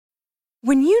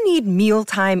When you need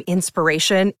mealtime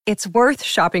inspiration, it's worth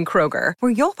shopping Kroger,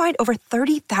 where you'll find over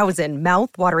 30,000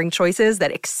 mouth-watering choices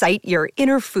that excite your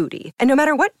inner foodie. And no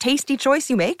matter what tasty choice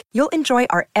you make, you'll enjoy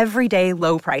our everyday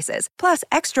low prices, plus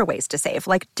extra ways to save,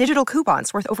 like digital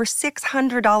coupons worth over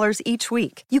 $600 each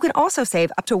week. You can also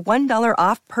save up to $1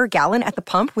 off per gallon at the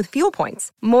pump with fuel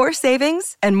points. More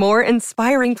savings and more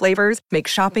inspiring flavors make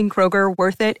shopping Kroger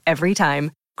worth it every time.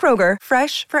 Kroger,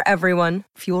 fresh for everyone.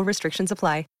 Fuel restrictions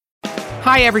apply.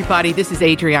 Hi, everybody. This is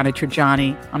Adriana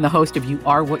Trajani. I'm the host of You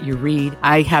Are What You Read.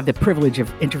 I have the privilege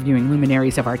of interviewing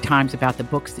luminaries of our times about the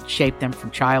books that shaped them from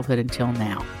childhood until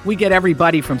now. We get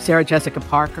everybody from Sarah Jessica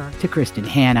Parker to Kristen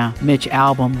Hanna, Mitch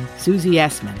Albom, Susie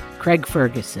Essman, Craig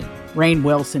Ferguson, Rainn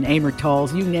Wilson, Amor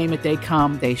Tolls, you name it, they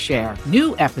come, they share.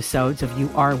 New episodes of You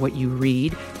Are What You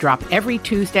Read drop every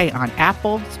Tuesday on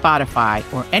Apple, Spotify,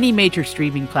 or any major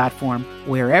streaming platform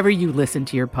wherever you listen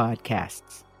to your podcasts.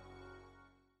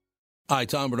 Hi,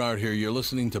 Tom Bernard here. You're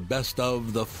listening to Best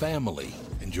of the Family.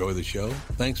 Enjoy the show.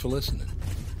 Thanks for listening.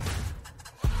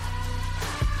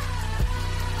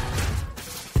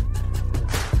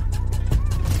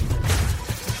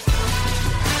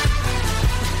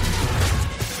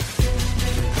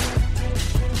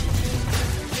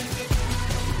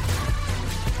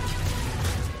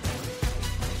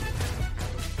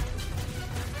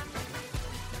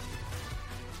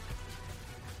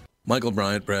 Michael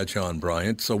Bryant, Bradshaw and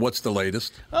Bryant. So what's the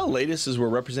latest? Well, the latest is we're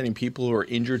representing people who are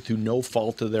injured through no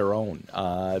fault of their own.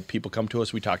 People come to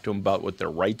us. We talk to them about what their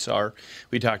rights are.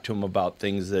 We talk to them about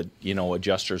things that,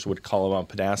 adjusters would call them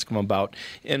up and ask them about.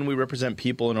 And we represent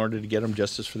people in order to get them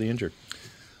justice for the injured.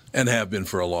 And have been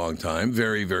for a long time.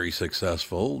 Very, very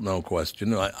successful, no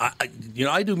question.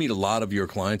 I do meet a lot of your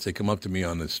clients. They come up to me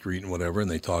on the street and whatever,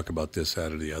 and they talk about this,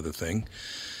 that, or the other thing.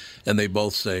 And they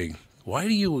both say, why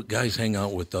do you guys hang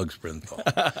out with Doug Sprinthal?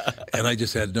 And I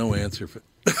just had no answer.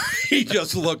 He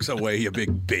just looks away, you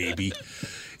big baby.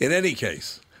 In any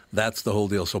case, that's the whole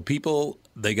deal. So people,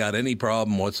 they got any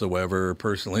problem whatsoever,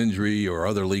 personal injury or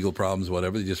other legal problems,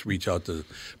 whatever, they just reach out to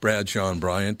Bradshaw and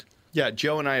Bryant. Yeah,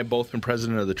 Joe and I have both been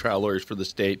president of the trial lawyers for the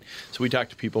state, so we talk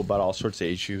to people about all sorts of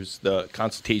issues. The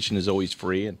consultation is always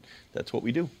free, and that's what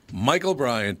we do. Michael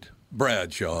Bryant,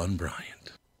 Bradshaw and Bryant.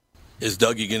 Is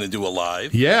Dougie going to do a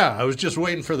live? Yeah, I was just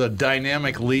waiting for the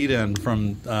dynamic lead-in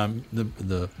from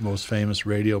the most famous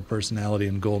radio personality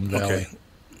in Golden Valley. Okay.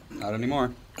 Not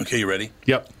anymore. Okay, you ready?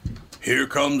 Yep. Here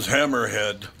comes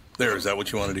Hammerhead. There, is that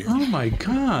what you wanted to hear? Oh, my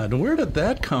God. Where did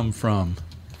that come from?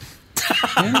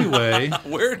 Anyway.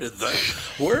 Where did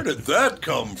that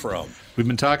come from? We've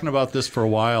been talking about this for a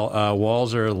while.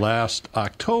 Walser last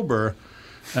October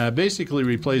basically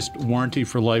replaced warranty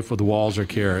for life with Walser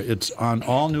Care. It's on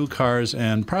all new cars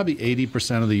and probably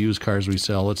 80% of the used cars we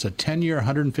sell. It's a 10-year,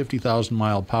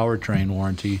 150,000-mile powertrain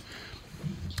warranty.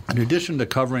 In addition to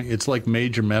covering, it's like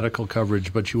major medical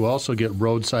coverage, but you also get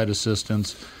roadside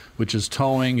assistance, which is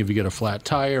towing if you get a flat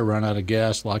tire, run out of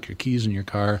gas, lock your keys in your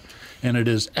car. And it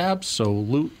is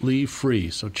absolutely free.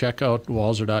 So check out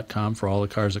Walser.com for all the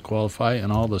cars that qualify and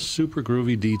all the super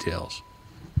groovy details.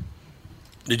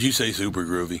 Did you say super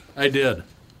groovy? I did.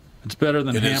 It's better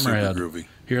than Hammerhead. It is super groovy.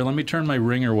 Here, let me turn my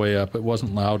ringer way up. It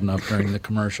wasn't loud enough during the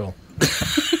commercial.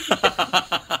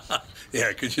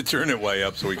 Yeah, could you turn it way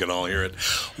up so we can all hear it?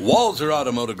 Walser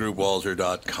Automotive Group,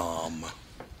 Walser.com.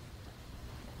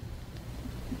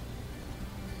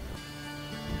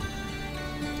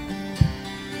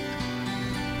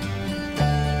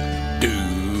 Do.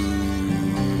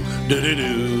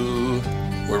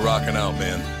 We're rocking out,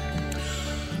 man.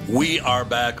 We are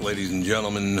back, ladies and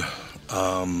gentlemen. It's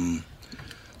going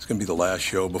to be the last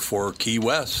show before Key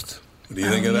West. What do you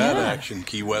think of that action?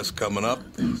 Key West coming up.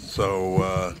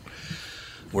 So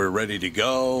we're ready to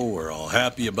go. We're all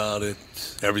happy about it.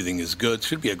 Everything is good.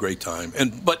 Should be a great time.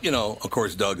 But of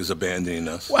course, Doug is abandoning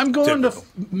us. Well, I'm going to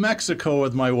Mexico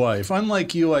with my wife.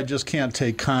 Unlike you, I just can't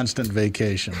take constant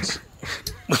vacations.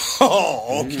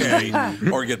 Oh, okay.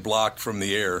 Or get blocked from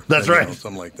the air. That's right.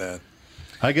 Something like that.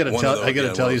 I got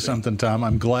to tell you something, Tom.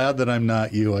 I'm glad that I'm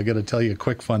not you. I got to tell you a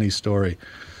quick, funny story.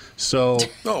 So.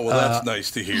 Oh, well, that's nice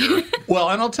to hear. Well,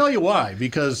 and I'll tell you why.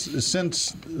 Because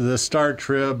since the Star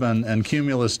Trib and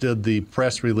Cumulus did the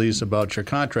press release about your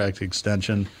contract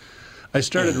extension, I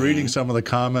started reading some of the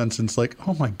comments, and it's like,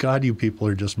 oh my God, you people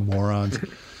are just morons.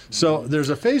 So there's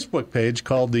a Facebook page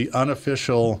called the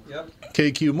Unofficial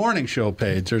KQ Morning Show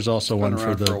page. There's also one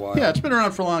for the... it's been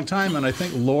around for a long time, and I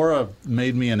think Laura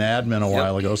made me an admin a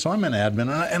while ago, so I'm an admin.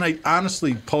 And I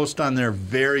honestly post on there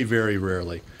very, very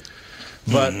rarely.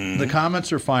 But the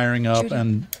comments are firing up,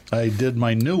 and I did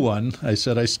my new one. I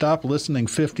said, I stopped listening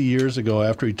 50 years ago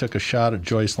after he took a shot at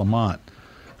Joyce Lamont.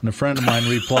 And a friend of mine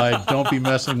replied, "Don't be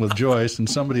messing with Joyce." And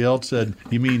somebody else said,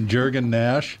 "You mean Jurgen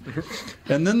Nash?"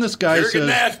 And then this guy Jurgen says,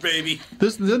 Nash, baby.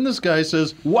 Then this guy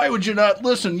says, "Why would you not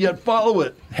listen yet follow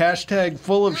it? Hashtag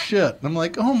full of shit." And I'm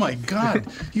like, oh my God,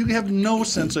 you have no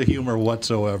sense of humor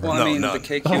whatsoever. Well, No, I mean, none. the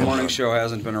KQ Morning Show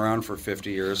hasn't been around for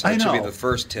 50 years. That should be know. the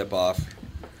first tip-off.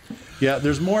 Yeah,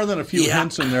 there's more than a few Yeah.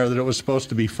 hints in there that it was supposed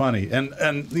to be funny.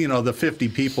 And you know, the 50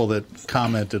 people that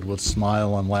commented with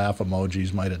smile and laugh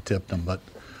emojis might have tipped them, but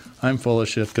I'm full of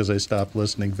shit because I stopped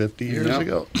listening 50 years Yep.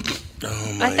 ago.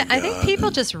 Oh, my God. I think people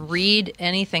just read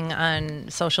anything on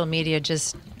social media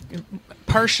just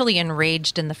partially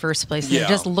enraged in the first place. Yeah. They're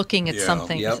just looking at Yeah.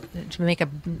 something Yep. to make a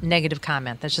negative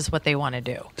comment. That's just what they want to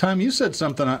do. Tom, you said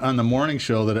something on the morning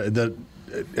show that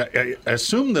I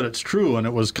assume that it's true, and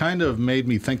it was kind of made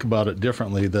me think about it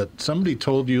differently, that somebody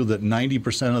told you that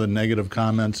 90% of the negative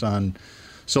comments on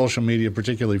social media,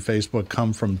 particularly Facebook,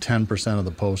 come from 10% of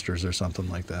the posters or something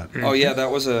like that. Oh, yeah, that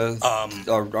was a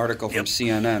article from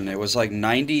CNN. It was like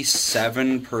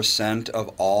 97% of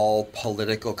all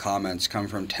political comments come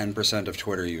from 10% of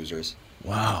Twitter users.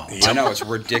 Wow. I know, it's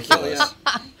ridiculous.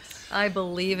 I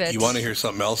believe it. You want to hear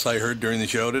something else I heard during the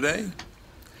show today?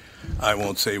 I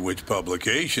won't say which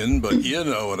publication, but you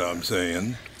know what I'm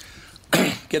saying.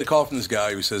 Get a call from this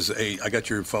guy who says, "Hey, I got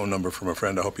your phone number from a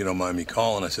friend. I hope you don't mind me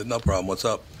calling." I said, "No problem. What's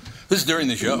up?" This is during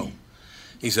the show.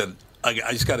 He said, I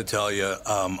just got to tell you,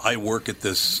 I work at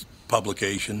this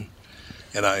publication,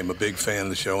 and I'm a big fan of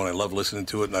the show, and I love listening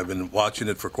to it, and I've been watching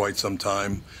it for quite some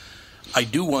time. I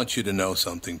do want you to know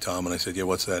something, Tom." And I said, "Yeah,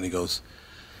 what's that?" And he goes,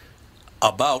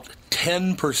 "About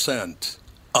 10%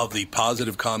 of the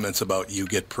positive comments about you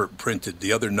get printed.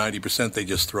 The other 90% they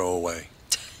just throw away."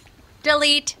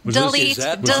 Delete, Was this- delete, is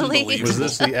that delete. unbelievable? Was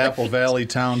this the Apple Valley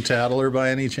Town Tattler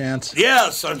by any chance?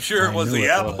 Yes, I'm sure it was knew the it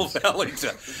Apple was. Valley.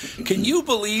 Can you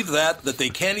believe that they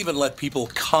can't even let people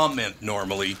comment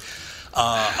normally?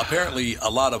 Apparently, a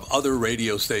lot of other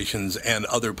radio stations and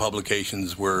other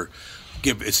publications were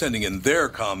sending in their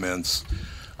comments,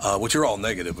 which are all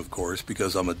negative, of course,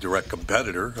 because I'm a direct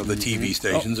competitor of the TV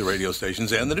stations, the radio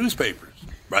stations, and the newspapers,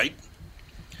 right?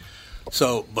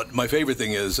 So, but my favorite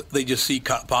thing is they just see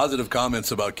positive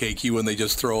comments about KQ and they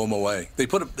just throw them away. They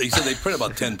said they print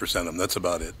about 10% of them. That's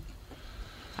about it.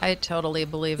 I totally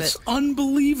believe it. It's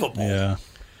unbelievable. Yeah.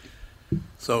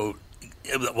 So,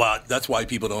 well, that's why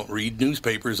people don't read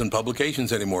newspapers and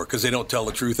publications anymore, because they don't tell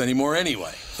the truth anymore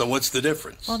anyway. So what's the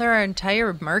difference? Well, there are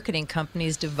entire marketing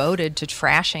companies devoted to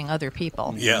trashing other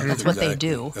people. Yeah, That's what they exactly.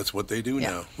 do. That's what they do Yeah.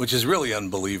 now, which is really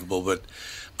unbelievable. But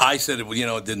I said, it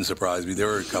didn't surprise me. There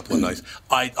were a couple of nice.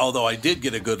 Although I did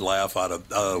get a good laugh out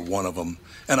of one of them,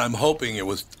 and I'm hoping it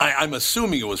was. I'm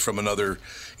assuming it was from another,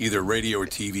 either radio or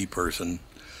TV person.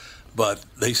 But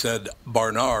they said,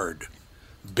 "Barnard,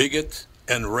 bigot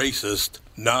and racist,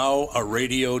 now a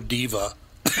radio diva."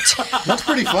 That's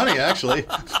pretty funny, actually.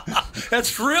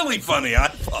 That's really funny, I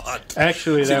thought.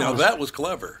 Actually, that was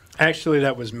clever. Actually,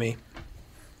 that was me.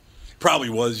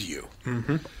 Probably was you.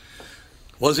 Mm-hmm.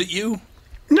 Was it you?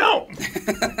 No,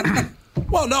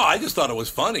 Well, no, I just thought it was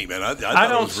funny, man. I thought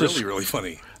don't it was really, sus- really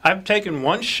funny. I've taken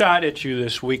one shot at you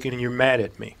this week, and you're mad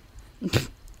at me.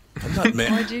 I'm not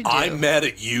mad. What'd you do? I'm mad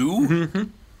at you? Mm-hmm.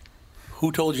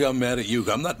 Who told you I'm mad at you?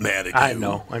 I'm not mad at you. I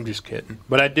know. I'm just kidding.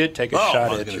 But I did take a Oh, shot I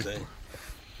was at going you. to say.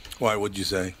 Why would you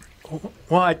say?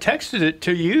 Well, I texted it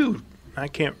to you. I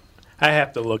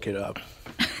have to look it up.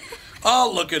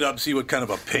 I'll look it up, see what kind of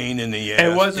a pain in the ass.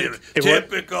 It wasn't.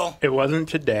 Typical. It wasn't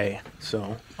today,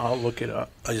 so I'll look it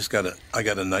up. I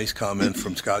got a nice comment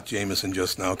from Scott Jameson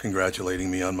just now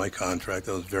congratulating me on my contract.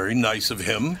 That was very nice of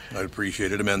him. I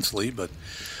appreciate it immensely. But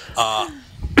I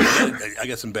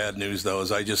got some bad news, though,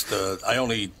 is I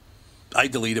delete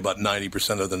about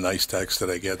 90% of the nice texts that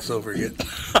I get, so forget.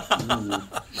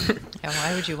 Yeah,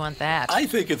 why would you want that? I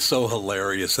think it's so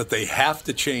hilarious that they have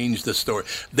to change the story.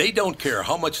 They don't care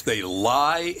how much they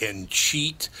lie and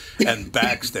cheat and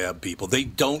backstab people. They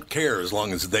don't care as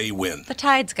long as they win. The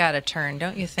tide's got to turn,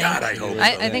 don't you think? God, I hope so.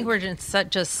 I think we're in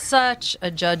just such a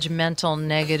judgmental,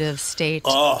 negative state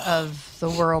of the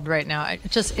world right now.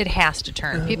 It has to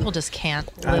turn. People just can't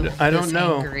live I don't this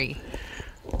know. angry.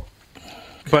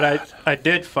 But I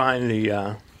did find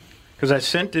because I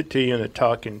sent it to you in a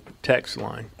talking text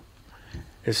line.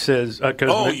 It says, You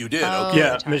did? Okay.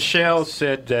 Yeah, Michelle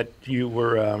said that you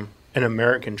were an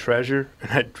American treasure.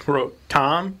 And I wrote,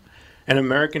 Tom, an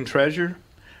American treasure?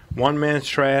 One man's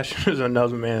trash is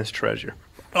another man's treasure.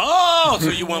 Oh, so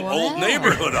you went old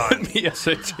neighborhood on me. Yes,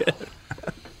 I did.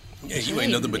 Yeah, you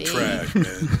ain't nothing but trash,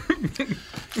 man.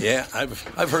 Yeah,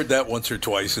 I've heard that once or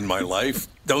twice in my life.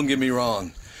 Don't get me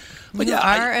wrong. But You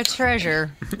yeah, are a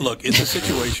treasure. look, it's a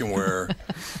situation where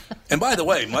And by the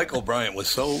way, Michael Bryant was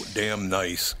so damn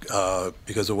nice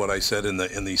because of what I said in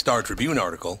the Star Tribune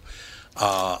article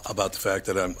about the fact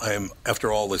that I am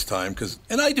after all this time,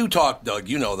 and I do talk, Doug,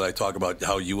 you know that I talk about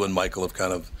how you and Michael have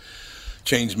kind of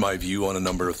changed my view on a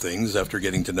number of things after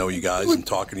getting to know you guys and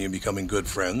talking to you and becoming good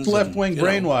friends. Left-wing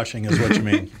brainwashing is what you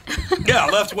mean. Yeah,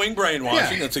 left-wing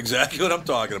brainwashing. That's exactly what I'm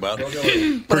talking about.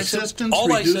 Persistence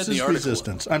reduces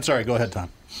resistance. I'm sorry, go ahead, Tom.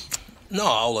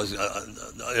 No,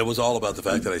 it was all about the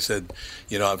fact that I said,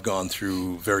 I've gone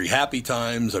through very happy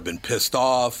times. I've been pissed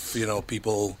off,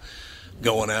 people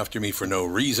going after me for no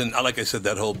reason. Like I said,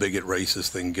 that whole bigot racist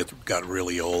thing got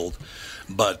really old.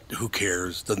 But who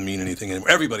cares? Doesn't mean anything anymore.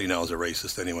 Everybody now is a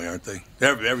racist anyway, aren't they?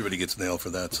 Everybody gets nailed for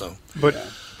that. So, but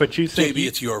you think maybe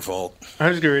it's your fault. I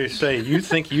was going to say, you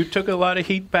think you took a lot of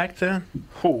heat back then?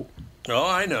 Who? Oh,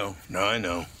 I know. No, I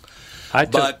know. I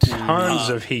took tons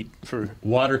of heat for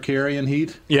water carrying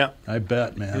heat. Yeah, I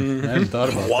bet, man. I hadn't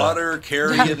thought about water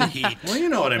carrying heat. Well, you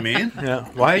know what I mean. Yeah.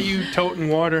 Why are you toting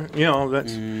water?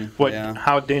 That's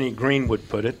how Denny Green would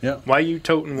put it. Yeah. Why are you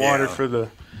toting water for the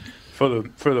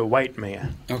white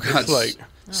man? Oh God.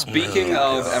 Speaking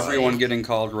of everyone getting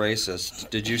called racist,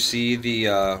 did you see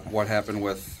the what happened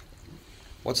with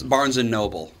Barnes and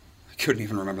Noble? I couldn't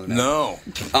even remember the name. No.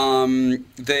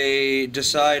 They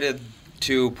decided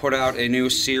to put out a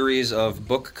new series of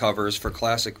book covers for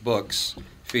classic books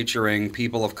featuring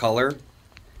people of color.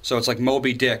 So it's like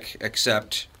Moby Dick,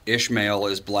 except Ishmael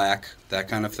is black, that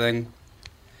kind of thing.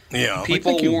 Yeah.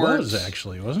 People I think weren't. Was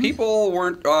actually, wasn't people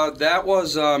weren't. That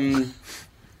was.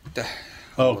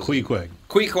 Queequeg.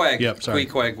 Queequeg. Yep, sorry.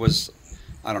 Queequeg was,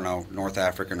 I don't know, North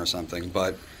African or something.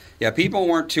 But yeah, people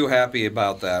weren't too happy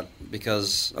about that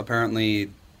because apparently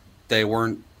they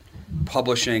weren't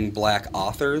publishing black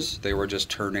authors. They were just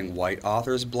turning white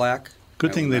authors black.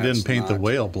 Good thing they didn't paint the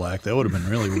whale black. That would have been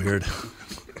really weird.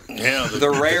 Yeah, the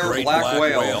rare black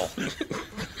whale.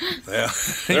 Yeah,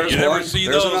 you never see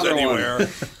those anywhere.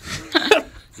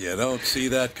 You don't see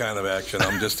that kind of action.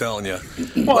 I'm just telling you.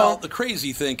 Well, the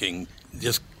crazy thinking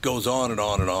just goes on and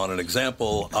on and on. An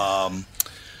example: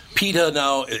 PETA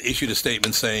now issued a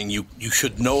statement saying you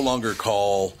should no longer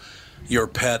call your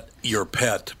pet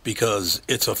because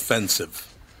it's offensive.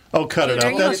 Oh, cut it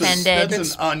out. That's an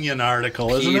Onion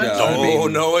article, isn't it? Oh,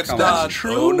 no, it's not.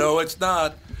 True? Oh, no, it's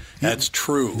not. That's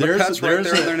true. That's right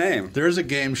there in their name. There's a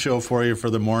game show for you for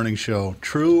the morning show.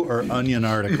 True or Onion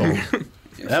article?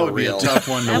 That would be a tough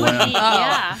one to win.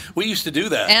 Yeah. We used to do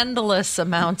that. Endless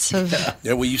amounts of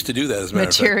yeah, we used to do that as a matter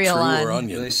material of fact. True on. or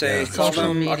Onion. They say call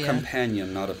them a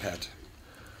companion, not a pet.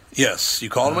 Yes, you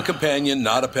call them a companion,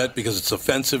 not a pet, because it's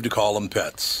offensive to call them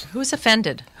pets. Who's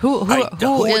offended? Who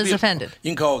is offended?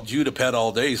 You can call Jude a pet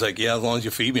all day. He's like, yeah, as long as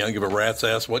you feed me, I don't give a rat's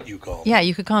ass what you call him. Yeah,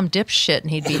 you could call him dipshit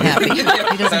and he'd be happy. He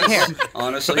doesn't care.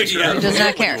 Honestly, he does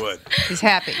not care. He's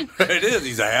happy. It is.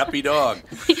 He's a happy dog.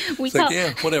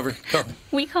 Yeah, whatever.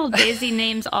 We call Daisy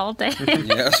names all day.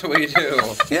 Yes, we do.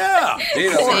 Yeah.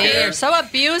 See, you're so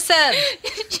abusive.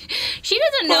 She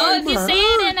doesn't know if you say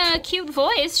it in a cute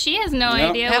voice. She has no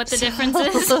idea what the difference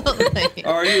is.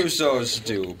 Are you so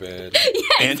stupid? Yeah,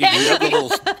 Andy, do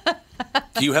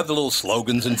you have the little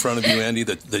slogans in front of you, Andy,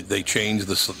 that they changed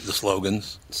the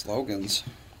slogans? Slogans?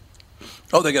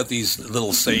 Oh, they got these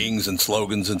little sayings and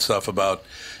slogans and stuff about,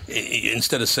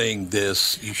 instead of saying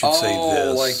this, you should say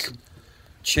this. Like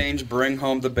change bring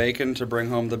home the bacon to bring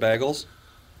home the bagels?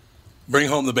 Bring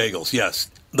home the bagels, yes.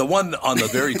 The one on the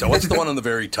very top. What's the one on the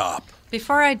very top?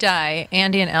 Before I die,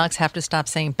 Andy and Alex have to stop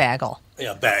saying bagel.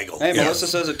 Yeah, bagel. Hey, Melissa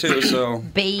says it too, so.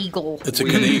 Bagel. It's a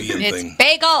Canadian thing. It's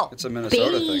bagel. It's a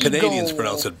Minnesota thing. Canadians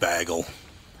pronounce it bagel.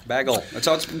 Bagel. That's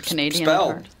how it's Canadian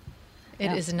spelled. word.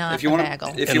 It is not if you a want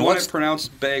bagel. If you want it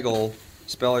pronounced bagel,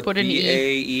 spell it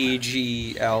B-A-E-G-L-E.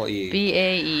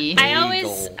 B-A-E.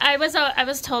 I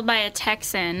was told by a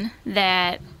Texan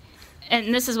that,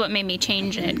 and this is what made me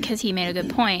change it because he made a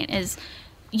good point, is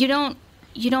you don't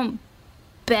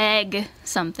beg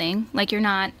something, like you're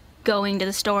not going to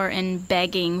the store and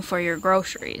begging for your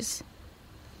groceries.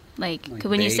 Like when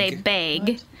beg? you say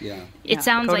beg, yeah. It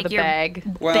sounds go like to the you're bag.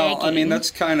 Well, begging. I mean, that's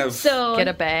kind of... So, get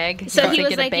a bag. So he was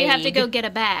get a like, you have to bag. go get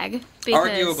a bag.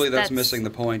 Arguably, that's missing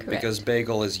the point correct. because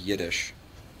bagel is Yiddish.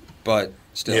 But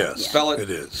still, Yes, spell it. it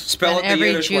is. Spell And it the every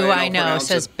Yiddish Jew way, and I I'll know pronounce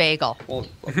says it. bagel. Well,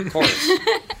 of course.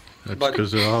 That's But-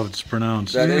 because of how it's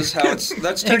pronounced. That is how it's.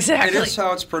 That's Exactly. It is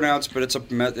how it's pronounced, but it's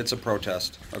a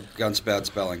protest against bad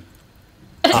spelling.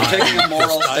 I'm taking a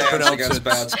moral I stance pronounce against it-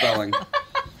 bad spelling.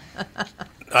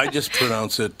 I just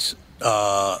pronounce it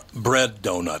bread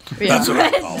donut. That's what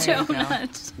I call it.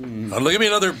 Donuts. Give me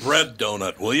another bread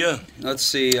donut, will you? Let's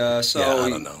see. So Yeah, I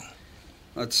don't know.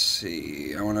 Let's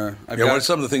see. I've What are got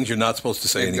some of the things you're not supposed to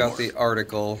say I've anymore? got the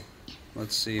article.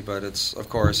 Let's see, but it's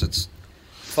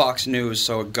Fox News,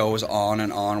 so it goes on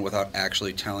and on without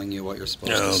actually telling you what you're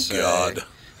supposed to say. Oh, God.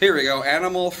 Here we go.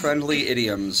 Animal-friendly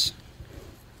idioms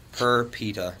per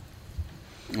PETA.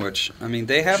 Which, I mean,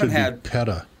 they haven't Should had... be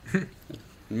PETA.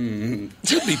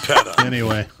 Should be PETA.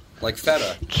 Anyway. Like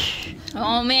feta.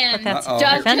 Oh, man. But that's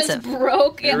Doug offensive. just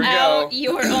broke Here we out go.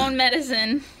 your own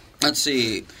medicine. Let's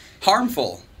see.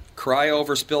 Harmful. Cry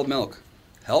over spilled milk.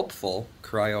 Helpful.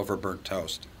 Cry over burnt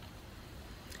toast.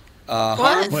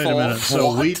 Harmful. Wait a minute. So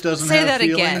What? wheat doesn't Say have that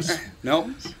again. feelings? Nope.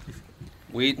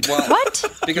 Wheat. Well, What?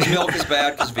 Because milk is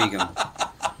bad because vegan.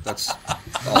 That's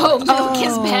Oh, milk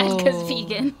is bad because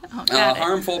vegan. Oh, got it.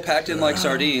 harmful, packed in like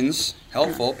sardines.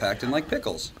 Helpful, packed in like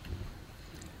pickles.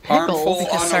 Pickles? Harmful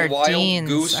Because on a wild sardines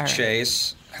goose are-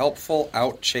 chase. Helpful,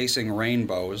 out chasing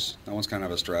rainbows. That one's kind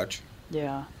of a stretch.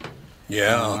 Yeah.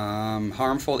 Yeah.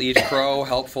 Harmful, eat crow.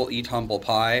 Helpful, eat humble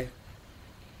pie.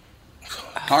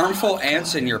 Harmful,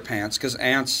 ants in your pants, because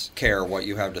ants care what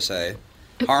you have to say.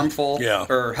 Harmful, Yeah.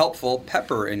 or helpful,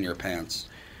 pepper in your pants.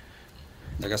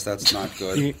 I guess that's not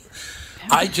good.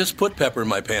 I just put pepper in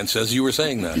my pants as you were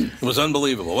saying that. It was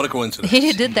unbelievable. What a coincidence.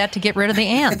 He did that to get rid of the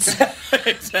ants.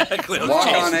 Exactly. Walk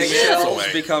on Chasing the ants eggshells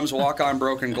away. becomes walk on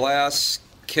broken glass.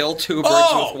 Kill two birds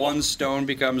Oh! with one stone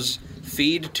becomes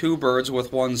feed two birds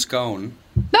with one scone.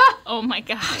 Oh, my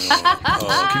gosh.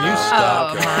 Can you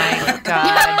stop? Oh, my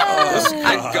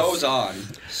God. It goes on.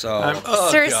 So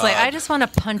Seriously, God. I just want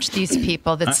to punch these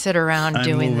people that sit around I'm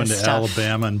doing moving this to stuff.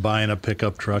 Alabama and buying a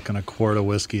pickup truck and a quart of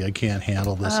whiskey. I can't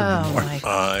handle this Oh, anymore. my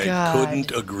I God.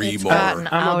 couldn't agree It's more. gotten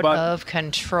I'm out about- of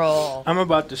control. I'm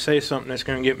about to say something that's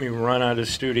going to get me run out of the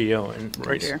studio and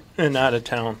dear. and out of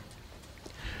town.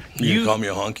 You call me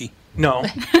a honky? No,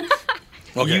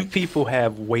 Okay. you people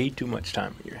have way too much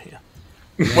time in your hand.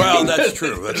 Well, that's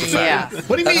true. That's a Yeah. fact.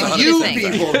 What do you mean, That's you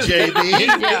 100%. people,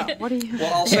 JB? Yeah. What do you?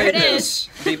 well, I'll say this: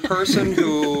 the person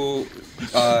who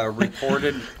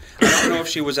reported, I don't know if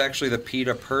she was actually the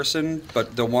PETA person,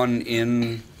 but the one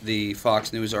in the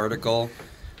Fox News article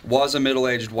was a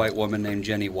middle-aged white woman named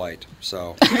Jenny White.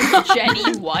 So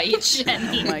Jenny White.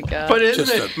 Oh my God. But isn't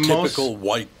Just a it most? typical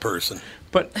white person.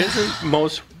 But isn't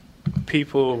most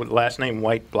people with last name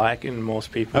White black, and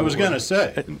most people? I was going to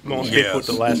say, most people with Yes.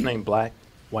 the last name Black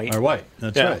white. are white.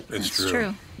 That's Yeah. right. It's It's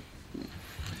true.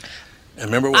 And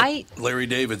remember what I- Larry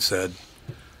David said?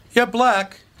 You're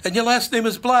black, and your last name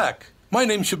is Black. My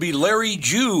name should be Larry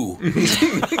Jew.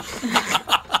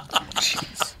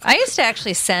 I used to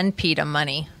actually send PETA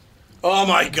money. Oh,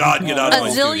 my God, get out of A my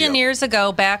zillion studio. years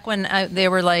ago, back when they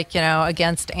were like,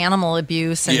 against animal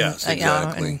abuse and, Yes,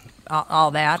 exactly. and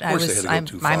all that. course they had to go I'm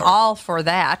too I'm far. all for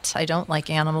that. I don't like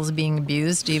animals being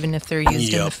abused, even if they're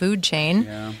used in the Yep. food chain.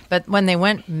 Yeah. But when they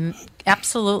went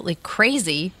absolutely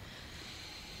crazy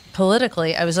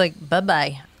politically, I was like,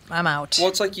 bye-bye. I'm out. Well,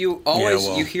 it's like you always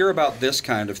well. you hear about this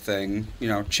kind of thing,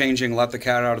 changing let the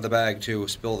cat out of the bag to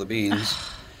spill the beans,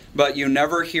 but you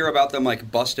never hear about them like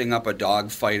busting up a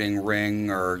dog fighting ring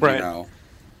or Right. No,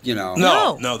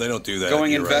 No, they don't do that.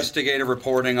 going You're right. investigative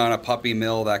reporting on a puppy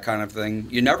mill, that kind of thing.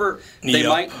 You never. They Yep.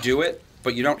 might do it,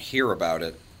 but you don't hear about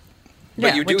it.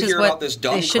 But Yeah, you do which is hear what about this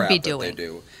dumb they should crap be that they doing.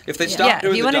 do. If they stop Yeah,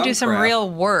 doing if you the want to dumb do some crap- real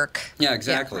work. Yeah,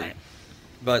 exactly. right.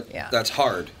 But Yeah. that's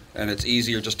hard, and it's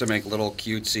easier just to make little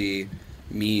cutesy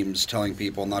memes telling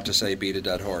people not to say beat a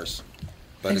dead horse.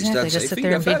 But Exactly, instead just say sit feed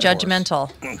there a and be fed horse.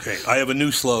 judgmental. Okay, I have a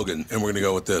new slogan, and we're going to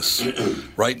go with this.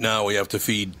 Right now, we have to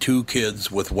feed 2 kids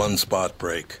with 1 spot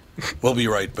break. We'll be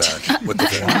right back with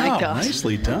the Wow, gosh.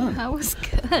 nicely done. That was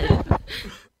good.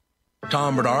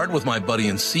 Tom Bernard with my buddy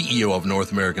and CEO of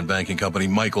North American Banking Company,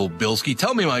 Michael Bilski.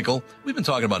 Tell me, Michael, we've been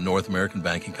talking about North American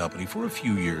Banking Company for a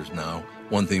few years now.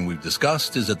 One thing we've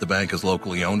discussed is that the bank is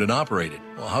locally owned and operated.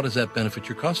 Well, how does that benefit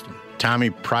your customer? Tommy,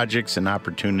 projects and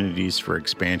opportunities for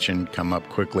expansion come up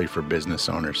quickly for business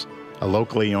owners. A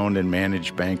locally owned and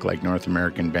managed bank like North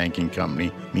American Banking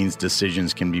Company means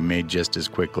decisions can be made just as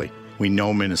quickly. We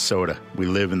know Minnesota. We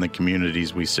live in the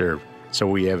communities we serve. So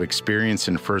we have experience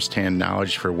and firsthand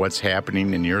knowledge for what's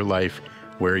happening in your life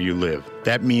where you live.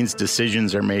 That means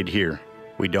decisions are made here.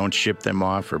 We don't ship them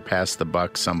off or pass the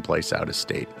buck someplace out of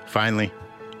state. Finally,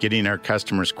 getting our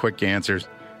customers quick answers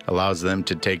allows them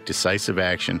to take decisive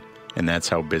action, and that's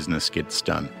how business gets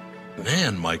done.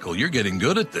 Man, Michael, you're getting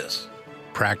good at this.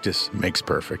 Practice makes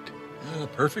perfect.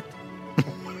 Perfect.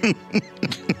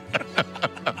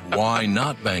 Why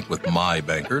not bank with my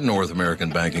banker, North American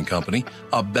Banking Company?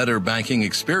 A better banking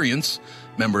experience.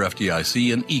 Member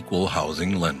FDIC, an equal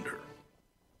housing lender.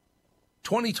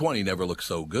 2020 never looked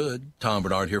so good. Tom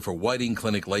Bernard here for Whiting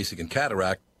Clinic LASIK and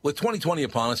Cataract. With 2020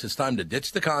 upon us, it's time to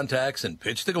ditch the contacts and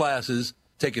pitch the glasses.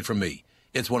 Take it from me.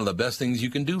 It's one of the best things you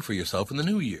can do for yourself in the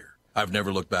new year. I've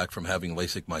never looked back from having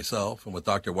LASIK myself, and with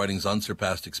Dr. Whiting's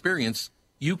unsurpassed experience,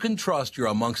 you can trust you're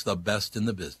amongst the best in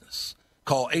the business.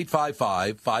 Call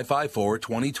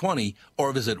 855-554-2020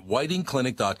 or visit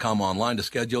whitingclinic.com online to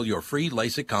schedule your free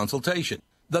LASIK consultation.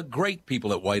 The great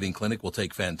people at Whiting Clinic will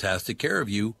take fantastic care of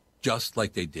you, just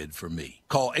like they did for me.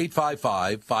 Call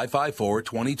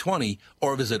 855-554-2020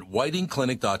 or visit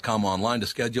whitingclinic.com online to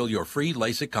schedule your free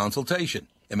LASIK consultation.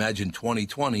 Imagine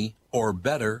 2020 or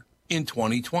better in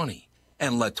 2020.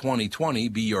 And let 2020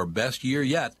 be your best year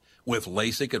yet with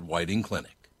LASIK at Whiting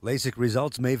Clinic. LASIK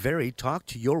results may vary. Talk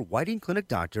to your Whiting Clinic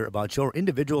doctor about your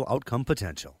individual outcome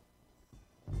potential.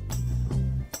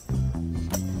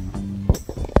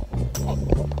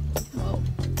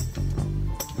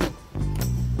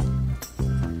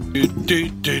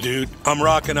 Dude, I'm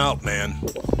rocking out, man.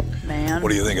 Man. What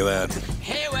do you think of that?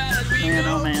 Man,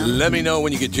 oh man. Let me know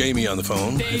when you get Jamie on the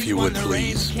phone, if you would,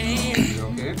 please.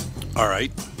 All right.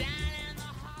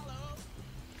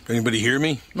 Anybody hear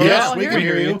me? Yes, we can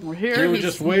hear you. We're here. We were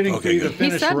just waiting for you to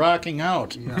finish said- rocking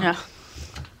out. Yeah.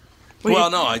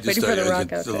 Well, no, I just waiting for the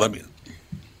rock out there.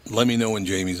 let me know when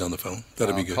Jamie's on the phone.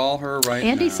 That'd be good. Call her right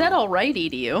now. Andy said alrighty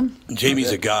to you.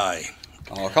 Jamie's a guy.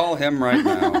 I'll call him right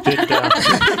now.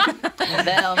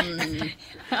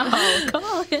 I'll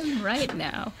call him right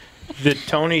now. Did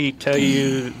Tony tell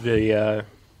you the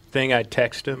thing I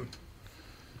texted him?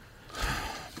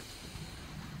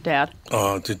 Dad.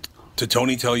 Did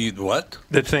Tony tell you what?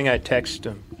 The thing I texted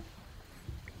him.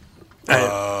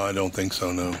 I don't think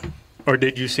so, no. Or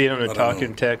did you see it on the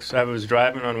talking text? I was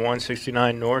driving on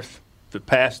 169 North the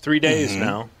past 3 days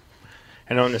now,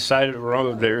 and on the side of the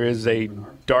road there is a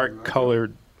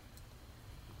dark-colored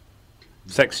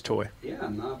sex toy. Yeah,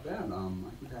 not bad. I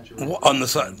can patch it On the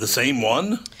side, the same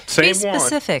one? Same Be one.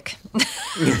 specific.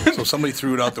 So somebody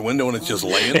threw it out the window and it's just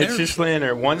laying there? It's just laying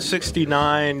there.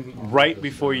 169 right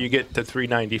before you get to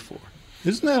 394.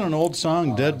 Isn't that an old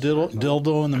song, Dead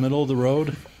Dildo in the Middle of the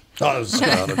Road? Oh, it's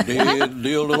got a dead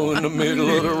dildo in the middle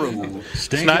of the road.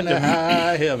 Stinking to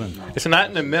high heaven. It's not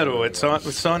in the middle. It's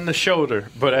on the shoulder.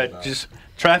 But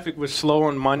traffic was slow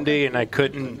on Monday, and I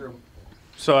couldn't.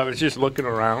 So I was just looking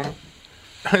around.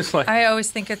 I was like, I always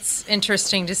think it's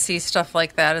interesting to see stuff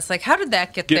like that. It's like, how did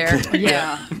that get there?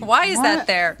 Yeah. Why is that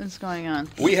there? What's going on?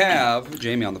 We have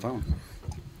Jamie on the phone.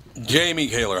 Jamie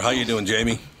Kaler, how you doing,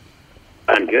 Jamie?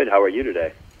 I'm good. How are you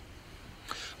today?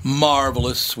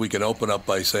 Marvelous. We can open up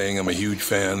by saying I'm a huge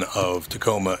fan of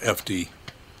Tacoma FD.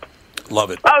 Love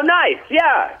it. Oh, nice.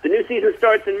 Yeah. The new season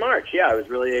starts in March. Yeah, I was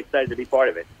really excited to be part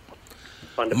of it.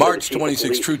 Fun to March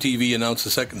 26, True TV announced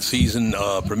the second season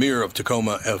premiere of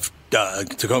Tacoma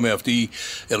FD.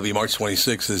 It'll be March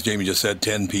 26th, as Jamie just said,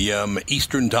 10 p.m.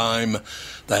 Eastern Time.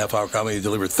 The half-hour comedy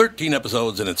delivered 13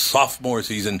 episodes in its sophomore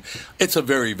season. It's a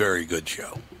very, very good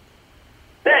show.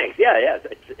 Thanks. Yeah.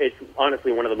 It's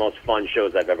honestly one of the most fun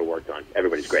shows I've ever worked on.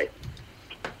 Everybody's great.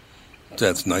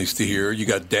 That's nice to hear. You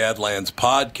got Dadlands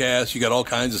podcast. You got all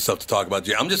kinds of stuff to talk about.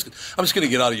 I'm just going to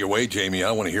get out of your way, Jamie.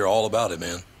 I want to hear all about it,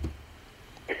 man.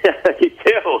 You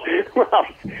do? Well,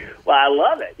 I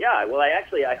love it. Yeah. Well, I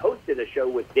hosted a show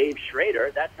with Dave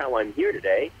Schrader. That's how I'm here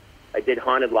today. I did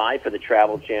Haunted Live for the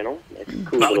Travel Channel. It's a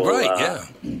cool little, right,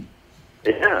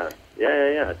 yeah.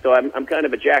 Yeah. So I'm kind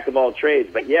of a jack of all trades,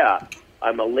 but yeah,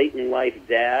 I'm a late in life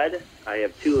dad. I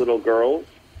have 2 little girls,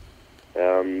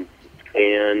 and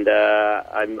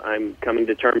I'm coming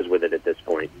to terms with it at this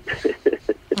point.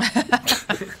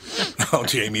 Oh,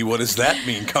 Jamie, what does that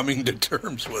mean? Coming to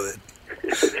terms with it?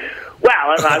 Well,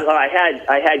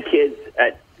 I had kids.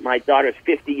 My daughter's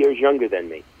 50 years younger than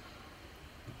me.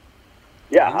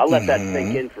 Yeah, I'll let that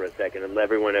sink in for a second and let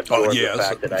everyone absorb the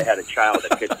fact that I had a child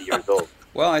at 50 years old.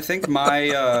 Well, I think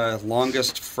my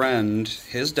longest friend,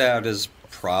 his dad is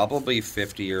probably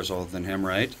 50 years older than him,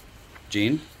 right?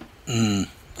 Gene?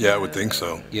 Yeah, I would think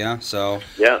so. Yeah, so...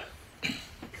 Yeah.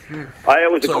 I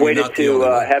always So equated you're not the to only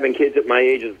one. having kids at my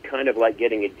age is kind of like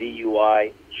getting a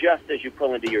DUI just as you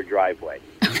pull into your driveway.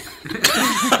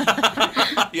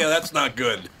 Yeah, that's not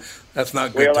good. That's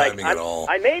not Where good you're timing like, at all.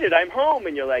 I made it. I'm home.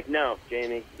 And you're like, no,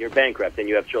 Jamie, you're bankrupt and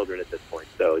you have children at this point.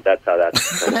 So that's how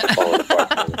that's kind of falling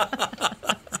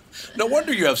apart. No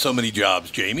wonder you have so many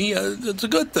jobs, Jamie. It's a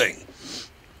good thing.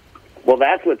 Well,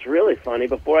 that's what's really funny.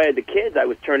 Before I had the kids, I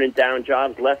was turning down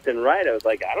jobs left and right. I was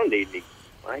like, I don't need any.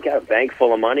 I got a bank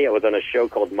full of money. I was on a show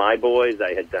called My Boys.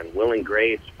 I had done Will and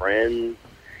Grace, Friends,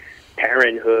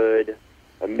 Parenthood,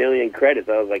 a million credits.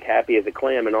 I was like happy as a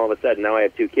clam, and all of a sudden now I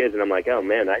have 2 kids, and I'm like, oh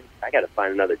man, I got to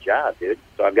find another job, dude.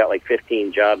 So I've got like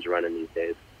 15 jobs running these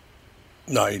days.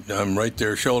 I'm right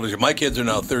there, shoulders. My kids are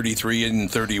now 33 and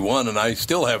 31, and I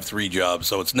still have 3 jobs,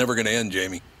 so it's never going to end,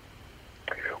 Jamie.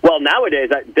 Well,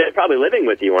 nowadays they're probably living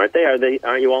with you, aren't they?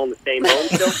 Aren't you all in the same home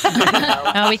still?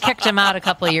 No, we kicked him out a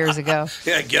couple of years ago.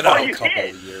 Yeah, get out. You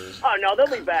did? Oh no,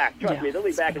 they'll be back. Trust me, they'll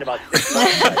be back in about 6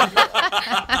 months.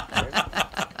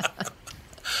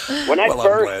 When I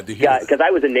first got, because I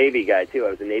was a Navy guy too.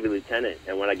 I was a Navy lieutenant,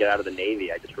 and when I got out of the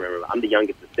Navy, I just remember I'm the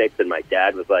youngest of 6, and my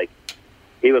dad was like,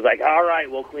 all right,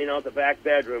 we'll clean out the back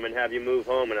bedroom and have you move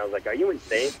home. And I was like, are you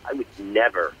insane? I would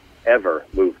never, ever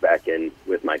move back in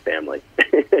with my family.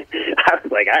 I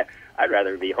was like, I'd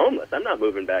rather be homeless. I'm not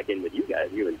moving back in with you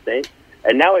guys. Are you insane?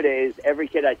 And nowadays, every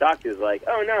kid I talk to is like,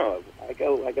 oh no. I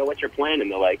go, what's your plan? And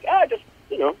they're like, just,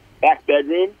 back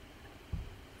bedroom.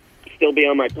 Still be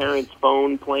on my parents'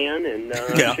 phone plan, and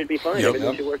it should be fine.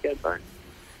 Everything should work out fine.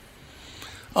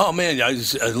 Oh, man, I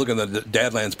was looking at the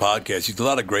Dadlands podcast. He's a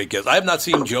lot of great guests. I have not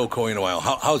seen Joe Coy in a while.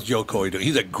 How's Joe Coy doing?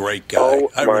 He's a great guy.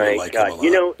 Oh, I my really like God.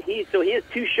 him a lot. He has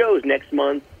 2 shows next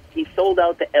month. He sold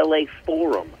out the L.A.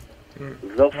 Forum.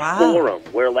 The Forum,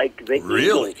 where, the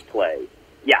Eagles play.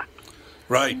 Yeah.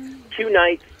 Right. 2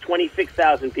 nights,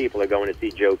 26,000 people are going to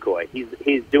see Joe Coy.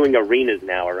 He's doing arenas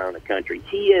now around the country.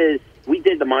 We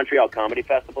did the Montreal Comedy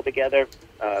Festival together,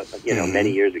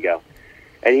 many years ago.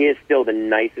 And he is still the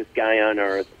nicest guy on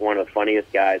earth, one of the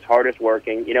funniest guys, hardest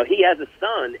working. He has a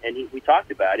son, and we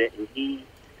talked about it, and he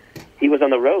was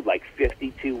on the road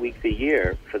 52 weeks a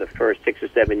year for the first 6 or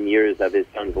 7 years of his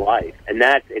son's life. And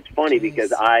it's funny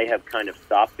because I have kind of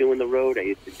stopped doing the road. I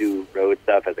used to do road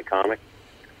stuff as a comic,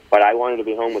 but I wanted to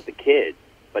be home with the kids.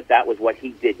 But that was what he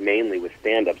did mainly with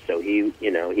stand-up. So he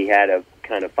had to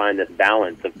kind of find this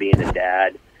balance of being a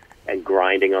dad and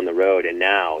grinding on the road. And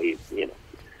now he's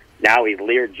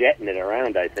Learjetting it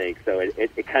around, I think. So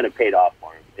it kind of paid off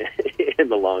for him in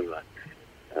the long run.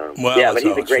 But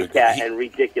he's a great cat and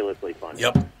ridiculously funny.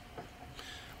 Yep.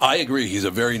 I agree. He's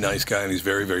a very nice guy, and he's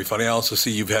very, very funny. I also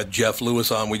see you've had Jeff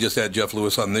Lewis on. We just had Jeff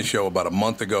Lewis on this show about a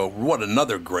month ago. What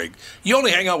another great... You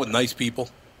only hang out with nice people?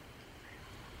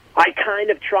 I kind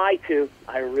of try to.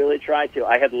 I really try to.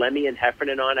 I had Lemmy and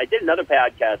Heffernan on. I did another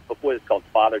podcast before this called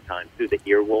Father Time through the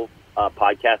Earwolf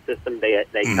podcast system. They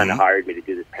kind of hired me to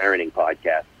do this parenting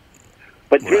podcast.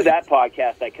 But through that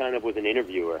podcast, I kind of was an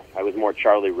interviewer. I was more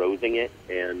Charlie Rosing it,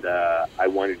 and I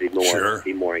wanted to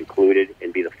be more included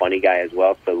and be the funny guy as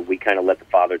well. So we kind of let the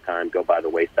Father Time go by the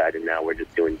wayside, and now we're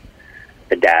just doing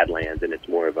the Dadlands, and it's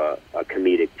more of a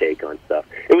comedic take on stuff.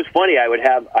 It was funny. I would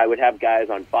have guys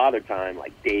on Father Time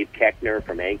like Dave Koechner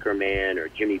from Anchorman, or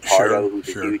Jimmy Pardo, who's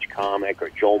a huge comic, or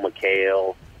Joel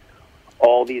McHale.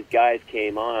 All these guys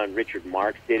came on. Richard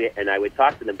Marx did it, and I would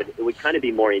talk to them, but it would kind of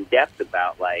be more in depth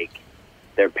about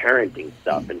their parenting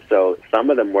stuff. And so some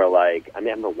of them were I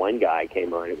remember one guy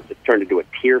came on. It was just turned into a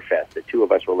tear fest. The 2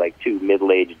 of us were like 2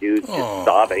 middle-aged dudes just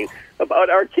sobbing about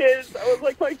our kids. I was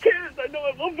like, my kids, I know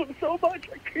I love them so much,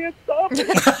 I can't stop it.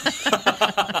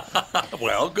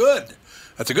 Well, good.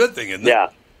 That's a good thing, isn't it?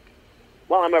 Yeah.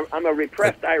 Well, I'm a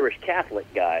repressed Irish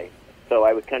Catholic guy, so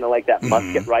I was kind of like that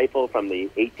musket rifle from the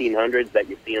 1800s that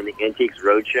you see on the Antiques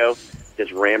Roadshow,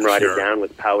 just ramrodded down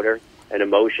with powder and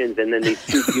emotions, and then these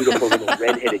 2 beautiful little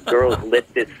red-headed girls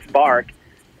lit this spark,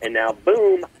 and now,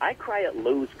 boom, I cry at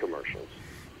Lowe's commercials.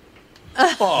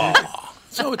 Oh,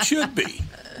 so it should be.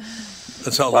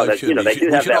 That's how life should be. They do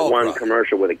have that one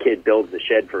commercial where the kid builds the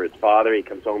shed for his father. He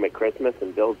comes home at Christmas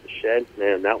and builds the shed.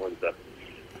 Man,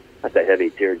 that's a heavy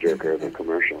tearjerker of a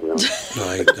commercial. Really.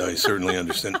 I certainly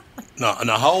understand. Now,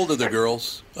 how old are the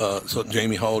girls? So,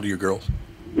 Jamie, how old are your girls?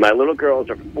 My little girls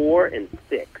are 4 and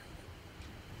 6.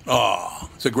 Oh,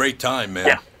 it's a great time, man.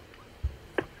 Yeah.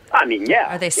 I mean,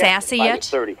 yeah. Are they sassy yet? yet? I was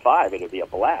 35, it'd be a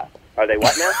blast. Are they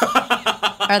what now?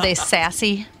 Are they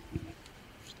sassy?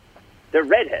 They're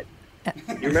redheads.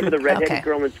 You remember the redheaded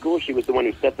girl in school? She was the one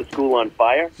who set the school on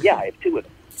fire? Yeah, I have 2 of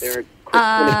them. They're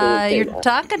you're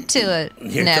talking to a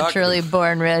naturally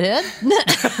born redhead. Me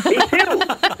too.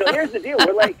 So here's the deal: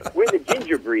 we're the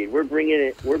ginger breed. We're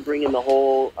bringing the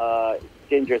whole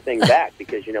ginger thing back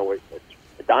because we're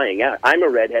dying out. I'm a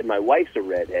redhead. My wife's a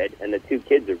redhead, and the 2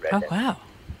 kids are redheads. Oh wow!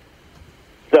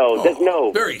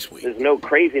 So very sweet. There's no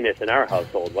craziness in our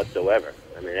household whatsoever.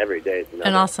 I mean, every day is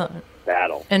another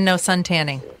battle. And no sun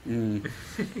tanning.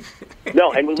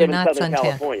 No, and we live in Southern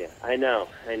California. I know.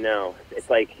 It's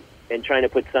and trying to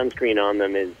put sunscreen on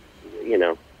them is,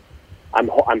 I'm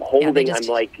holding, I'm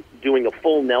like doing a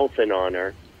full Nelson on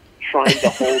her, trying to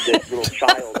hold this little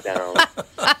child down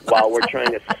while we're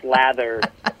trying to slather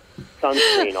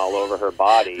sunscreen all over her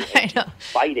body, and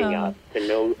fighting us to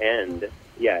no end.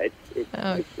 Yeah,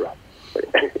 it's rough.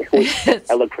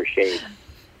 I look for shade.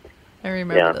 I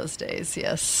remember those days,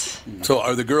 yes. So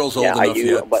are the girls old enough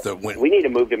yet that when... We need to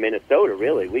move to Minnesota,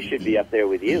 really. We should be up there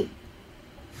with you.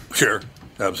 Sure,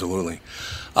 absolutely.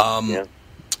 Are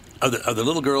the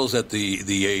little girls at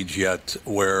the age yet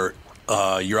where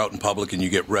you're out in public and you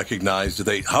get recognized?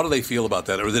 How do they feel about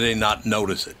that, or do they not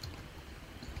notice it?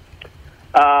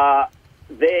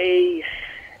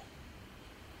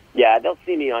 They'll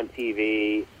see me on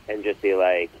TV and just be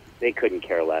like, they couldn't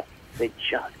care less. They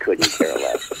just couldn't care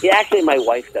less. Yeah, actually, my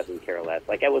wife doesn't care less.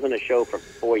 Like, I was on a show for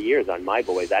 4 years on My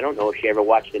Boys. I don't know if she ever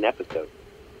watched an episode.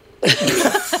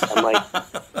 I'm like,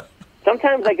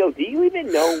 sometimes I go, do you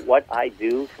even know what I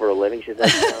do for a living? She's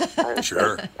like, no.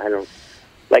 Sure. I don't.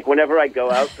 Like, whenever I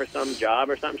go out for some job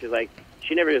or something, she's like,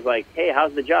 she never is like, hey,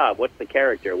 how's the job? What's the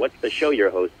character? What's the show you're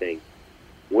hosting?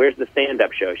 Where's the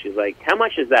stand-up show? She's like, how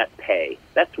much does that pay?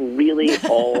 That's really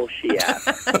all she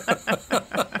asks.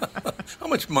 How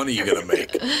much money are you going to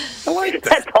make? I like that.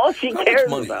 That's all she cares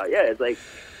about. Yeah, it's like,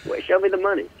 well, show me the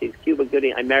money. She's Cuba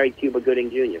Gooding. I married Cuba Gooding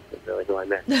Jr. That's really who I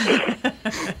met.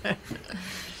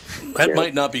 That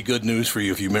might not be good news for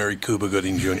you if you married Cuba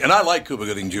Gooding Jr. And I like Cuba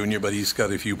Gooding Jr., but he's got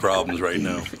a few problems right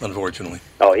now, unfortunately.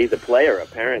 Oh, he's a player,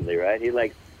 apparently, right? He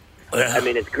likes... I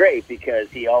mean, it's great because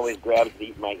he always grabs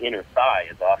my inner thigh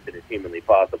as often as humanly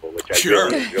possible, which I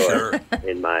really enjoy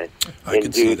in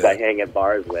dudes I hang at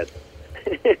bars with.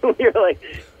 You're like,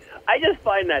 I just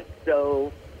find that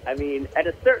so. I mean, at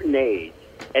a certain age,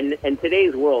 and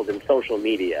today's world and social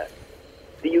media,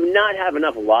 do you not have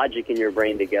enough logic in your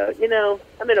brain to go,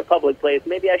 I'm in a public place,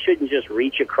 maybe I shouldn't just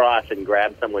reach across and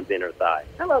grab someone's inner thigh?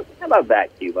 How about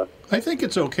that, Cuba? I think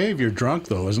it's okay if you're drunk,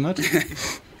 though, isn't it?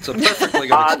 It's a perfectly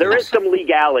good excuse. There is some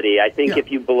legality. I think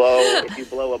if you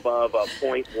blow above a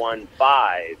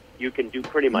 0.15, you can do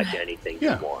pretty much anything you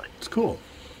want. It's cool.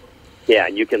 Yeah,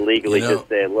 and you can legally just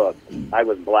say, look, I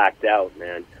was blacked out,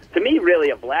 man. To me, really,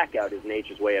 a blackout is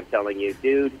nature's way of telling you,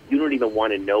 dude, you don't even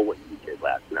want to know what you did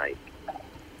last night.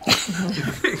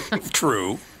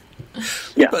 True.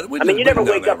 Yeah. But I mean, you never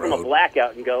wake up from a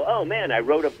blackout and go, oh, man, I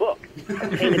wrote a book. I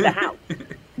painted the house.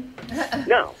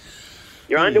 No.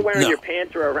 Your underwear and your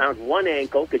pants are around one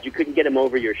ankle because you couldn't get them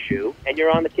over your shoe, and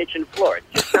you're on the kitchen floor. It's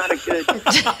just not a good...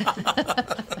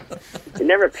 It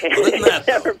never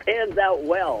pans out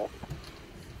well.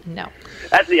 No.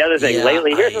 That's the other thing.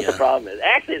 Lately, here's what the problem is.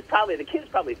 Actually, the kids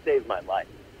probably saved my life.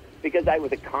 Because I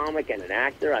was a comic and an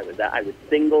actor. I was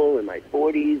single in my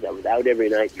 40s. I was out every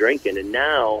night drinking. And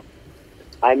now,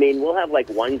 I mean, we'll have like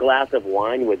one glass of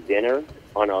wine with dinner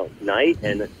on a night,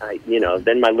 and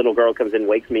then my little girl comes in,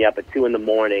 wakes me up at 2 a.m.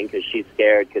 because she's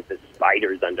scared because there's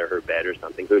spiders under her bed or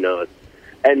something. Who knows?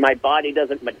 And my body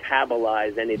doesn't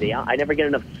metabolize anything. I never get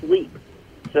enough sleep,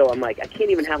 so I'm like, I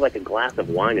can't even have like a glass of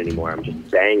wine anymore. I'm just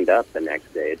banged up the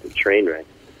next day. It's a train wreck.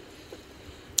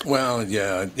 Well,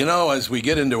 yeah, as we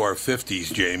get into our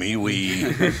 50s, Jamie,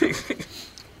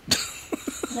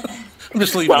 I'm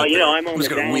just leaving. Well, I'm on the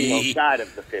downhill side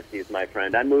of the 50s, my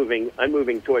friend. I'm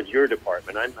moving towards your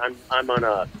department. I'm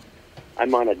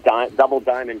on a double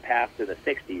diamond path to the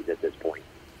 60s at this point.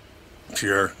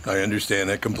 Sure, I understand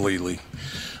that completely.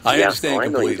 I understand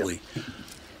completely.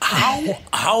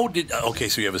 How did? Okay,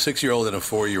 so you have a 6-year-old and a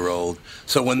 4-year-old.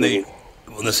 So when the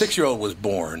 6-year-old was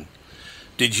born,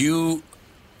 did you?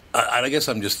 I guess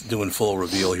I'm just doing full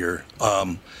reveal here.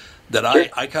 That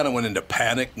I kind of went into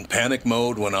panic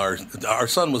mode when our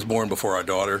son was born before our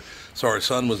daughter. So our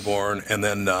son was born, and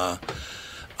then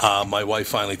my wife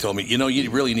finally told me,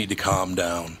 you really need to calm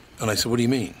down. And I said, what do you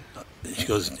mean? She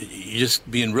goes, you're just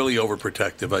being really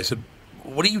overprotective. I said,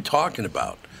 what are you talking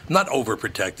about? I'm not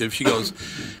overprotective. She goes,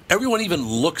 everyone even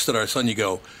looks at our son. You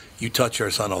go, you touch our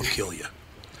son, I'll kill you.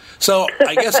 So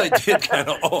I guess I did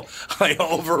I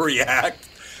overreact.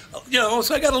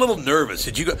 So I got a little nervous.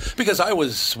 Did you go? Because I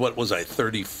was,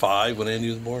 35 when Andy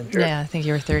was born? Sure. Yeah, I think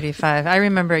you were 35. I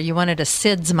remember you wanted a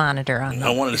SIDS monitor on them.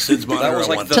 I wanted a SIDS monitor. That was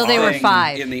like till they were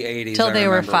 5. In the 80s. Till they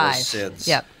were 5. SIDS.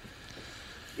 Yep.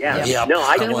 Yeah. No,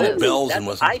 I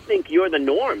think you're the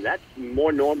norm. That's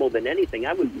more normal than anything.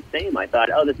 I was the same. I thought,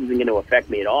 this isn't going to affect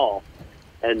me at all.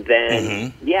 And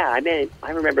then,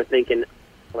 I remember thinking,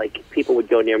 like, people would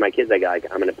go near my kids. I go, I'm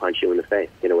going to punch you in the face.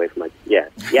 Get away from my... Yeah,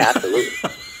 absolutely.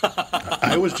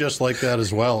 I was just like that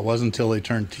as well. It wasn't until they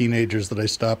turned teenagers that I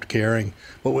stopped caring.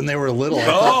 But when they were little,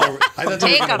 I thought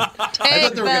they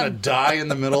were going to die in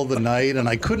the middle of the night, and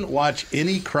I couldn't watch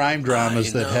any crime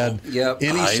dramas that had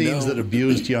any scenes that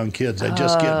abused young kids. I'd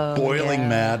just get boiling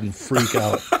mad and freak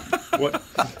out.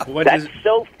 That's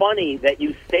so funny that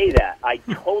you say that. I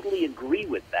totally agree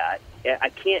with that. I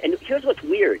can't... And here's what's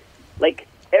weird. Like,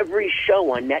 every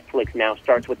show on Netflix now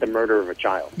starts with the murder of a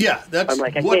child. Yeah, that's I'm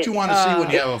like, what you want to see when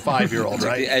you have a 5-year-old, It's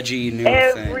right? like the edgy new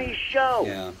Every thing. show.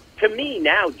 Yeah. To me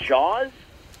now, Jaws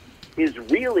is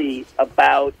really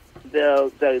about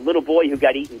the little boy who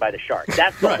got eaten by the shark.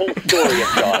 That's the whole story of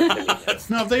Jaws to me.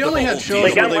 No, if they only had shows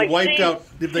Like, where I'm they like, wiped "See, out,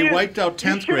 if they you- wiped out you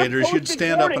 10th should've graders, you'd posted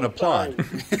stand up and warning applaud.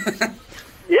 signs.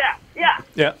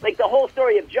 Yeah. Like the whole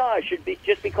story of Jaws should be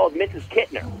just be called Mrs.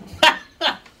 Kittner.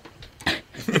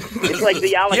 It's like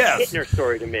the Alex Kittner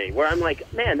story to me, where I'm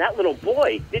like, man, that little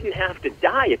boy didn't have to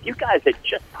die. If you guys had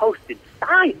just posted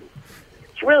signs,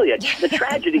 it's really the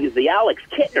tragedy is the Alex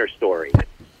Kittner story.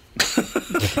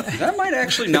 That might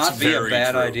actually not be a very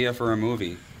bad true. idea for a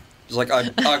movie. It's like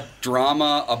a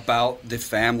drama about the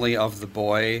family of the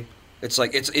boy. It's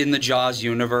like it's in the Jaws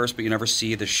universe, but you never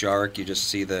see the shark. You just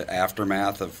see the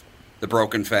aftermath of the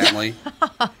broken family.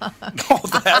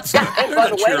 That's And by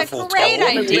the way, That's a great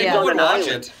idea. People would an watch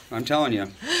island. it. I'm telling you.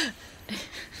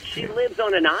 She lives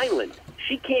on an island.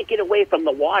 She can't get away from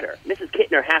the water. Mrs.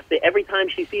 Kittner has to, every time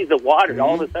she sees the water,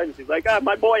 all of a sudden she's like,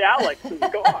 my boy Alex is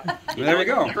gone. There we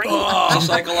go. It's a It's a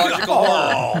psychological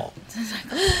horror.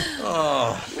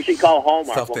 We should call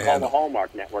Hallmark. Tough to We'll call handle. the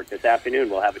Hallmark Network this afternoon.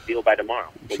 We'll have a deal by tomorrow.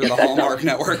 We'll Sure, the get that Hallmark done.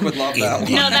 Network would love that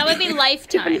one. No, that would be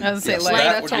Lifetime. I was say, Yes, like,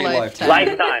 that that's would a be lifetime.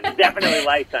 Lifetime. Definitely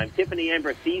Lifetime. Tiffany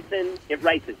Amber Thiessen, it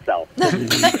writes itself.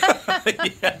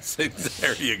 Yes,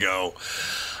 there you go.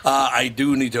 I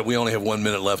do need to. We only have 1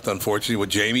 minute left, unfortunately, with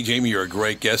Jamie. Jamie, you're a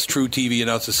great guest. True TV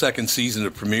announced the second season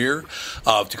of premiere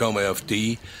of Tacoma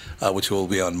FD, which will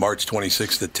be on March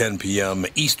 26th at 10 p.m.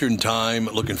 Eastern Time.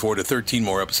 Looking forward to 13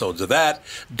 more episodes of that.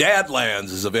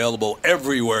 Dadlands is available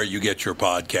everywhere you get your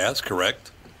podcast, correct?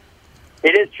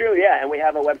 It is true, yeah. And we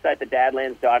have a website,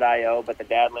 thedadlands.io, but the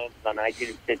Dadlands is on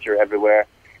iTunes, Stitcher, everywhere.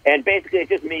 And basically, it's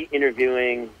just me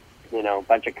interviewing, a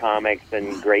bunch of comics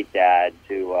and great dads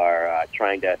who are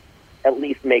trying to at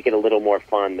least make it a little more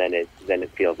fun than it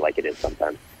feels like it is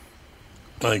sometimes.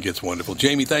 I think it's wonderful.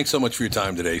 Jamie, thanks so much for your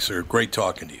time today, sir. Great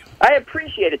talking to you. I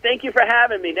appreciate it. Thank you for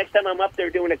having me. Next time I'm up there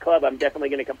doing a club, I'm definitely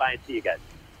going to come by and see you guys.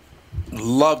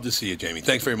 Love to see you, Jamie.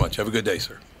 Thanks very much. Have a good day,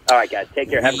 sir. All right, guys. Take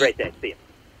care. Have a great day. See you.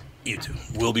 You too.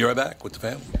 We'll be right back with the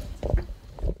family.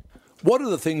 What are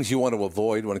the things you want to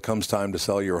avoid when it comes time to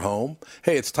sell your home?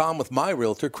 Hey, it's Tom with my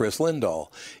realtor, Chris Lindahl.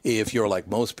 If you're like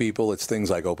most people, it's things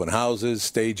like open houses,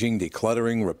 staging,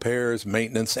 decluttering, repairs,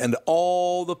 maintenance, and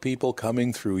all the people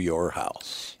coming through your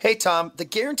house. Hey, Tom, the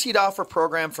Guaranteed Offer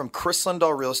program from Chris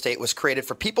Lindahl Real Estate was created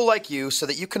for people like you so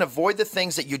that you can avoid the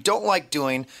things that you don't like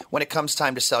doing when it comes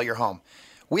time to sell your home.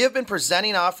 We have been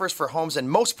presenting offers for homes in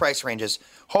most price ranges.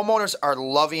 Homeowners are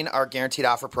loving our Guaranteed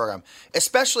Offer program,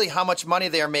 especially how much money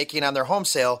they are making on their home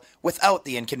sale without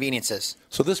the inconveniences.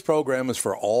 So this program is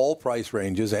for all price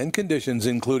ranges and conditions,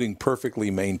 including perfectly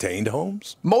maintained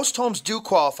homes? Most homes do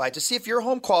qualify. To see if your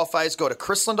home qualifies, go to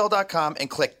chrislindahl.com and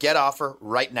click Get Offer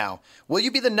right now. Will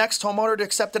you be the next homeowner to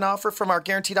accept an offer from our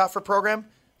Guaranteed Offer program?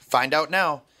 Find out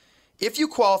now. If you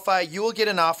qualify, you will get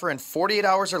an offer in 48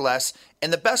 hours or less,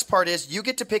 and the best part is you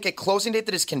get to pick a closing date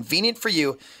that is convenient for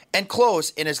you and close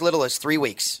in as little as 3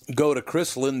 weeks. Go to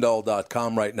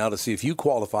chrislindahl.com right now to see if you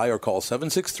qualify or call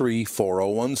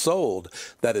 763-401-SOLD.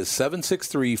 That is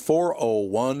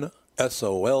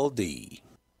 763-401-SOLD.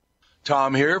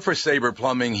 Tom here for Sabre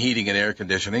Plumbing, Heating, and Air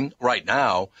Conditioning. Right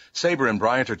now, Sabre and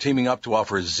Bryant are teaming up to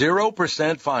offer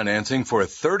 0% financing for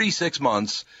 36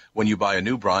 months when you buy a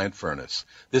new Bryant furnace.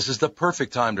 This is the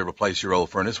perfect time to replace your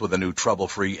old furnace with a new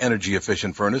trouble-free,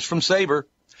 energy-efficient furnace from Sabre.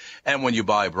 And when you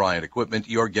buy Bryant equipment,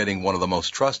 you're getting one of the most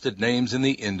trusted names in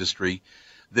the industry.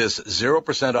 This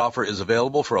 0% offer is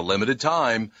available for a limited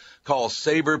time. Call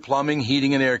Sabre Plumbing,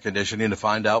 Heating, and Air Conditioning to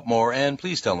find out more, and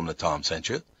please tell them that Tom sent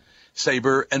you.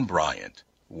 Sabre and Bryant,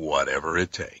 whatever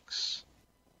it takes.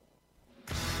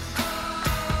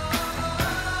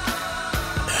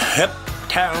 Hep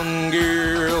Town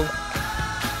Girl.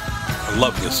 I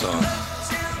love this song.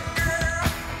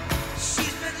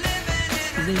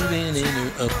 Living in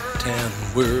her uptown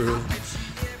world.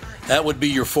 That would be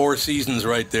your Four Seasons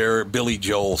right there, Billy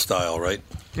Joel style, right?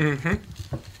 Mm-hmm.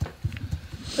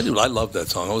 I love that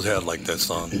song. I always had liked that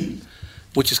song.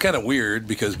 Which is kind of weird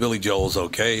because Billy Joel's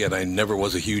okay, and I never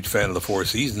was a huge fan of the Four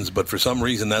Seasons, but for some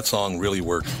reason that song really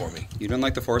worked for me. You didn't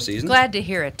like the Four Seasons? Glad to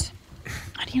hear it.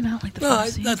 How do you not like the No,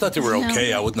 I thought they were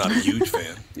okay. I was not a huge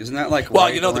fan. Isn't that like well,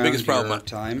 right you know, the around biggest problem your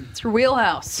time? It's your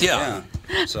wheelhouse. Yeah.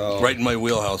 So right in my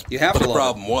wheelhouse. You have but to the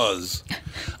love problem was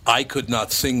I could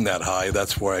not sing that high.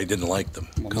 That's where I didn't like them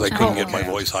because I couldn't get my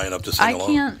voice high enough to sing I along.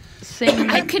 can't sing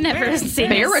I could never sing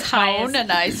baritone,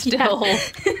 and I still.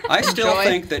 I still enjoy.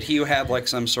 think that he had like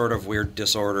some sort of weird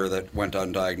disorder that went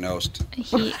undiagnosed.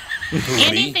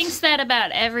 Andy thinks that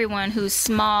about everyone who's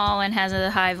small and has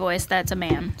a high voice. That's a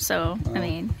man. So I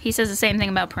mean, he says the same thing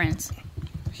about Prince.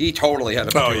 He totally had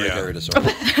a pituitary disorder.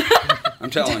 I'm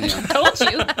telling you. Told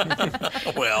you.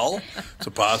 Well, it's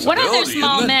a What possibility. other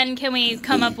small isn't it? men can we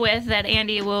come up with that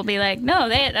Andy will be like, no,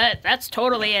 that's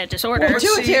totally a disorder? Well,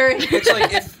 see, it's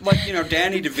like if, like, you know,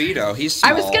 Danny DeVito, he's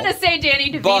small. I was going to say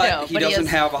Danny DeVito, but he doesn't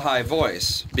has, have a high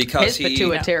voice because his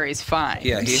pituitary's fine.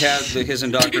 Yeah, he had his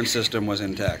endocrine system was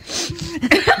intact.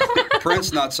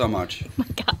 Prince, not so much.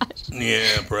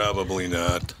 Yeah, probably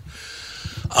not.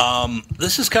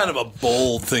 This is kind of a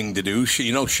bold thing to do.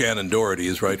 You know Shannon Doherty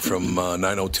is, right, from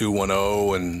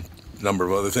 90210 and a number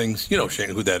of other things. You know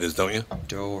who that is, don't you?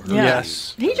 Doherty. Yeah.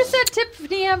 Yes. He just said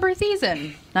Tiffany Amber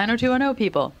Thiessen, 90210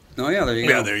 people. Oh, yeah, there you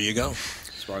go. Yeah, there you go.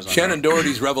 As far as I Shannon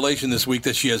Doherty's revelation this week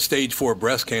that she has stage 4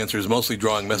 breast cancer is mostly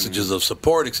drawing messages of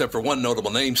support, except for one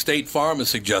notable name. State Farm is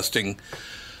suggesting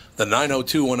the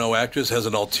 90210 actress has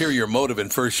an ulterior motive in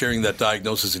first sharing that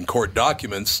diagnosis in court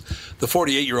documents. The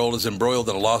 48-year-old is embroiled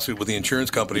in a lawsuit with the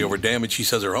insurance company over damage she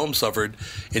says her home suffered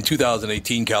in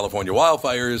 2018 California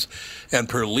wildfires. And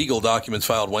per legal documents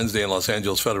filed Wednesday in Los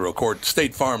Angeles federal court,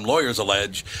 State Farm lawyers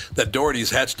allege that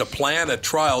Doherty's hatched a plan at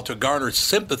trial to garner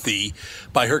sympathy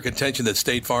by her contention that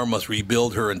State Farm must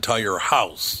rebuild her entire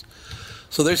house.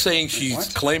 So they're saying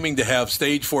she's claiming to have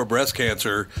stage 4 breast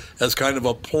cancer as kind of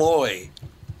a ploy.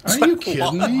 Are you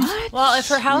kidding me? Well, if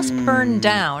her house burned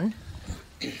down,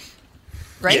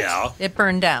 right? Yeah. It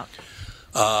burned down.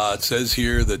 It says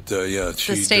here that,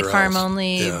 Does State Farm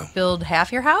only build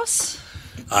half your house?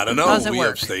 I don't know. How does it We work?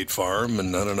 have State Farm,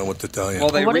 and I don't know what to tell you. Well,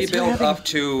 they What if you're rebuild having up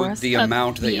to the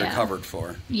amount that you're yeah. covered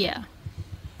for. Yeah.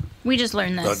 We just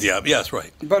learned this. Yeah, that's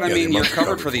right. But, I Yeah, mean, they you're must be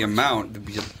covered for the amount.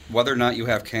 Whether or not you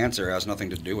have cancer has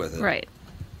nothing to do with it. Right.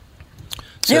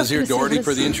 Says here, Doherty,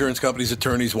 for the insurance company's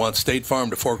attorneys, wants State Farm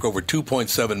to fork over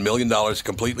 $2.7 million to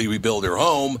completely rebuild her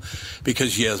home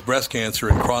because she has breast cancer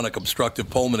and chronic obstructive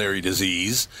pulmonary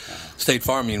disease. State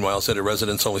Farm, meanwhile, said her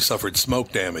residence only suffered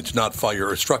smoke damage, not fire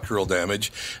or structural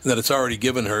damage, and that it's already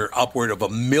given her upward of $1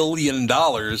 million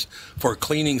for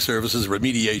cleaning services,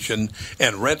 remediation,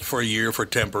 and rent for a year for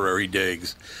temporary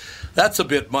digs. That's a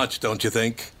bit much, don't you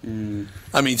think?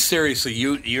 I mean, seriously,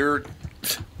 you're...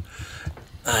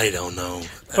 I don't know.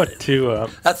 But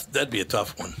that'd be a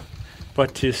tough one.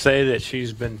 But to say that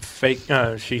she's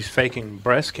faking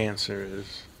breast cancer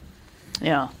is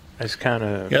that's kind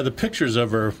of Yeah, the pictures of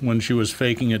her when she was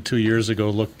faking it 2 years ago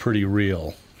looked pretty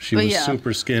real. She was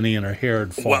super skinny and her hair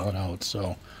had fallen out.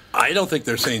 So I don't think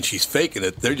they're saying she's faking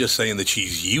it. They're just saying that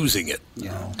she's using it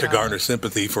to garner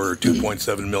sympathy for her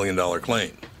 $2.7 million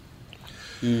claim.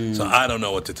 So I don't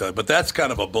know what to tell you. But that's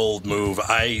kind of a bold move.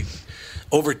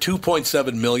 Over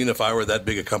 $2.7 million, if I were that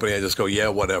big a company, I'd just go, yeah,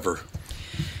 whatever.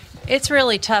 It's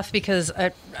really tough because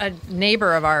a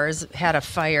neighbor of ours had a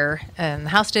fire, and the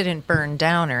house didn't burn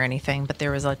down or anything, but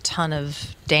there was a ton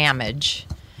of damage.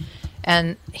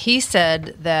 And he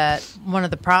said that one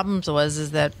of the problems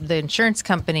is that the insurance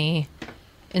company,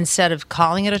 instead of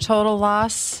calling it a total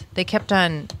loss, they kept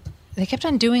on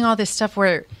doing all this stuff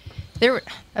where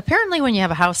apparently when you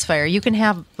have a house fire, you can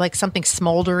have like something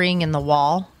smoldering in the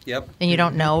wall. Yep. And you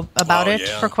don't know about it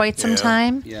for quite some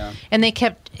time. Yeah. And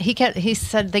he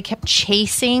said they kept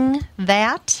chasing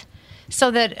that, so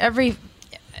that every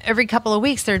couple of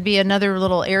weeks there'd be another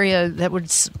little area that would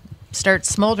start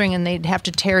smoldering, and they'd have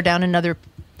to tear down another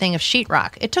thing of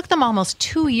sheetrock. It took them almost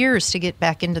 2 years to get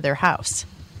back into their house.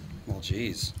 Well,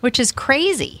 geez. Which is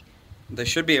crazy. They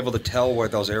should be able to tell where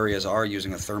those areas are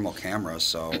using a thermal camera,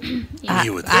 so...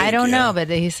 You would think, I don't know, but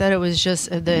he said it was just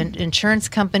the insurance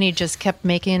company just kept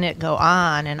making it go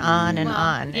on and on and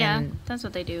on. Yeah, and that's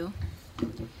what they do.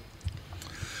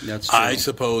 That's true. I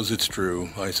suppose it's true.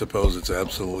 I suppose it's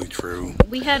absolutely true.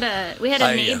 We had a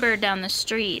neighbor down the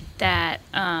street that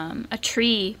a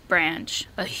tree branch,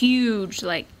 a huge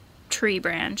tree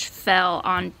branch, fell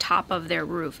on top of their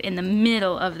roof, in the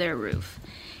middle of their roof.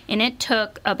 And it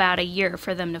took about a year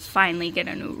for them to finally get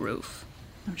a new roof.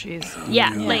 Oh, jeez.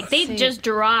 Yeah, they just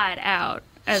draw it out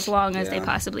as long as they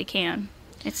possibly can.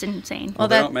 It's insane. Well,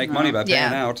 they don't make money by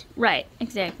paying out. Right,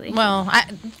 exactly. Well,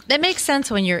 that makes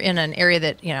sense when you're in an area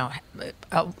that,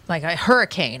 like a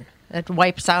hurricane that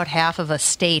wipes out half of a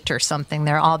state or something.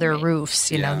 All their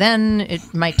roofs, you know. Then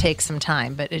it might take some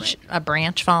time, but a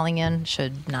branch falling in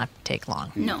should not take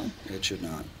long. No. It should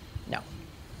not. No.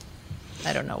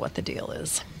 I don't know what the deal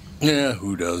is. Yeah,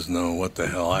 who does know what the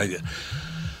hell?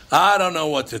 I don't know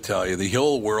what to tell you. The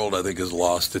whole world, I think, has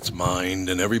lost its mind,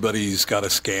 and everybody's got a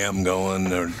scam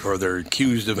going, or they're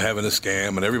accused of having a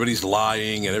scam, and everybody's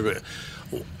lying. And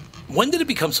when did it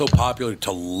become so popular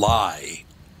to lie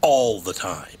all the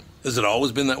time? Has it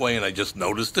always been that way, and I just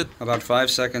noticed it? About 5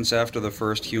 seconds after the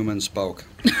first human spoke.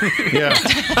 Yeah.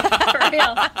 For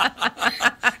real.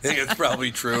 I think it's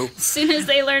probably true. As soon as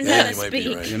they learned how to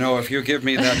speak. Right. You know, if you give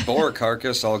me that boar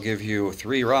carcass, I'll give you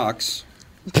 3 rocks.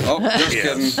 Oh, just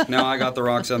kidding. No, I got the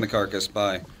rocks and the carcass.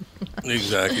 Bye.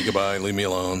 Exactly. Goodbye. Leave me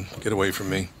alone. Get away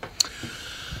from me.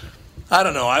 I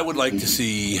don't know. I would like to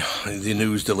see the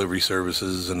news delivery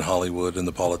services in Hollywood and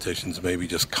the politicians maybe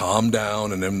just calm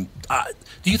down. And then,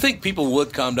 do you think people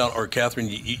would calm down? Or, Catherine,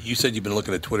 you said you've been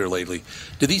looking at Twitter lately.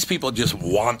 Do these people just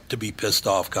want to be pissed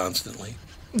off constantly?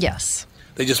 Yes.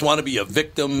 They just want to be a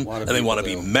victim, and they want to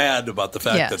be mad about the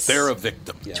fact that they're a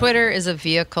victim. Yeah. Twitter is a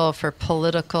vehicle for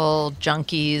political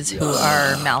junkies who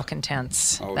are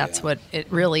malcontents. That's what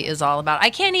it really is all about.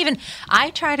 I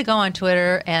try to go on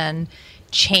Twitter and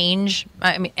change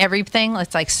everything.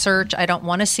 It's like search. I don't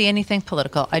want to see anything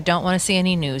political. I don't want to see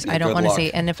any news. I don't want to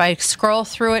see. And if I scroll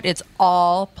through it, it's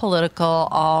all political,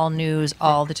 all news,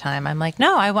 all the time. I'm like,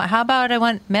 no. How about I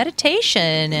want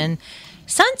meditation and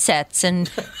sunsets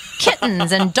and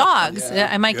kittens and dogs.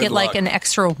 I might get like an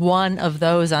extra one of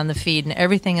those on the feed, and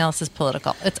everything else is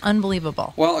political. It's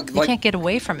unbelievable. Well, you can't get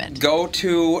away from it. Go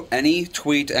to any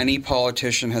tweet any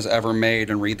politician has ever made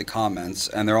and read the comments,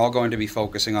 and they're all going to be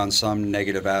focusing on some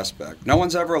negative aspect. No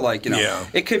one's ever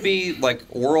it could be like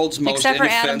world's most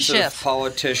inoffensive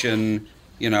politician,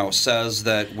 says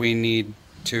that we need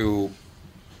to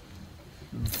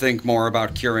think more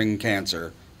about curing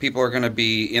cancer. People are going to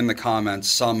be in the comments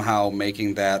somehow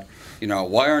making that,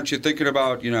 why aren't you thinking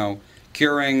about,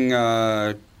 curing,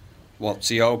 COPD?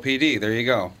 There you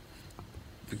go.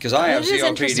 Because I have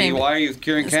COPD. Why are you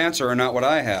curing cancer or not what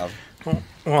I have?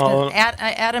 Well,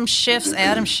 Adam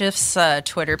Schiff's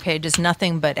Twitter page is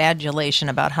nothing but adulation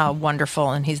about how wonderful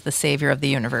and he's the savior of the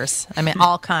universe. I mean,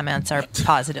 all comments are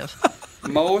positive.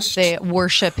 They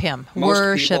worship him.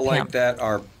 Most people like that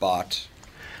are bot.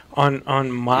 On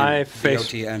my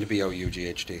Facebook, BOT and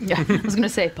BOUGHT. Yeah, I was going to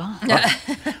say bot.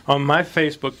 On my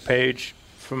Facebook page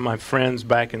from my friends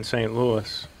back in St.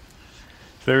 Louis,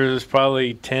 there's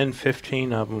probably 10,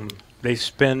 15 of them. They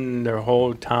spend their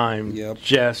whole time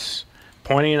just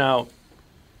pointing out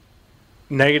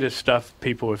negative stuff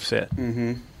people have said.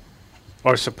 Mm-hmm.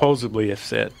 Or supposedly have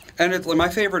said. And my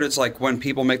favorite is like when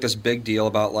people make this big deal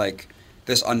about like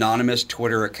this anonymous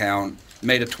Twitter account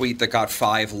made a tweet that got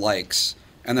 5 likes.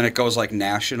 And then it goes like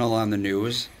national on the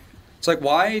news. It's like,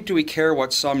 why do we care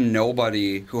what some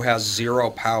nobody who has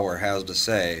zero power has to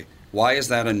say? Why is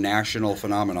that a national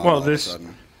phenomenon all of a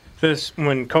sudden?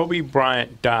 When Kobe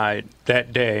Bryant died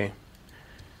that day,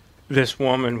 this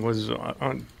woman was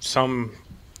on some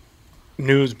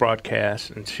news broadcast,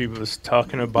 and she was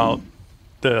talking about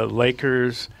the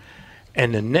Lakers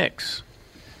and the Knicks.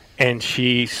 And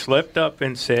she slipped up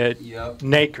and said,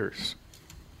 Nakers.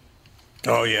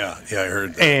 Oh, yeah. Yeah, I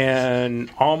heard that. And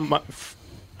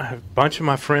a bunch of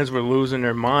my friends were losing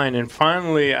their mind. And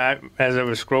finally, as I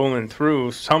was scrolling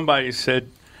through, somebody said,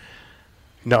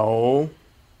 no,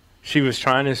 she was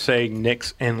trying to say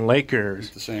Knicks and Lakers.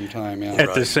 At the same time, yeah.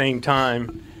 At the same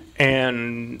time.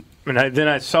 And then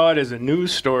I saw it as a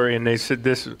news story, and they said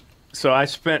this. So I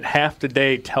spent half the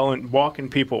day walking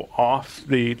people off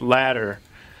the ladder.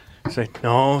 Say,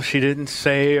 no, she didn't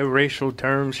say a racial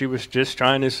term. She was just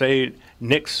trying to say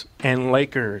Knicks and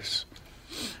Lakers,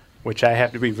 which I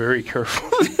have to be very careful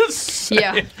to say.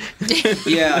 Yeah.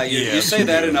 Yeah, you say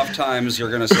that enough times, you're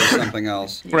going to say something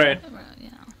else. Right.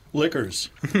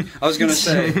 Liquors. I was going to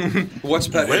say, what's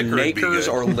better, Nakers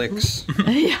or Licks?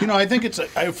 I think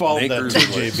I followed that too,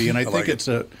 JB, and I think it's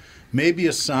maybe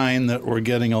a sign that we're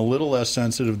getting a little less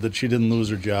sensitive that she didn't lose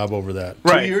her job over that.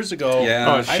 Right. 2 years ago,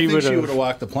 I think she would have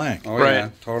walked the plank. Oh, right. Yeah,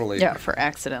 totally. Yeah, for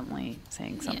accidentally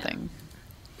saying something.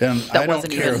 And I don't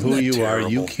care who you are.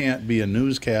 You can't be a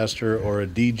newscaster or a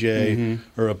DJ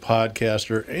or a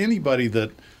podcaster, anybody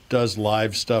that does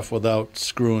live stuff without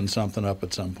screwing something up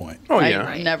at some point. Oh,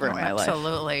 yeah. Never in my life.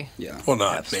 Absolutely. Yeah. Well,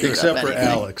 not me. Except for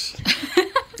Alex.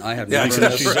 I have never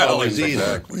misspoke.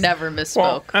 Exactly. Never misspoke.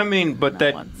 Well, I mean, but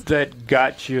that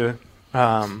gotcha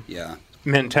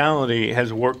mentality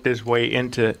has worked its way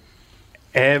into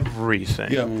everything.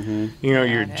 Yeah. Mm-hmm.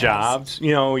 Your jobs.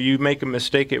 You make a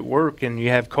mistake at work, and you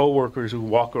have coworkers who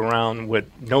walk around with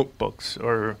notebooks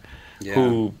or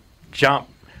who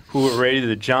are ready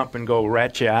to jump and go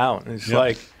rat you out. And it's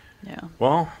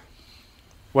well,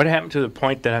 what happened to the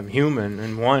point that I'm human?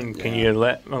 And one, can you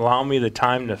allow me the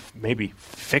time to maybe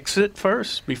fix it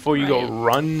first before you go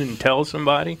run and tell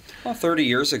somebody? Well, 30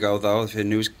 years ago, though, if a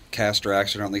newscaster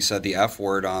accidentally said the F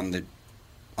word on the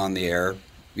air,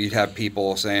 you'd have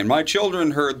people saying, "My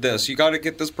children heard this. You got to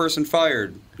get this person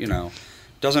fired." You know,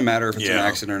 doesn't matter if it's an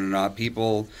accident or not.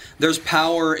 There's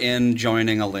power in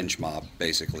joining a lynch mob,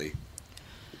 basically.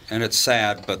 And it's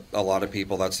sad, but a lot of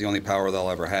people, that's the only power they'll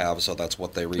ever have, so that's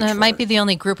what they reach for. It might be the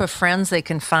only group of friends they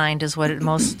can find is what it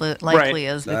most likely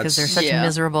is, because they're such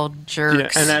miserable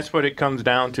jerks. Yeah, and that's what it comes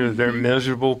down to. They're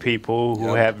miserable people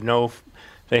who have no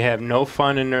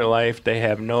fun in their life. They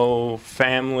have no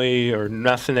family or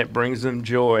nothing that brings them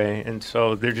joy, and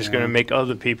so they're just going to make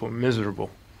other people miserable.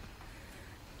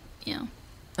 Yeah.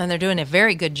 And they're doing a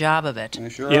very good job of it. They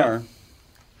sure are.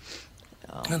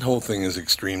 That whole thing is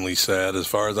extremely sad, as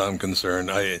far as I'm concerned.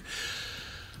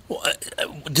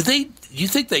 Do you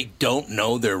think they don't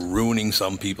know they're ruining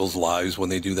some people's lives when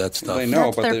they do that stuff? They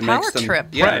know, That's but their it power makes them trip.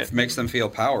 it makes them feel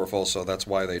powerful, so that's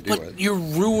why they do it. You're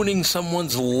ruining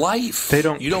someone's life.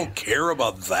 You don't care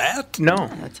about that?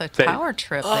 No. It's a power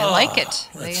trip. They like it.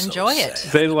 They enjoy it.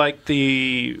 They like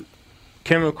the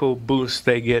chemical boost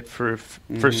they get for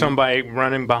somebody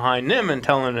running behind them and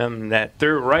telling them that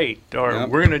they're right, or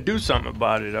we're going to do something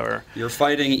about it, or you're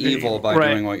fighting evil by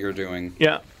doing what you're doing.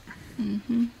 Yeah.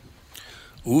 Mm-hmm.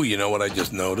 Ooh, you know what I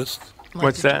just noticed?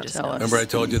 What's that? Remember I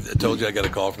told you I got a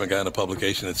call from a guy in a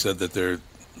publication that said that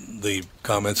the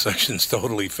comment section's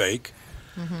totally fake.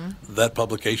 Mm-hmm. That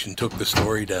publication took the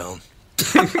story down.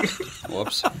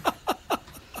 Whoops.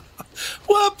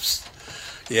 Whoops.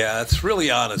 Yeah, that's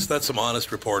really honest. That's some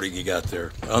honest reporting you got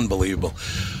there. Unbelievable.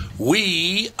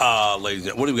 Ladies,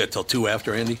 what do we got till 2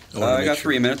 after, Andy? I got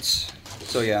 3 minutes,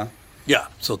 so yeah. Yeah,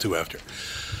 till 2 after.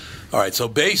 All right, so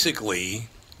basically,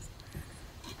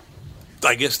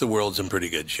 I guess the world's in pretty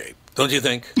good shape. Don't you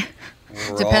think?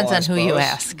 Depends on who you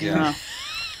ask. Yeah.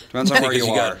 Depends on where you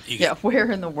are. Where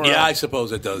in the world? Yeah, I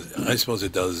suppose it does.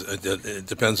 It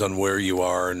depends on where you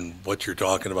are and what you're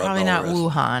talking about. Probably not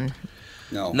Wuhan.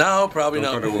 No, probably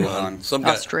Don't not go to Wuhan. Some guy,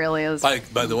 Australia's by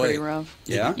the way, pretty rough.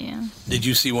 Yeah? Did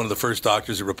you see one of the first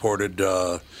doctors that reported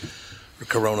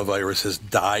coronavirus has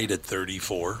died at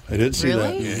 34? I did see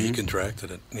that. Yeah, he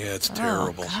contracted it. Yeah, it's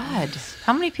terrible. Oh, God.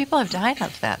 How many people have died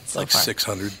of that so like far?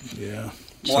 600. Yeah.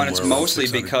 Well, and it's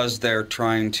mostly because they're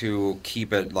trying to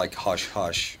keep it like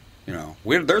hush-hush. You know,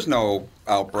 there's no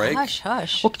outbreak.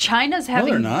 Hush. Well, China's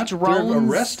having they're not. drones. They're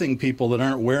arresting people that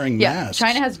aren't wearing masks.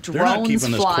 China has They're not drones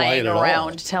keeping this quiet flying at all.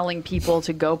 around telling people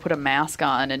to go put a mask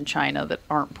on in China that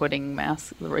aren't putting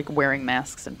masks, like wearing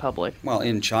masks in public. Well,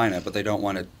 in China, but they don't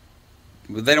want it.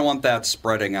 They don't want that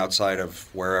spreading outside of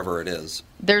wherever it is.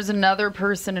 There's another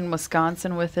person in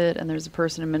Wisconsin with it, and there's a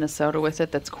person in Minnesota with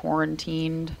it that's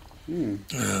quarantined.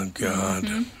 Oh, God.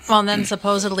 Mm-hmm. Well, and then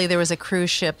supposedly there was a cruise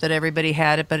ship that everybody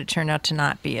had it, but it turned out to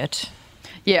not be it.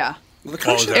 Yeah. Well, the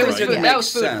cruise ship that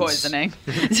was food poisoning.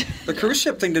 The cruise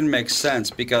ship thing didn't make sense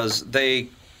because they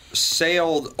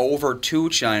sailed over to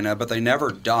China, but they never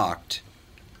docked.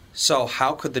 So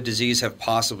how could the disease have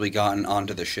possibly gotten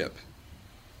onto the ship?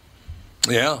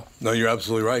 Yeah, no, you're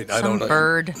absolutely right. Some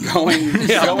bird. Going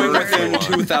within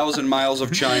 2,000 miles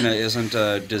of China isn't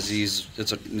a disease.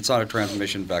 It's not a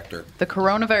transmission vector. The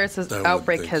coronavirus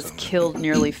outbreak has killed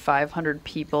nearly 500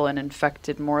 people and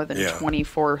infected more than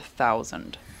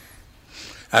 24,000.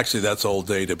 Actually, that's old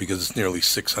data because it's nearly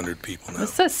 600 people now.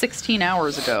 This says 16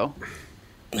 hours ago.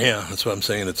 Yeah, that's what I'm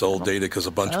saying. It's old data because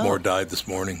a bunch more died this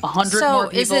morning. 100 more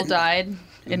people died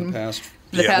in the past.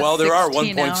 Well, there are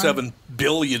 16 1.7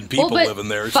 billion people living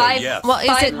there, so yes. Well,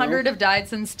 500 have died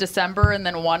since December, and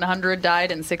then 100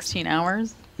 died in 16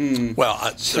 hours. Well,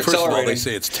 first of all, they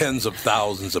say it's tens of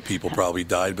thousands of people probably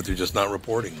died, but they're just not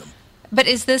reporting them. But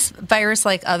is this virus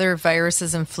like other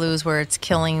viruses and flus where it's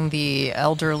killing the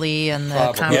elderly and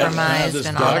the compromised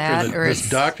and all that? This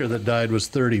doctor that died was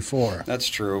 34. That's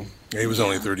true. He was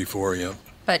only 34, yeah.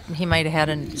 But he might have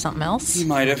had something else? He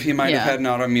might have had an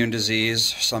autoimmune disease,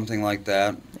 something like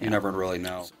that. You never really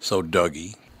know. So,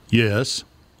 Dougie. Yes?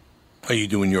 Are you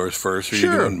doing yours first, or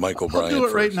Sure. are you doing Michael Bryant I'll do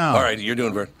it first? right now. All right, you're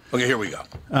doing first. Okay, here we go.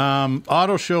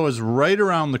 Auto show is right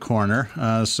around the corner,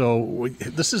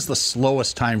 this is the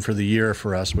slowest time for the year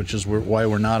for us, which is why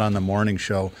we're not on the morning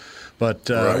show. But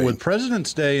with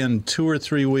President's Day in 2 or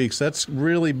 3 weeks, that's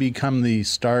really become the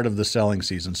start of the selling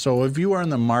season. So if you are in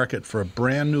the market for a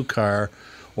brand new car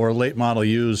or a late model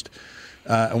used,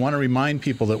 I want to remind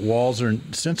people that Walser,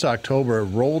 since October,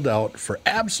 rolled out for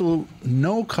absolute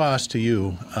no cost to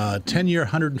you a 10-year,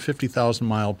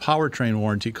 150,000-mile powertrain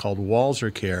warranty called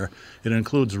Walser Care. It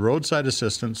includes roadside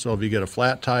assistance, so if you get a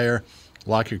flat tire,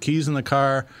 lock your keys in the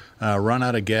car, run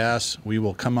out of gas, we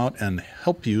will come out and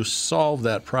help you solve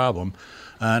that problem.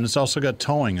 And it's also got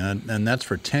towing, and that's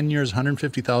for 10 years,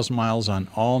 150,000 miles on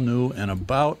all new and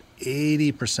about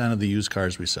 80% of the used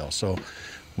cars we sell. So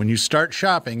when you start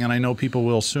shopping, and I know people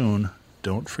will soon,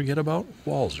 don't forget about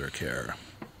Walser Care.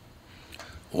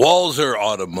 Walser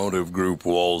Automotive Group,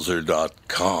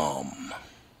 Walser.com.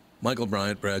 Michael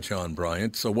Bryant, Bradshaw and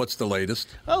Bryant. So what's the latest?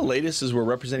 The latest is we're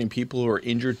representing people who are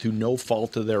injured through no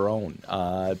fault of their own.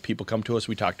 People come to us.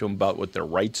 We talk to them about what their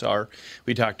rights are.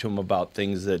 We talk to them about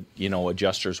things that,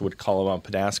 adjusters would call them up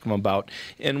and ask them about.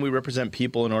 And we represent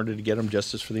people in order to get them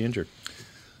justice for the injured.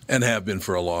 And have been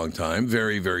for a long time.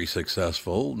 Very, very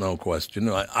successful, no question.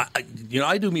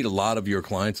 I do meet a lot of your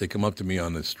clients. They come up to me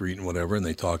on the street and whatever, and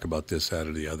they talk about this, that,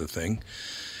 or the other thing.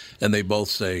 And they both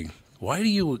say, why do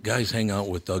you guys hang out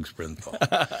with Doug Sprinthal?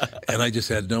 And I just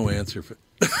had no answer for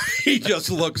He just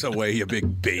looks away, you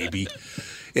big baby.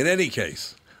 In any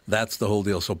case, that's the whole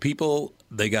deal. So people,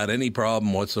 they got any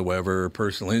problem whatsoever,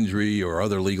 personal injury or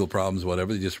other legal problems,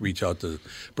 whatever, they just reach out to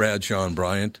Bradshaw and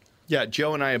Bryant. Yeah,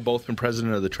 Joe and I have both been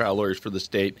president of the trial lawyers for the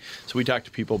state, so we talk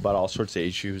to people about all sorts of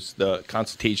issues. The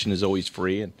consultation is always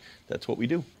free, and that's what we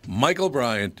do. Michael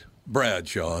Bryant,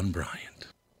 Bradshaw and Bryant.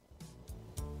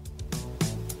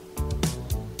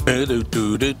 What's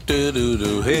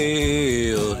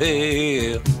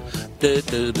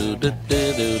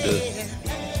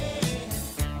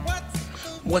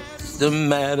the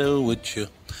matter with you?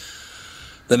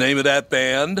 The name of that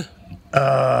band?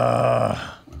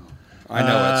 I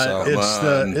know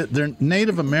it. They're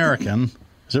Native American.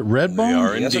 Is it Redbone? They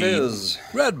are indeed. Yes, it is.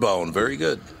 Redbone, very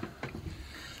good.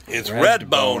 It's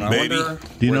Redbone, baby.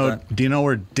 Do you know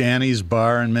where Danny's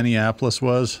Bar in Minneapolis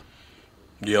was?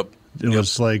 Yep. It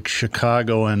was like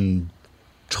Chicago and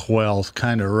 12th,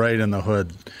 kind of right in the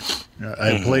hood.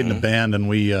 I played in a band, and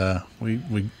we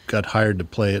got hired to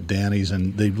play at Danny's,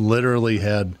 and they literally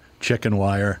had chicken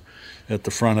wire at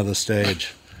the front of the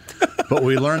stage. But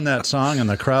we learned that song, and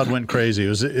the crowd went crazy. It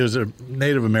was a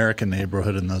Native American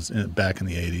neighborhood back in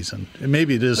the 80s, and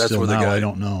maybe it is still now. I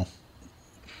don't know.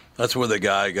 That's where the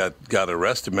guy got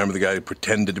arrested. Remember the guy who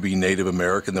pretended to be Native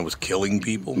American that was killing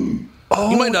people? Oh,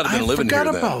 he might not have been living here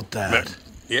then. I forgot about that.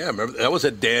 Yeah, remember that was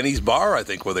at Danny's Bar, I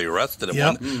think, where they arrested him.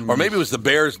 Yep. Or maybe it was the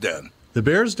Bear's Den. The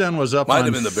Bear's Den was up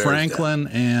on Franklin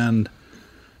and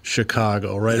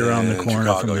Chicago, right around the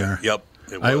corner from there. Yep.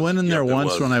 I went in there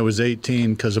once when I was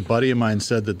 18 because a buddy of mine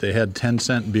said that they had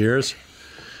 10-cent beers.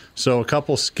 So a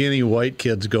couple skinny white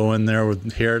kids go in there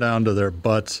with hair down to their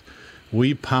butts.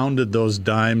 We pounded those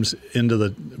dimes into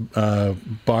the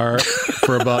bar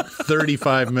for about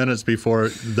 35 minutes before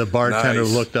the bartender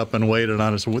looked up and waited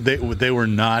on us. They were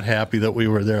not happy that we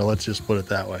were there. Let's just put it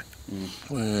that way.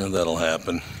 Well, that'll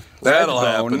happen. That'll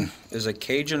happen. Is a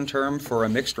Cajun term for a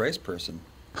mixed race person.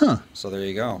 Huh. So there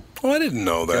you go. Oh, I didn't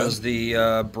know that. Because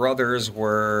the brothers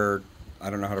were, I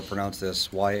don't know how to pronounce this,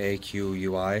 Yaqui?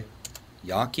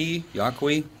 Yaqui?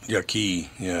 Yaqui.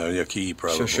 Yeah, Yaqui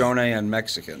probably. Shoshone and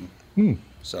Mexican.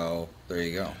 So there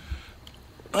you go.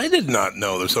 I did not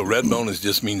know that. So Redbone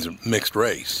just means mixed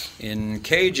race. In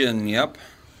Cajun, yep.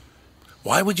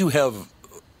 Why would you have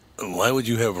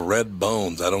red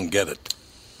bones? I don't get it.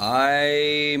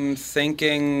 I'm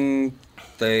thinking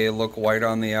they look white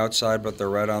on the outside, but they're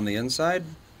red on the inside.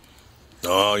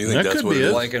 Oh, you think that's what it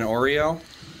is? Like an Oreo?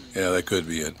 Yeah, that could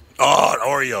be it. Oh, an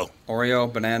Oreo.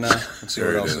 Oreo, banana. Let's see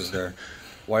what else is there.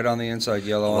 White on the inside,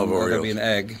 yellow on the outside. That'd be an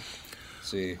egg. Let's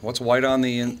see. What's white on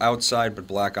the outside but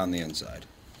black on the inside?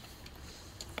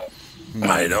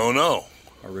 I don't know.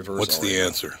 A reverse What's Oreo. the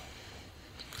answer?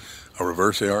 A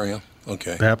reverse Oreo?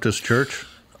 Okay. Baptist Church.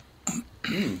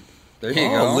 There you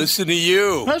go. Listen to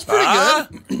you. That's pretty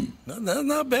good.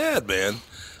 Not bad, man.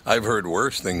 I've heard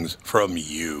worse things from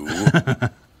you.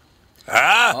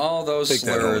 All those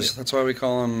slurs. That's why we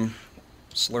call them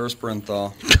Slur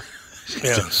Sprinthal.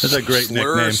 Yeah, that's a great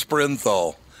Slur nickname.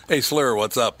 Sprinthal. Hey, Slur,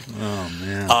 what's up? Oh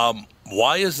man.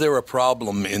 Why is there a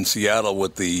problem in Seattle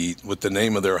with the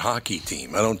name of their hockey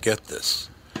team? I don't get this.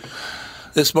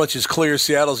 This much is clear.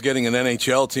 Seattle's getting an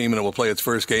NHL team, and it will play its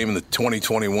first game in the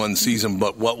 2021 season.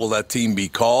 But what will that team be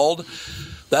called?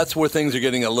 That's where things are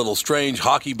getting a little strange.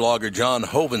 Hockey blogger John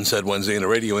Hoven said Wednesday in a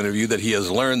radio interview that he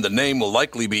has learned the name will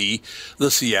likely be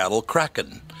the Seattle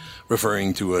Kraken,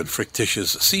 referring to a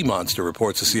fictitious sea monster,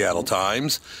 reports the Seattle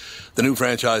Times. The new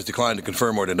franchise declined to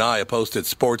confirm or deny. A post at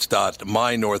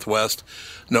sports.mynorthwest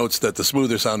notes that the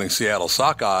smoother-sounding Seattle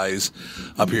Sockeyes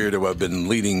appear to have been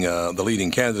the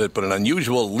leading candidate, but an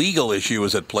unusual legal issue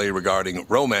is at play regarding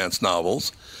romance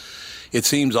novels. It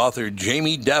seems author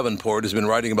Jamie Davenport has been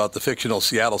writing about the fictional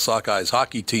Seattle Sockeyes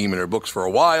hockey team in her books for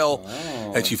a while,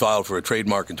 and she filed for a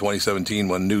trademark in 2017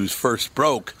 when news first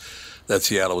broke that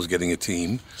Seattle was getting a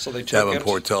team. So they took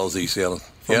Davenport tells the Seattle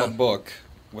from a book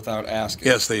without asking.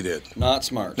 Yes, they did. Not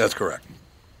smart. That's correct.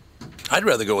 I'd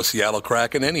rather go with Seattle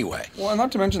Kraken anyway. Well, and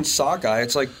not to mention sockeye.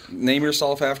 It's like name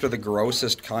yourself after the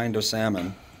grossest kind of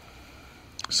salmon.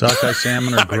 Sockeye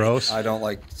salmon are gross? I don't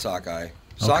like sockeye.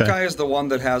 Sockeye is the one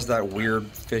that has that weird,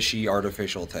 fishy,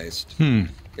 artificial taste.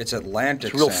 It's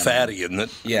Atlantic It's real salmon. fatty, isn't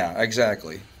it? Yeah,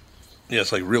 exactly. Yeah,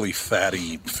 it's like really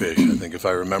fatty fish, I think, if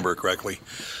I remember correctly.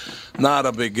 Not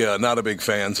a big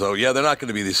fan. So, yeah, they're not going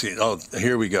to be the... Oh,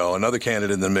 here we go. Another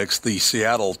candidate in the mix, the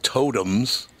Seattle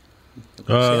Totems.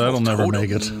 That'll never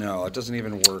make it. No, it doesn't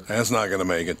even work. That's not going to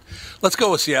make it. Let's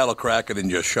go with Seattle Kraken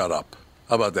and just shut up.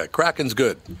 How about that? Kraken's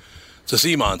good. It's a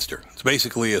sea monster. It's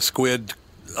basically a squid,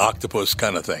 octopus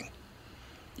kind of thing.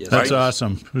 Yes, that's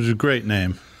awesome. It was a great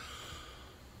name.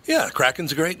 Yeah,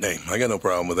 Kraken's a great name. I got no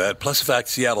problem with that. Plus the fact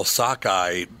Seattle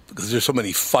Sockeye, because there's so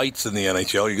many fights in the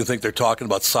NHL, you can think they're talking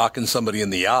about socking somebody in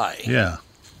the eye. Yeah.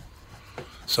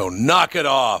 So knock it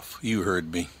off. You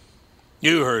heard me.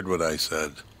 You heard what I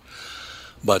said.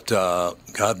 But, God,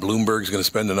 Bloomberg's going to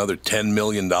spend another $10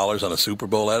 million on a Super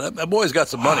Bowl ad. That boy's got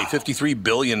some money. $53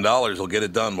 billion will get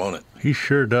it done, won't it? He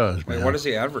sure does. Wait, what is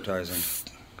he advertising?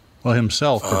 Well,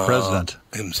 himself for president.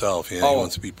 Himself, yeah. He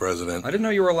wants to be president. I didn't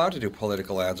know you were allowed to do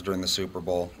political ads during the Super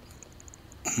Bowl.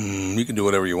 You can do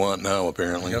whatever you want now,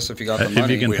 apparently. I guess if you got the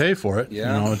money. If you can pay for it.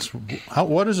 Yeah. You know,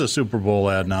 what is a Super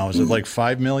Bowl ad now? Is it like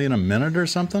 $5 million a minute or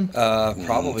something? Probably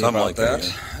something about like that.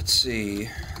 that. Let's see.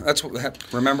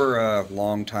 Remember a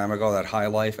long time ago that High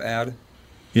Life ad?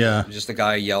 Yeah. Just a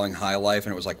guy yelling High Life,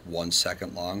 and it was like 1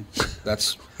 second long.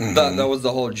 That was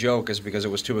the whole joke, is because it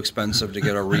was too expensive to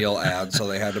get a real ad, so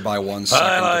they had to buy 1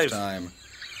 second of time.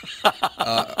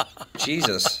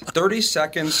 Jesus. 30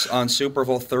 seconds on Super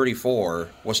Bowl 34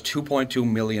 was $2.2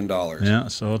 million. Yeah,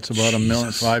 so it's about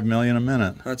 $5 million a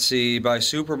minute. Let's see. By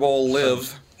Super Bowl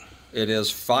Live, it is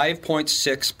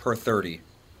 5.6 per 30.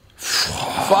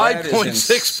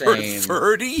 5.6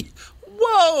 per 30?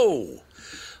 Whoa!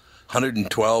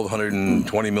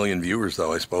 120 million viewers,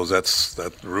 though. I suppose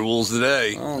that rules the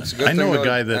day. Well, it's a good I know thing a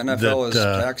guy that NFL is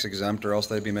tax exempt, or else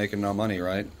they'd be making no money,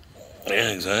 right?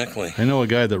 Yeah, exactly. I know a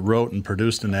guy that wrote and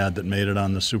produced an ad that made it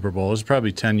on the Super Bowl. It was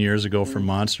probably 10 years ago for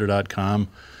Monster.com,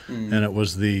 and it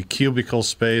was the cubicle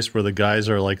space where the guys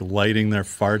are like lighting their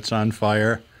farts on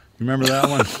fire. You remember that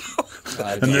one?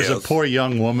 And there's a poor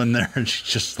young woman there, and she's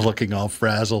just looking all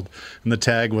frazzled. And the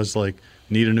tag was like,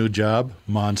 "Need a new job?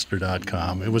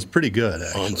 Monster.com." It was pretty good,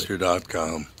 actually.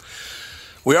 Monster.com.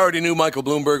 We already knew Michael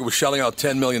Bloomberg was shelling out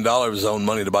 $10 million of his own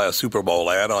money to buy a Super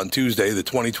Bowl ad. On Tuesday, the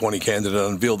 2020 candidate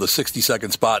unveiled the 60-second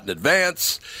spot in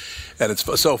advance. And it's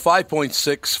so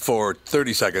 5.6 for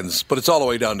 30 seconds, but it's all the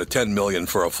way down to $10 million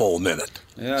for a full minute.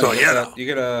 Yeah, so, you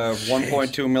get a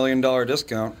 $1.2 million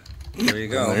discount. There you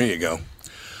go. There you go.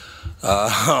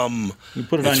 You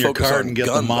put it on your card and get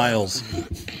the miles.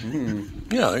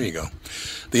 Yeah, there you go.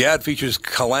 The ad features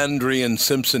Calandrian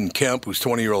Simpson Kemp, whose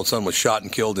 20-year-old son was shot and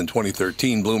killed in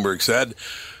 2013, Bloomberg said.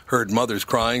 Heard mothers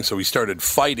crying, so he started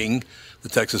fighting. The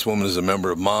Texas woman is a member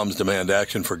of Moms Demand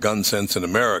Action for Gun Sense in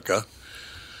America,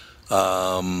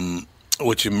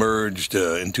 which emerged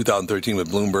in 2013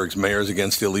 with Bloomberg's Mayors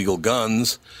Against Illegal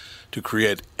Guns to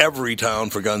create every town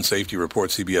for gun safety,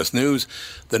 reports CBS News.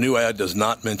 The new ad does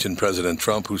not mention President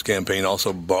Trump, whose campaign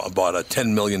also bought a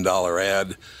 $10 million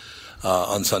ad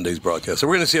on Sunday's broadcast. So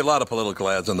we're going to see a lot of political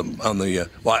ads on the.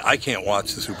 Well, I can't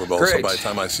watch the Super Bowl, Great. so by the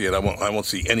time I see it, I won't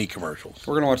see any commercials.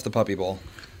 We're going to watch the Puppy Bowl.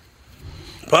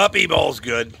 Puppy Bowl's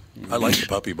good. I like the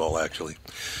Puppy Bowl, actually.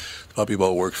 The Puppy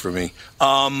Bowl works for me.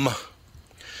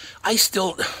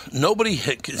 Nobody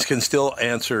can still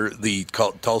answer the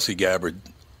Tulsi Gabbard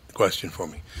question for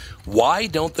me. Why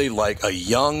don't they like a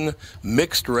young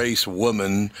mixed-race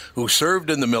woman who served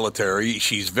in the military?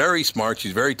 She's very smart.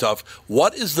 She's very tough.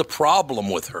 What is the problem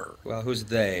with her? Well, who's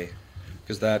they?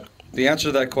 Because the answer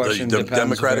to that question the depends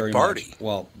Democratic very Party. Much.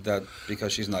 Well,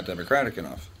 because she's not Democratic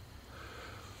enough.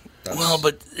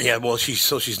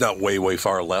 She's not way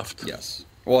far left. Yes.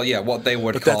 Well, yeah. What they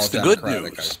would but call that's the Democratic, good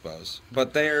news. I suppose.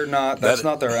 But they're not. That's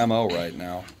not their MO right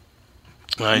now.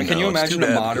 I mean, can you it's too imagine a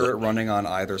bad. moderate running on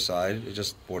either side? It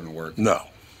just wouldn't work. No,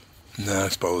 I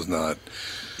suppose not.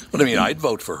 But I mean, I'd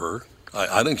vote for her.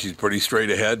 I think she's pretty straight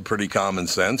ahead, pretty common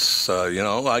sense.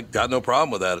 I got no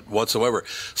problem with that whatsoever.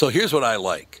 So here's what I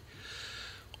like.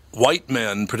 White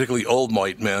men, particularly old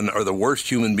white men, are the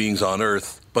worst human beings on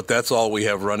earth But that's all we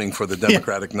have running for the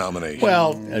Democratic nomination.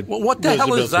 Well, what the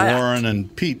hell is that? Warren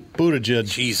and Pete Buttigieg.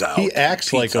 He's out. He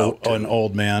acts Pete's like an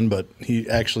old man, but he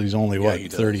actually is only,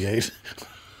 38?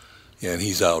 Yeah, and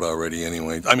he's out already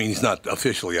anyway. I mean, he's not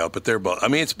officially out, but they're both. I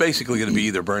mean, it's basically going to be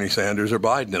either Bernie Sanders or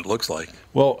Biden, it looks like.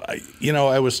 Well,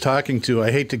 I was talking to,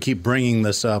 I hate to keep bringing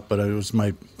this up, but it was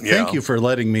thank you for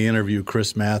letting me interview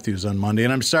Chris Matthews on Monday.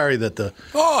 And I'm sorry that the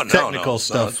technical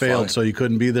stuff failed, so you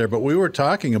couldn't be there. But we were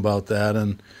talking about that,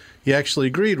 and he actually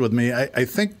agreed with me. I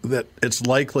think that it's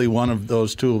likely one of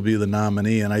those two will be the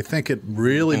nominee, and I think it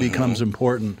really becomes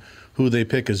important who they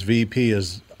pick as VP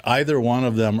as either one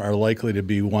of them are likely to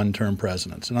be one-term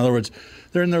presidents. In other words,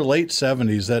 they're in their late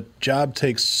 70s. That job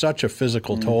takes such a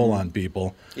physical toll on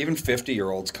people. Even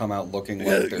 50-years come out looking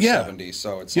like they're 70s,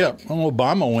 so it's like... Well,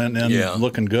 Obama went in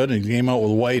looking good, and he came out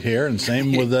with white hair, and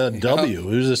same with W.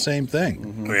 It was the same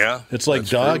thing. Yeah. It's like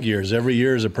dog years. Every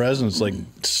year as a president, it's like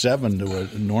 7 to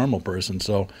a normal person.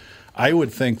 So I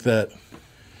would think that...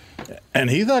 And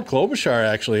he thought Klobuchar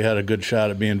actually had a good shot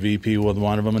at being VP with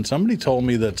one of them. And somebody told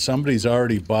me that somebody's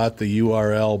already bought the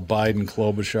URL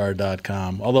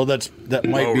BidenKlobuchar.com. Although that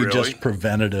might be just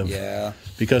preventative. Yeah.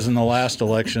 Because in the last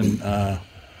election,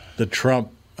 the Trump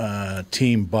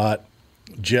team bought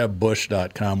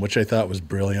JebBush.com, which I thought was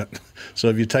brilliant. So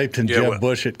if you typed in Jeb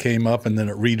Bush, it came up, and then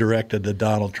it redirected to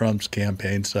Donald Trump's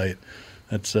campaign site.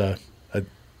 That's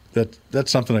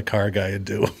something a car guy would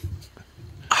do.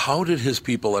 How did his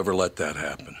people ever let that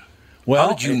happen? Well,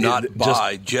 how did you not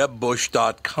buy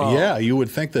JebBush.com? Yeah, you would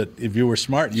think that if you were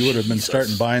smart, you would have been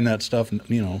starting buying that stuff,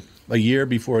 a year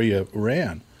before you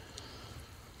ran.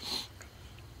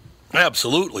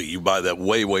 Absolutely. You buy that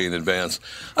way, way in advance.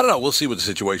 I don't know. We'll see what the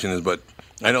situation is, but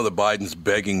I know that Biden's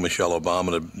begging Michelle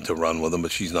Obama to run with him,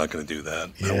 but she's not going to do that,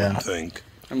 I wouldn't think.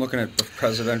 I'm looking at the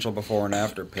presidential before and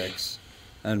after picks.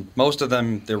 And most of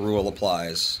them, their rule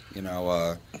applies.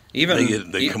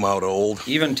 Even they come out old.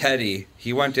 Even Teddy,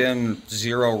 he went in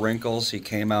 0 wrinkles. He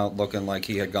came out looking like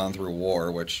he had gone through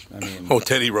war, which, I mean... Oh,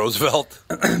 Teddy Roosevelt?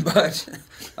 But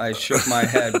I shook my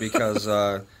head because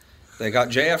they got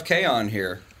JFK on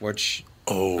here, which...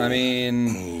 Oh, I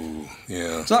mean,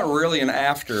 yeah. It's not really an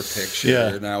after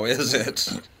picture now, is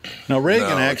it? No,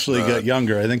 Reagan actually got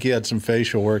younger. I think he had some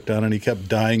facial work done, and he kept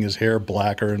dyeing his hair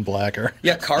blacker and blacker.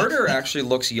 Yeah, Carter actually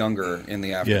looks younger in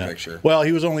the after picture. Well,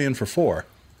 he was only in for 4.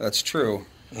 That's true.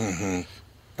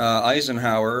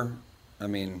 Eisenhower, I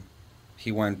mean,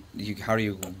 he went. How do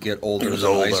you get older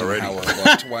than Eisenhower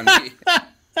looked when he...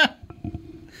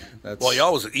 Well, he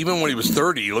always, even when he was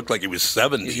 30, he looked like he was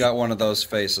 70. He's got one of those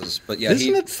faces, but yeah.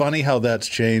 Isn't it funny how that's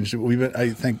changed? I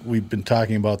think we've been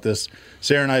talking about this.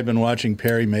 Sarah and I have been watching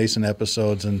Perry Mason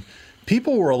episodes, and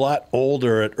people were a lot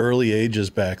older at early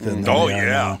ages back then. Than they are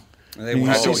now.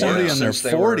 You see somebody in their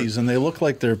 40s, and they look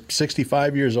like they're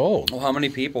 65 years old. Well, how many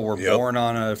people were born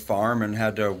on a farm and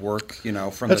had to work,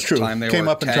 from the time they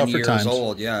were 10 years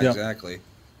old? Yeah, exactly.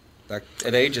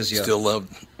 It ages you. Still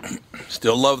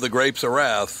love the grapes of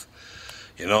wrath.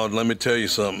 Let me tell you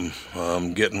something.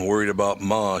 I'm getting worried about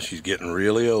Ma. She's getting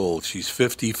really old. She's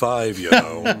 55, It's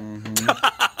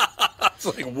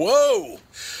like, whoa.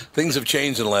 Things have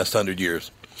changed in the last 100 years.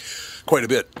 Quite a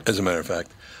bit, as a matter of fact.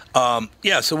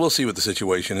 So we'll see what the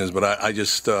situation is. But I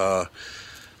just... we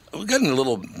got in a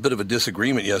little bit of a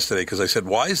disagreement yesterday because I said,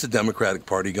 why is the Democratic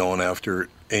Party going after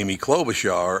Amy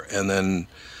Klobuchar? And then...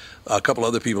 a couple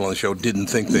other people on the show didn't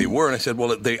think they were. And I said,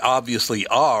 well, they obviously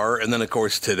are. And then, of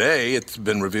course, today it's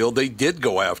been revealed they did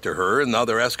go after her, and now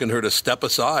they're asking her to step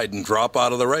aside and drop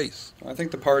out of the race. I think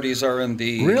the parties are in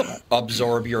the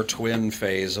absorb your twin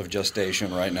phase of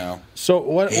gestation right now. So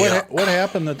what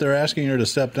happened that they're asking her to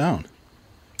step down?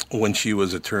 When she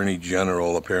was Attorney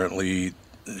General, apparently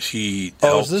she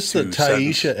is this the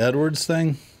Taisha Edwards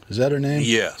thing? Is that her name?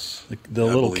 Yes. The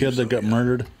little kid that got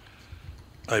murdered?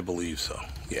 I believe so.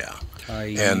 Yeah,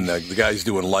 and the guy's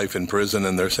doing life in prison,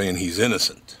 and they're saying he's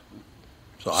innocent.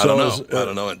 So I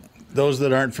don't know. Those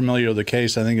that aren't familiar with the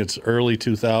case, I think it's early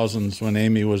 2000s when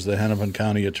Amy was the Hennepin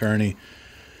County attorney.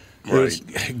 Right. It was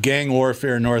gang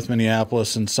warfare in North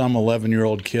Minneapolis, and some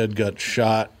 11-year-old kid got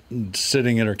shot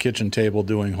sitting at her kitchen table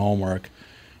doing homework.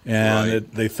 And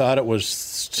they thought it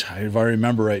was, if I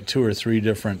remember right, 2 or 3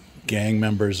 different gang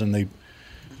members, and they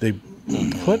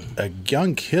put a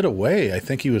young kid away. I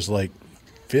think he was like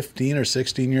 15 or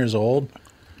 16 years old,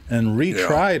 and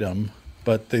retried him,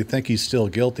 but they think he's still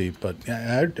guilty. But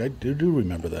I do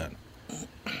remember that.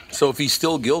 So if he's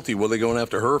still guilty, what are they going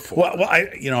after her for? Well,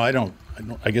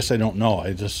 I guess I don't know.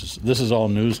 This is all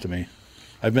news to me.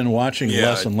 I've been watching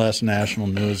less and less national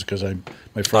news because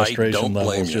my frustration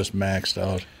level is just maxed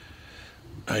out.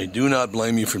 I do not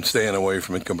blame you from staying away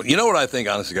from it completely. You know what I think,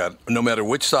 honestly, God? No matter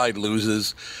which side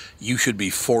loses, you should be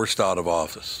forced out of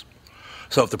office.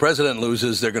 So if the president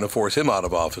loses, they're going to force him out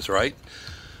of office, right?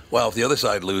 Well, if the other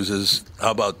side loses,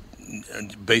 how about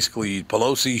basically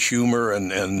Pelosi, Schumer,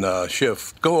 and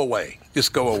Schiff? Go away.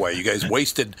 Just go away. You guys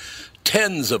wasted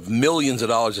tens of millions of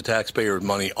dollars of taxpayer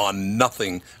money on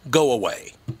nothing. Go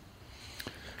away.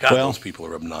 God, those people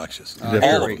are obnoxious.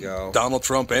 There we go. Donald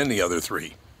Trump and the other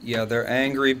three. Yeah, they're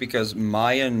angry because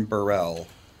Mayan Burrell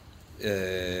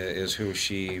is who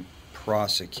she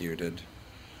prosecuted.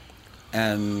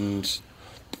 And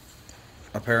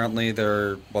apparently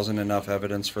there wasn't enough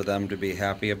evidence for them to be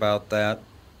happy about that.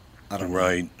 I don't know.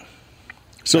 Right.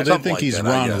 So they think he's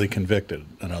wrongly convicted,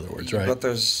 in other words, right? But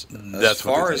there's, as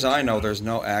far as I know, there's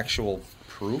no actual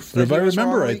proof that if I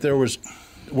remember right, there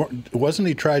wasn't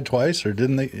he tried twice, or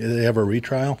didn't they have a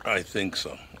retrial? I think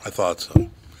so. I thought so.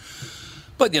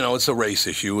 But, it's a race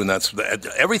issue, and that's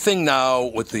everything now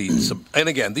with the – and,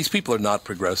 again, these people are not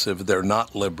progressive. They're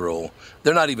not liberal.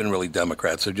 They're not even really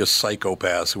Democrats. They're just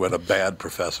psychopaths who had a bad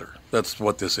professor. That's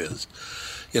what this is.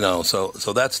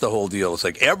 So that's the whole deal. It's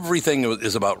like everything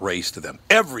is about race to them.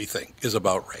 Everything is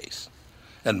about race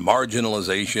and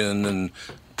marginalization and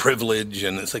privilege,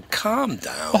 and it's like, calm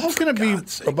down. Well, how can it be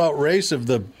about race if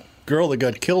the girl that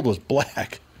got killed was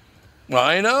black?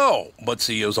 I know, but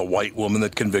see, it was a white woman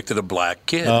that convicted a black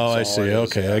kid. Oh, I see.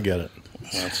 Okay, I get it.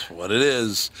 That's what it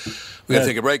is. We got to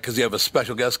take a break because you have a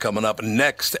special guest coming up.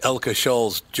 Next, Elka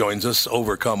Schulz joins us.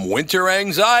 Overcome winter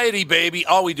anxiety, baby.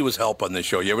 All we do is help on this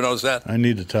show. You ever notice that? I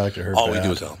need to talk to her. All we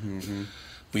do is help. Mm-hmm.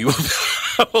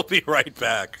 We'll be right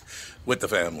back with the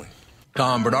family.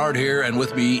 Tom Bernard here, and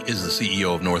with me is the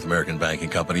CEO of North American Banking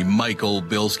Company, Michael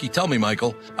Bilski. Tell me,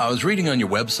 Michael, I was reading on your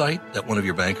website that one of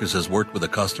your bankers has worked with a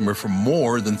customer for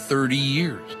more than 30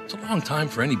 years. It's a long time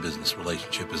for any business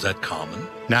relationship. Is that common?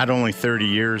 Not only 30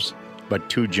 years, but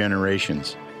 2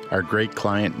 generations. Our great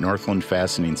client, Northland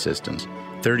Fastening Systems.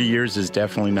 30 years is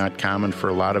definitely not common for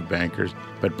a lot of bankers,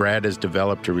 but Brad has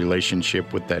developed a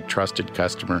relationship with that trusted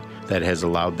customer that has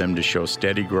allowed them to show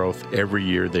steady growth every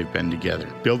year they've been together.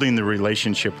 Building the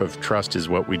relationship of trust is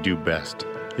what we do best.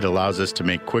 It allows us to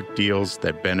make quick deals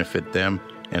that benefit them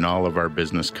and all of our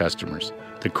business customers.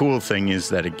 The cool thing is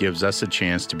that it gives us a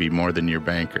chance to be more than your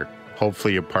banker,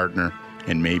 hopefully a partner,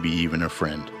 and maybe even a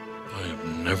friend. I have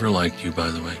never liked you,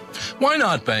 by the way. Why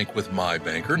not bank with my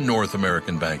banker, North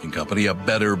American Banking Company, a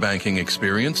better banking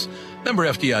experience? Member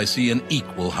FDIC, an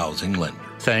equal housing lender.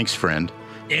 Thanks, friend.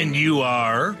 And you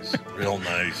are? Real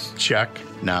nice. Chuck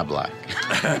Knobloch.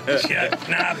 Chuck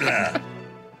Knobloch.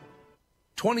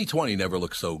 2020 never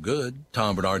looked so good.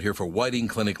 Tom Bernard here for Whiting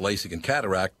Clinic LASIK and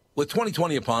Cataract. With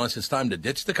 2020 upon us, it's time to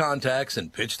ditch the contacts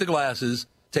and pitch the glasses.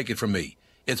 Take it from me.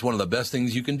 It's one of the best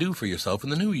things you can do for yourself in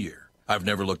the new year. I've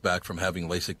never looked back from having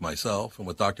LASIK myself, and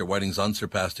with Dr. Whiting's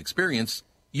unsurpassed experience,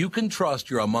 you can trust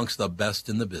you're amongst the best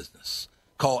in the business.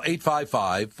 Call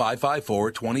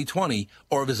 855-554-2020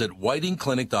 or visit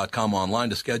whitingclinic.com online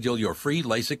to schedule your free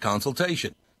LASIK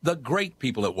consultation. The great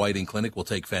people at Whiting Clinic will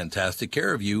take fantastic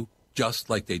care of you, just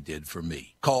like they did for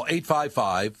me. Call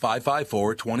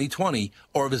 855-554-2020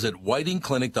 or visit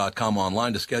whitingclinic.com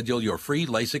online to schedule your free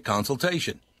LASIK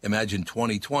consultation. Imagine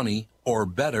 2020 or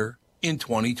better in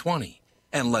 2020.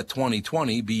 And let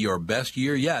 2020 be your best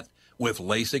year yet with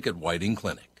LASIK at Whiting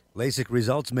Clinic. LASIK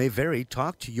results may vary.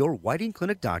 Talk to your Whiting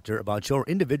Clinic doctor about your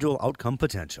individual outcome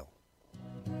potential.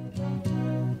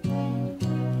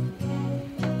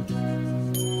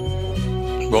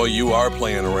 Well, you are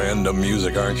playing random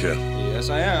music, aren't you? Yes,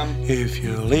 I am. If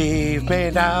you leave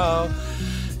me now.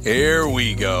 Here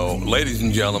we go. Ladies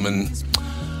and gentlemen,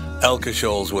 Elka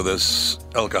Schulz with us.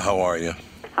 Elka, how are you?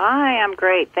 Hi, I'm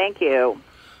great. Thank you.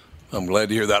 I'm glad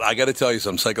to hear that. I got to tell you,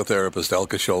 some psychotherapist,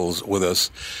 Elka Schulz, with us.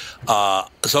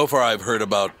 So far, I've heard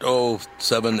about,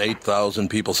 7,000, 8,000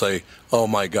 people say, oh,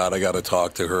 my God, I got to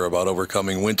talk to her about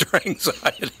overcoming winter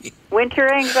anxiety.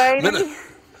 Winter anxiety?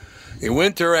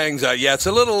 Winter anxiety. Yeah, it's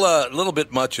a little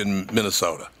bit much in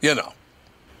Minnesota,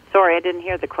 Sorry, I didn't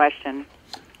hear the question.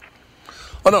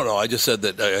 Oh, no. I just said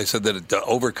that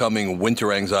overcoming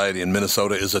winter anxiety in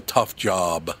Minnesota is a tough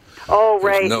job. Oh,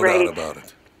 right, There's no doubt about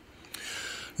it.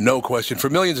 No question. For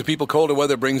millions of people, colder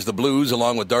weather brings the blues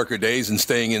along with darker days and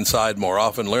staying inside more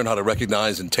often. Learn how to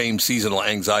recognize and tame seasonal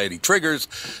anxiety triggers.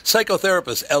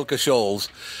 Psychotherapist Elka Schulz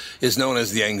is known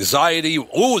as the anxiety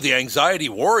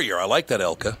warrior. I like that,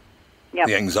 Elka. Yep.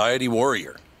 The anxiety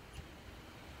warrior.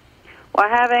 Well, I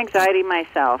have anxiety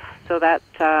myself, so that,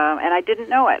 and I didn't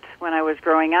know it when I was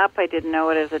growing up. I didn't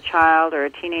know it as a child or a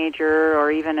teenager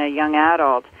or even a young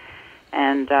adult.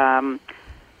 And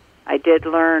I did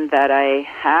learn that I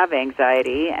have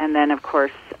anxiety, and then, of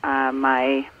course,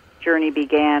 my journey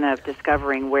began of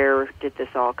discovering where did this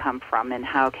all come from and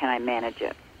how can I manage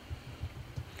it.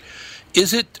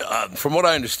 Is it, from what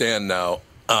I understand now,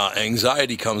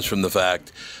 anxiety comes from the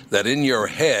fact that in your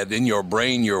head, in your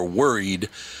brain, you're worried,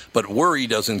 but worry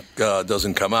doesn't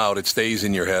come out. It stays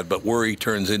in your head, but worry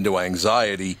turns into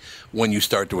anxiety when you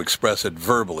start to express it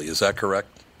verbally. Is that correct?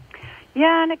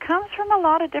 Yeah, and it comes from a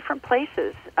lot of different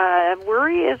places.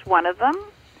 Worry is one of them.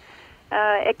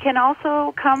 It can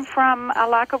also come from a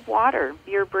lack of water.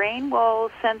 Your brain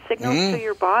will send signals to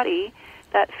your body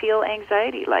that feel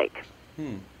anxiety-like.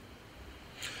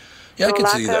 Yeah, so I can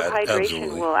see that. lack of hydration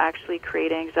Absolutely. will actually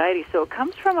create anxiety. So it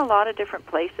comes from a lot of different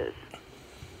places.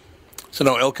 So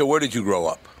now, Elke, where did you grow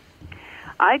up?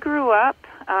 I grew up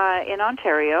in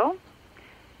Ontario,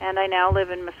 and I now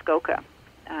live in Muskoka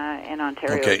in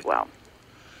Ontario as well.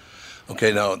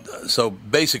 Okay, now, so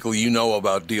basically you know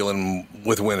about dealing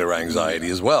with winter anxiety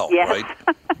as well, yes. right?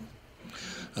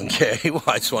 Okay, well,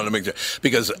 I just wanted to make sure.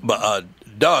 Because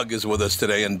Doug is with us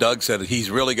today, and Doug said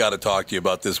he's really got to talk to you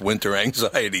about this winter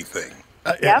anxiety thing.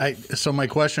 So my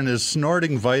question is,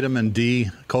 snorting vitamin D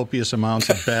copious amounts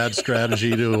a bad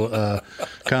strategy to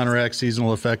counteract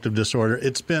seasonal affective disorder?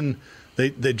 It's been,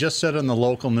 they just said in the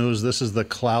local news, this is the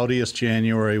cloudiest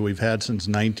January we've had since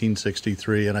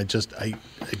 1963, and I just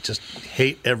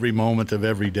hate every moment of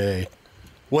every day.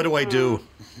 What do I do?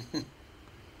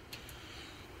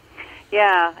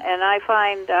 Yeah, and I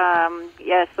find,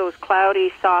 yes, those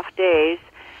cloudy, soft days,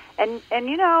 and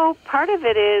you know, part of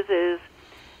it is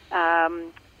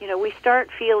you know, we start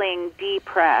feeling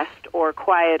depressed or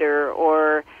quieter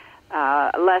or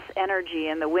less energy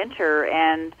in the winter,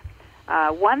 and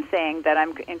one thing that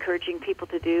I'm encouraging people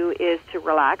to do is to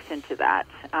relax into that.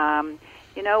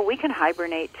 You know, we can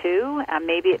hibernate too.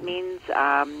 Maybe it means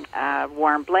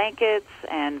warm blankets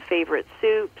and favorite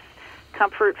soups,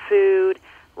 comfort food,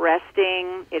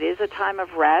 resting. It is a time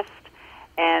of rest.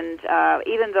 And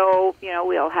even though, you know,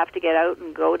 we'll have to get out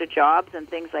and go to jobs and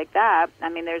things like that, I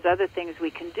mean, there's other things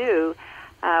we can do.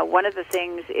 One of the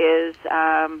things is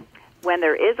when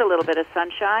there is a little bit of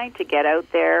sunshine, to get out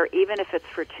there, even if it's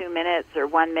for 2 minutes or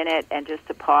 1 minute, and just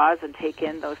to pause and take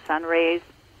in those sun rays.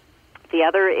 The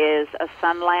other is a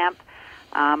sun lamp.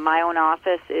 My own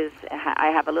office is,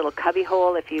 I have a little cubby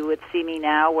hole, if you would see me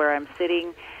now, where I'm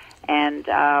sitting, and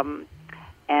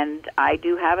I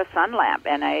do have a sun lamp,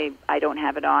 and I don't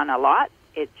have it on a lot.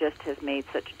 It just has made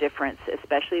such a difference,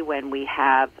 especially when we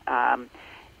have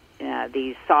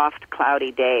these soft,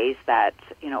 cloudy days that,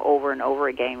 you know, over and over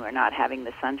again we're not having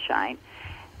the sunshine.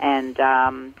 And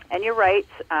you're right.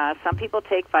 Some people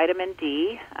take vitamin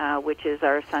D, which is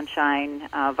our sunshine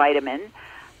vitamin.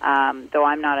 Though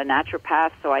I'm not a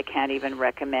naturopath, so I can't even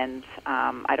recommend.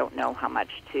 I don't know how much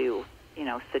to, you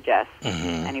know, suggest.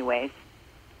 Anyways.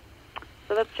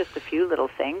 So that's just a few little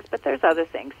things, but there's other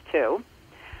things too.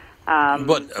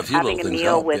 But a few having little a things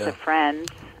meal help, with yeah. a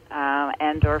friend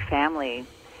and or family,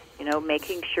 you know,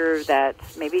 making sure that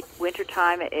maybe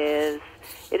wintertime it is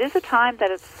a time that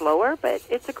it's slower, but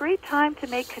it's a great time to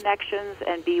make connections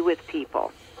and be with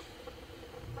people.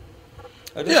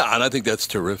 Yeah, and I think that's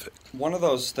terrific. One of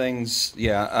those things,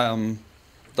 yeah,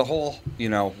 the whole, you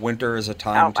know, winter is a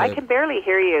time to... I can barely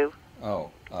hear you.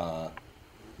 Oh,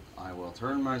 I will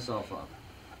turn myself up.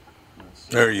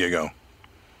 There you go.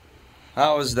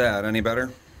 How is that? Any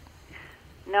better?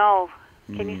 No.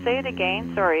 Can you say it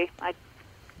again? Sorry.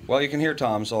 Well, you can hear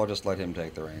Tom, so I'll just let him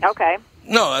take the reins. Okay.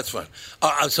 No, that's fine.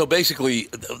 So basically,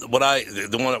 what I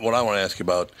want to ask you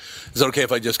about, is it okay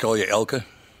if I just call you Elke?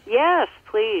 Yes,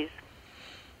 please.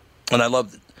 And I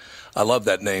love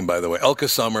that name, by the way. Elke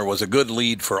Sommer was a good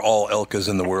lead for all Elkes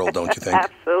in the world, don't you think?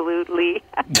 Absolutely.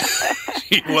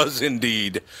 She was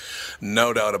indeed.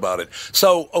 No doubt about it.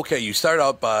 So, okay, you start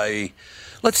out by,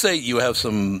 let's say you have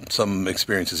some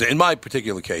experiences. In my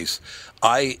particular case,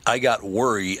 I got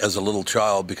worry as a little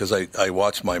child because I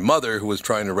watched my mother, who was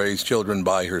trying to raise children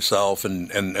by herself and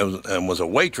was a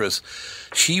waitress.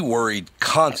 She worried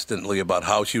constantly about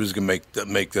how she was going to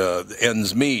make the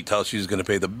ends meet, how she was going to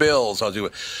pay the bills.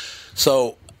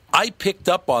 So I picked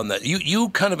up on that. You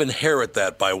kind of inherit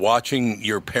that by watching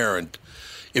your parent.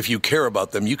 If you care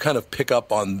about them, you kind of pick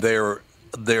up on their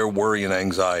worry and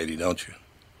anxiety, don't you?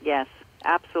 Yes,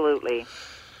 absolutely.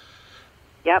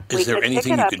 Yep. Is there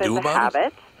anything you can do about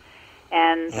it?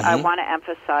 And I want to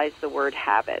emphasize the word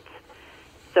habit.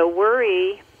 So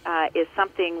worry is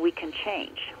something we can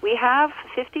change. We have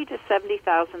 50 to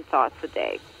 70,000 thoughts a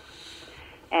day,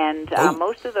 and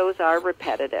most of those are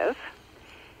repetitive.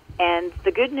 And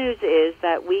the good news is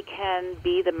that we can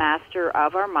be the master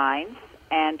of our minds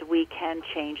and we can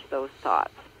change those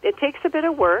thoughts. It takes a bit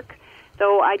of work,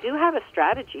 though I do have a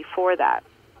strategy for that.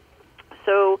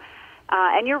 So,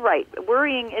 and you're right,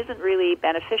 worrying isn't really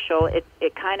beneficial.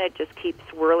 It kind of just keeps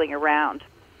swirling around.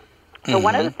 So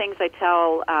one of the things I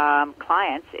tell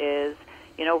clients is,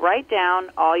 write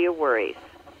down all your worries.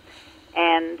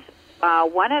 And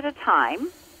one at a time,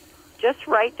 just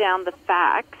write down the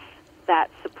facts that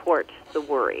support the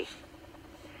worry.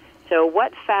 So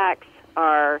what facts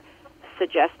are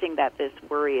suggesting that this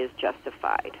worry is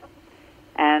justified?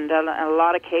 And in a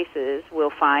lot of cases,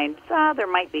 we'll find there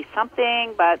might be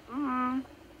something, but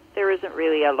there isn't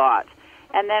really a lot.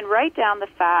 And then write down the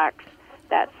facts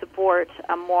that support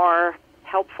a more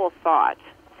helpful thought.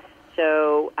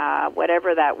 So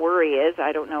whatever that worry is,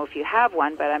 I don't know if you have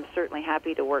one, but I'm certainly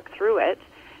happy to work through it.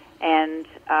 And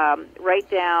write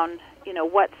down,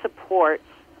 what supports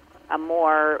a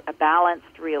more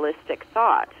balanced, realistic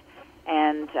thought.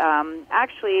 And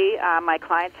actually, my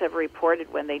clients have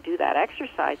reported when they do that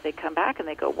exercise, they come back and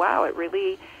they go, wow, it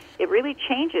really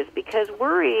changes, because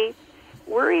worry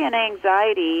and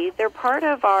anxiety, they're part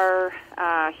of our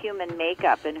human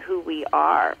makeup and who we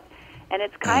are. And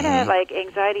it's kind of like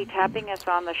anxiety tapping us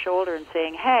on the shoulder and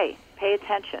saying, hey, pay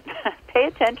attention. Pay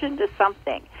attention to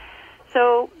something.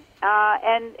 So,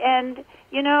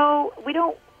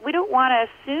 we don't want to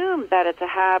assume that it's a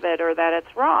habit or that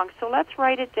it's wrong. So let's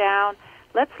write it down.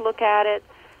 Let's look at it.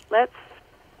 Let's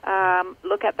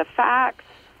look at the facts,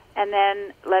 and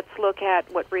then let's look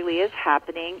at what really is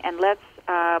happening, and let's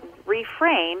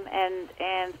reframe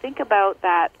and think about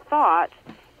that thought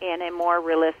in a more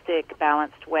realistic,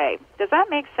 balanced way. Does that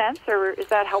make sense, or is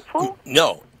that helpful?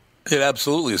 No, it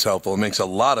absolutely is helpful. It makes a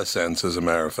lot of sense, as a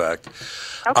matter of fact.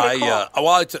 Okay, cool.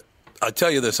 I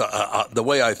tell you this, the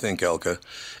way I think, Elke,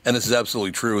 and this is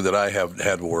absolutely true, that I have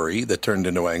had worry that turned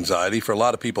into anxiety. For a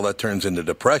lot of people, that turns into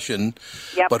depression.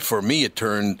 Yep. But for me, it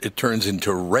turns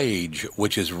into rage,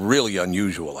 which is really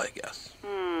unusual, I guess.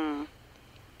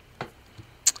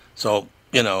 So,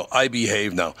 I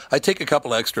behave now. I take a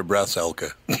couple extra breaths,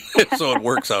 Elke, so it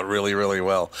works out really, really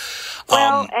well.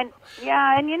 Well,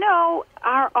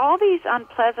 all these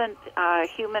unpleasant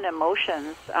human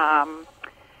emotions,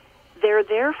 they're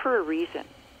there for a reason,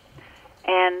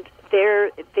 and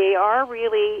they are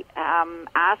really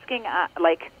asking,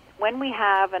 like when we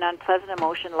have an unpleasant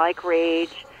emotion like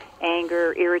rage,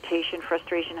 anger, irritation,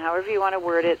 frustration, however you want to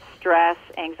word it, stress,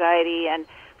 anxiety, and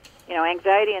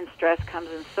anxiety and stress comes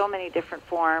in so many different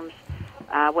forms,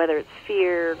 whether it's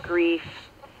fear, grief.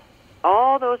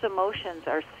 All those emotions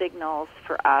are signals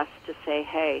for us to say,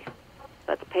 hey,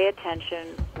 let's pay attention.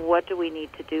 What do we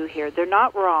need to do here? They're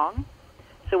not wrong.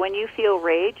 So when you feel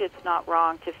rage, it's not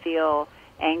wrong to feel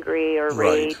angry or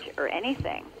rage or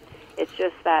anything. It's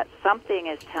just that something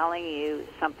is telling you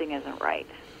something isn't right.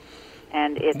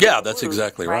 And that's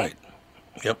exactly right.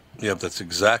 Yep, that's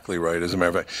exactly right. As a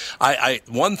matter of fact,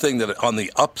 one thing that on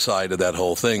the upside of that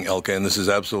whole thing, Elke, and this is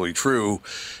absolutely true,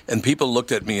 and people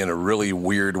looked at me in a really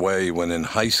weird way when in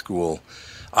high school.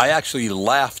 I actually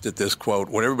laughed at this quote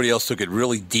when everybody else took it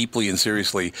really deeply and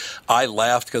seriously. I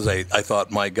laughed because I thought,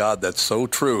 my God, that's so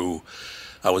true.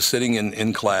 I was sitting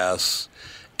in class,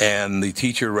 and the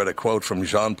teacher read a quote from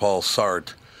Jean-Paul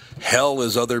Sartre, "Hell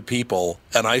is other people,"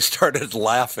 and I started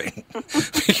laughing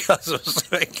because I was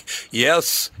like,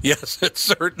 yes, it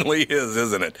certainly is,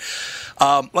 isn't it?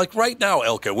 Like right now,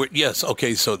 Elke,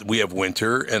 so we have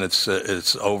winter, and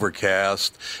it's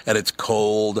overcast, and it's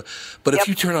cold, but if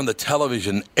you turn on the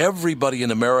television, everybody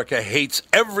in America hates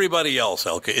everybody else,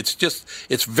 Elke.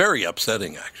 It's very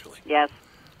upsetting, actually. Yes.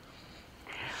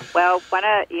 Well,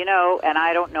 and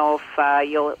I don't know if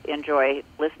you'll enjoy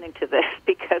listening to this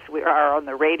because we are on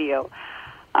the radio,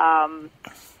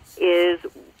 is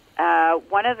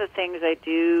one of the things I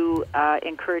do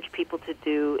encourage people to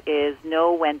do is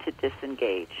know when to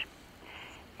disengage.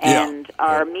 And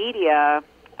our media,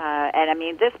 and I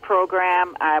mean this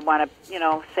program, I want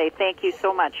to, say thank you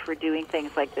so much for doing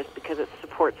things like this because it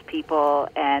supports people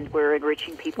and we're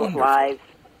enriching people's lives.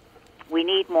 We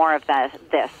need more of this.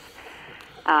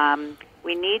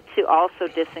 We need to also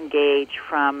disengage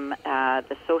from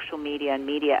the social media and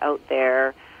media out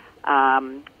there.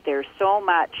 There's so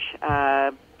much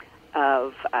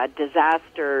of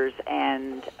disasters,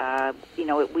 and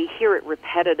we hear it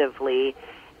repetitively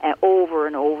over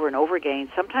and over and over again.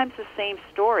 Sometimes the same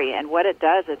story, and what it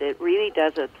does is it really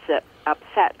does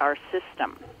upset our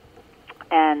system.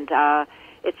 And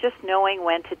it's just knowing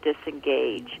when to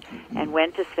disengage and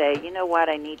when to say, you know what,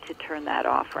 I need to turn that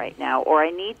off right now, or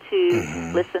I need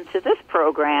to listen to this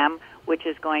program, which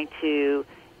is going to,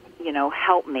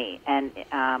 help me and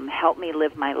help me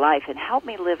live my life and help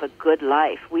me live a good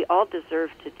life. We all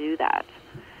deserve to do that.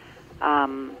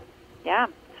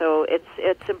 So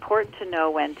it's important to know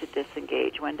when to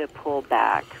disengage, when to pull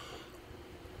back.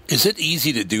 Is it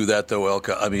easy to do that, though,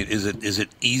 Elka? I mean, is it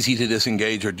easy to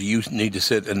disengage, or do you need to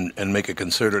sit and make a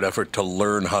concerted effort to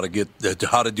learn how to do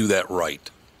that right?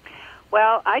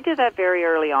 Well, I did that very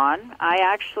early on. I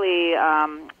actually,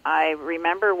 I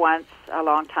remember once a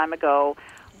long time ago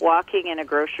walking in a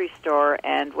grocery store,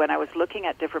 and when I was looking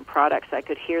at different products, I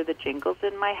could hear the jingles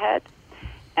in my head,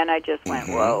 and I just went,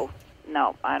 whoa,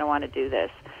 no, I don't want to do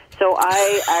this. So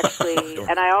I actually,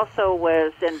 and I also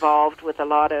was involved with a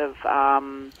lot of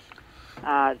town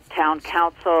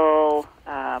council.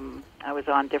 I was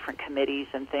on different committees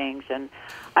and things, and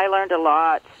I learned a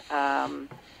lot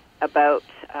about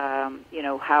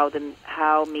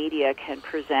how media can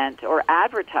present, or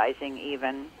advertising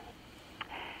even.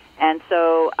 And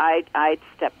so I'd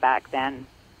step back then.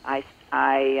 I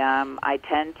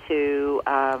tend to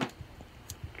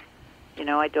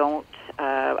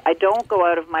I don't go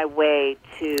out of my way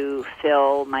to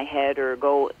fill my head or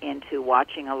go into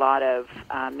watching a lot of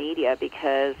media,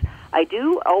 because I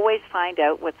do always find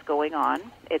out what's going on.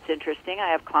 It's interesting. I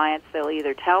have clients, they'll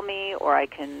either tell me, or I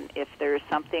can, if there's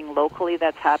something locally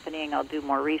that's happening, I'll do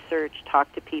more research,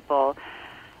 talk to people.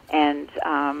 And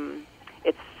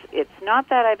it's not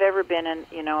that I've ever been in,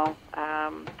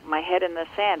 my head in the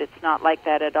sand. It's not like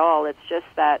that at all. It's just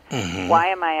that why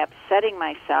am I upsetting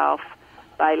myself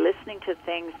by listening to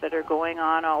things that are going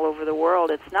on all over the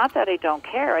world? It's not that I don't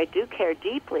care. I do care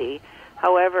deeply.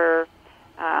 However,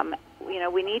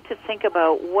 we need to think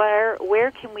about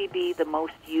where can we be the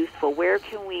most useful? Where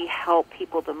can we help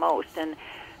people the most? And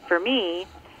for me,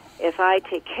 if I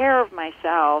take care of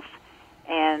myself,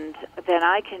 and then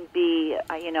I can be,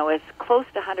 as close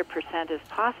to 100% as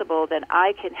possible, then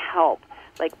I can help.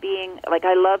 Like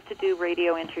I love to do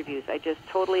radio interviews. I just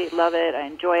totally love it. I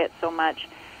enjoy it so much,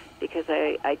 because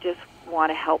I just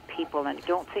want to help people, and I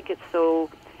don't think it's so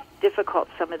difficult,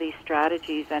 some of these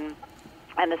strategies. And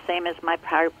the same as my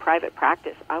private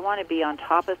practice. I want to be on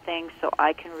top of things so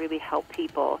I can really help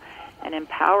people and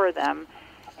empower them.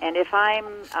 And if I'm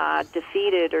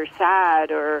defeated or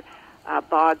sad or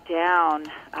bogged down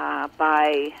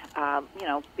by,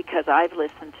 because I've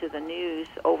listened to the news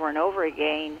over and over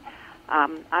again,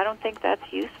 I don't think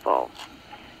that's useful.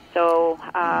 So,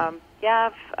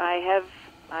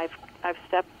 I've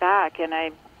stepped back, and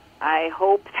I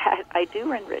hope that I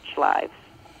do enrich lives.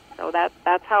 So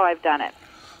that's how I've done it.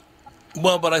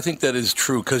 Well, but I think that is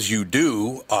true, because you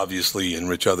do obviously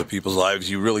enrich other people's lives.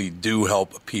 You really do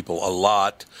help people a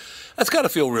lot. That's got to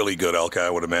feel really good, Elka, I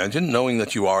would imagine, knowing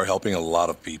that you are helping a lot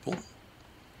of people.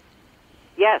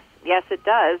 Yes, it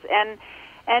does.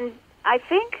 And I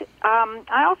think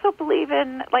I also believe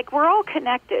in, we're all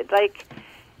connected.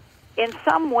 In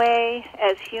some way,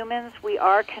 as humans, we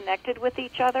are connected with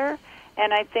each other.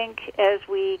 And I think as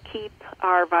we keep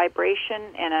our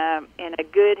vibration in a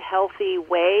good, healthy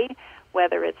way,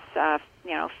 whether it's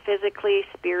physically,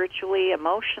 spiritually,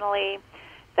 emotionally,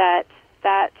 that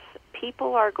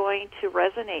people are going to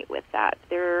resonate with that.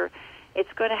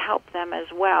 It's going to help them as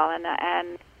well.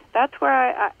 And that's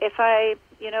where if I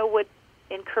would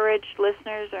encourage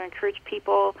listeners or encourage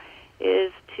people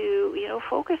is to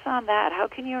focus on that. How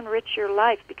can you enrich your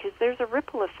life? Because there's a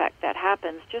ripple effect that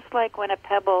happens, just like when a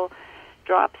pebble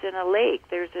drops in a lake.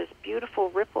 There's this beautiful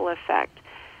ripple effect.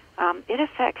 It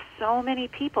affects so many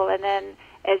people, and then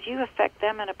as you affect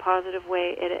them in a positive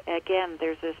way,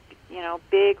 there's this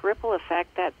big ripple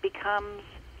effect that becomes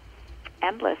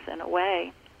endless in a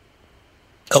way.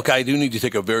 Okay, I do need to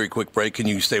take a very quick break. Can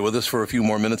you stay with us for a few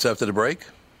more minutes after the break?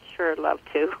 Sure, love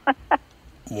to.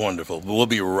 Wonderful. We'll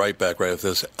be right back right after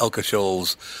this. Elka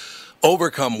Scholz,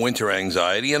 Overcome Winter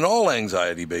Anxiety, and all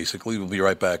anxiety, basically. We'll be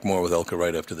right back. More with Elka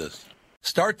right after this.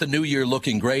 Start the new year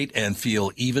looking great and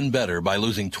feel even better by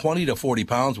losing 20 to 40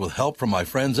 pounds with help from my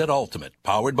friends at Ultimate,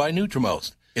 powered by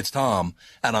Nutrimost. It's Tom,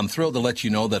 and I'm thrilled to let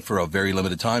you know that for a very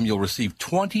limited time, you'll receive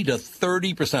 20 to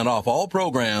 30% off all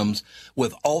programs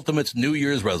with Ultimate's New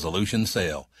Year's resolution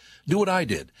sale. Do what I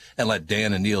did and let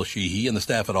Dan and Neil Sheehy and the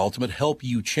staff at Ultimate help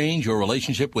you change your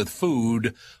relationship with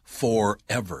food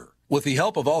forever. With the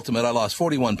help of Ultimate, I lost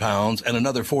 41 pounds and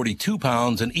another 42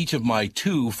 pounds in each of my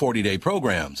 2 40-day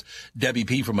programs. Debbie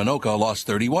P. from Anoka lost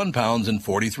 31 pounds in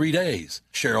 43 days.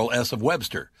 Cheryl S. of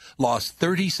Webster lost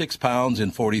 36 pounds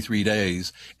in 43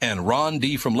 days. And Ron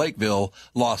D. from Lakeville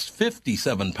lost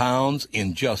 57 pounds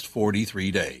in just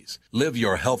 43 days. Live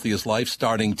your healthiest life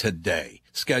starting today.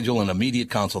 Schedule an immediate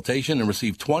consultation and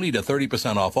receive 20 to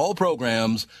 30% off all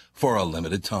programs for a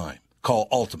limited time. Call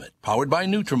Ultimate, powered by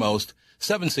Nutrimost,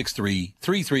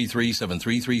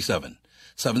 763-333-7337.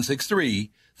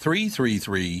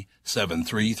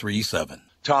 763-333-7337.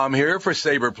 Tom here for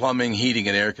Sabre Plumbing, Heating,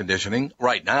 and Air Conditioning.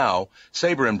 Right now,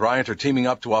 Sabre and Bryant are teaming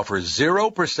up to offer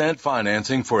 0%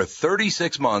 financing for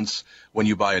 36 months when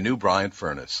you buy a new Bryant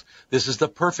furnace. This is the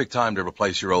perfect time to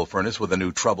replace your old furnace with a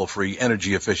new trouble-free,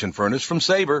 energy-efficient furnace from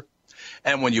Sabre.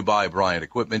 And when you buy Bryant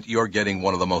equipment, you're getting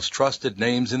one of the most trusted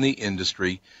names in the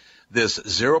industry. This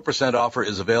 0% offer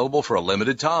is available for a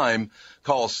limited time.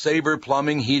 Call Sabre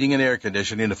Plumbing, Heating, and Air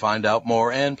Conditioning to find out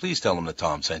more, and please tell them that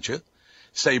Tom sent you.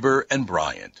 Sabre and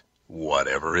Bryant,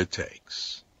 whatever it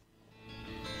takes.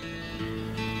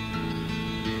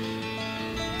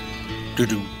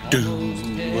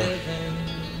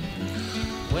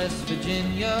 West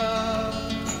Virginia.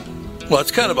 Well,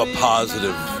 it's kind of a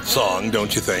positive song,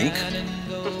 don't you think?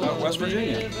 West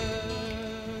Virginia.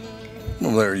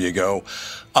 Well, there you go.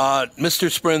 Mr.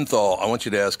 Sprinthal, I want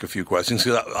you to ask a few questions.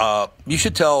 You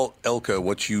should tell Elka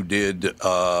what you did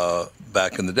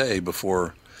back in the day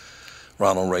before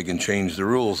Ronald Reagan changed the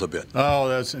rules a bit. Oh,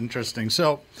 that's interesting.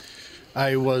 So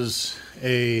I was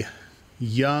a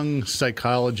young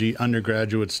psychology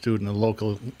undergraduate student at a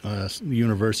local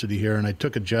university here, and I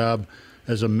took a job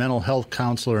as a mental health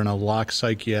counselor in a locked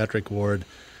psychiatric ward,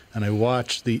 and I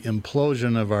watched the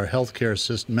implosion of our healthcare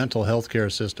system, mental health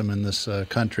care system in this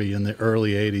country in the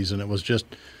early 80s, and it was just,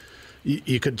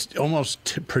 you could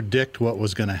almost predict what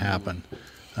was going to happen.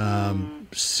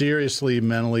 Seriously,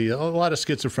 mentally, a lot of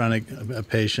schizophrenic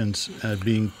patients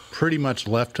being pretty much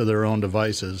left to their own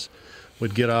devices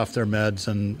would get off their meds,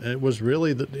 and it was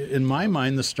really, in my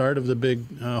mind, the start of the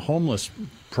big homeless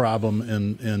problem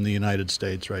in the United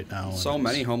States right now. So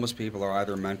many homeless people are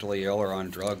either mentally ill or on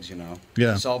drugs, you know.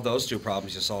 Yeah. You solve those two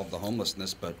problems, you solve the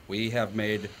homelessness, but we have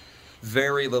made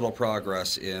very little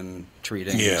progress in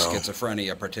treating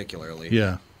schizophrenia particularly.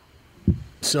 Yeah.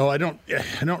 So I don't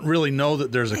really know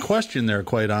that there's a question there,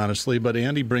 quite honestly, but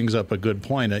Andy brings up a good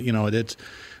point. You know, I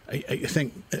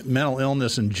think mental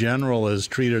illness in general is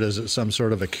treated as some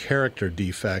sort of a character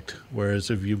defect,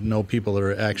 whereas if you know people that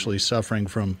are actually suffering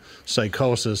from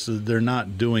psychosis, they're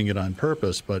not doing it on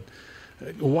purpose. But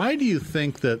why do you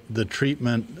think that the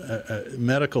treatment,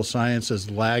 medical science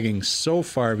is lagging so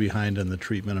far behind in the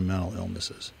treatment of mental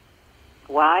illnesses?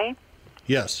 Why?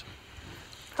 Yes.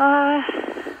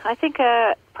 I think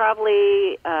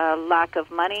probably lack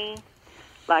of money,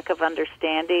 lack of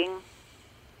understanding,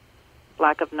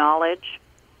 lack of knowledge.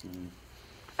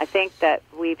 I think that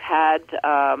we've had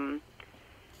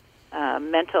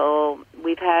mental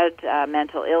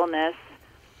illness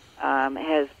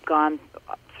has gone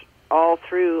all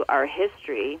through our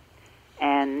history,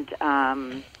 and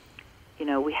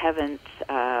we haven't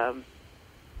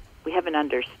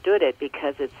understood it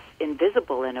because it's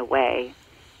invisible in a way.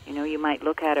 You know, you might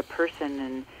look at a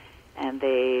person and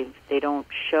they don't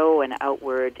show an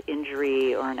outward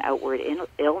injury or an outward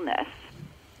illness,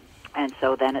 and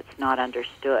so then it's not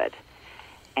understood.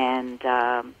 And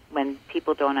when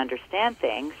people don't understand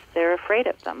things, they're afraid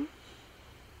of them.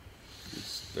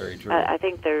 It's very true. I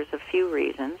think there's a few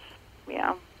reasons,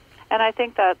 yeah. And I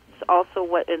think that's also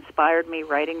what inspired me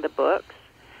writing the books,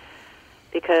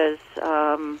 because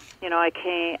I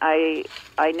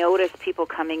noticed people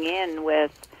coming in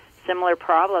with similar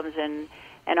problems, and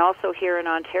also here in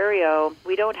Ontario,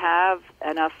 we don't have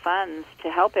enough funds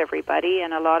to help everybody,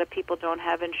 and a lot of people don't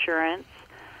have insurance.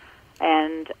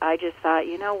 And I just thought,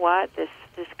 you know what, this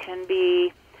can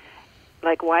be,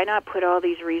 like, why not put all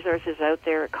these resources out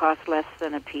there? It costs less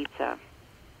than a pizza.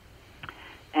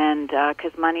 And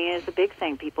because money is a big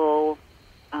thing. People,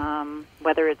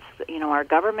 whether it's, our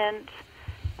government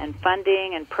and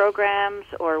funding and programs,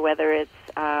 or whether it's,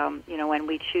 when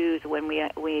we choose, when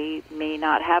we may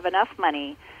not have enough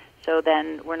money, so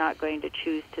then we're not going to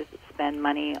choose to spend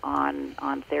money on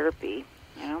therapy.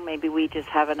 Maybe we just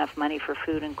have enough money for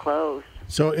food and clothes.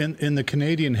 So in the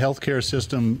Canadian healthcare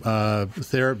system,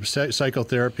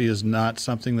 psychotherapy is not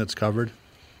something that's covered?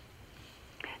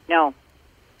 No.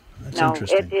 That's no.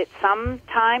 Interesting. It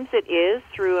sometimes it is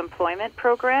through employment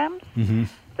programs,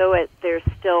 though there's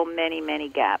still many, many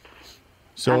gaps.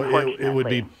 So it would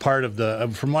be part of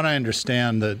from what I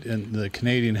understand, that in the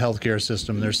Canadian healthcare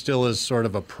system, there still is sort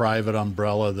of a private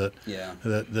umbrella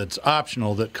that's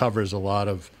optional, that covers a lot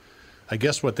of, I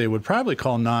guess, what they would probably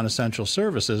call non-essential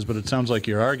services, but it sounds like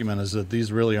your argument is that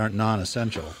these really aren't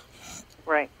non-essential.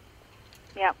 Right.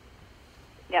 Yep.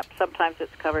 Sometimes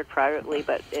it's covered privately,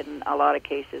 but in a lot of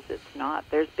cases it's not.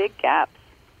 There's big gaps,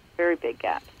 very big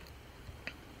gaps.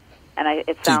 And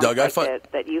it sounds Doug,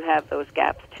 that you have those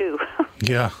gaps too.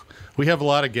 Yeah, we have a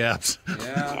lot of gaps.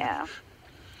 Yeah.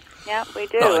 Yeah, we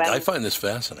do. No, I find this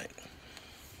fascinating.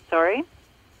 Sorry?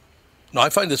 No, I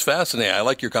find this fascinating. I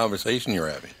like your conversation you're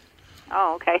having.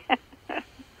 Oh, okay.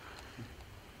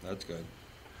 That's good.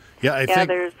 Yeah, I think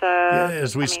there's,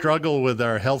 as we struggle with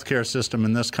our healthcare system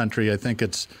in this country, I think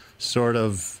it's sort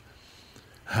of,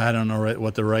 I don't know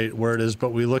what the right word is, but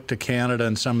we look to Canada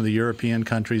and some of the European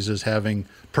countries as having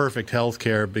perfect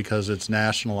healthcare because it's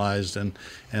nationalized, and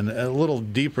a little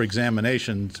deeper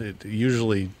examination it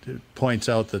usually points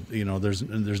out that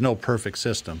there's no perfect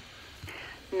system.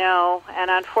 No, and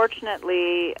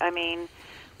unfortunately, I mean,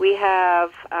 we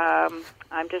have.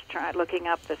 I'm just looking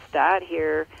up the stat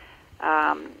here.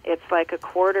 It's like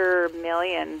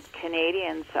 250,000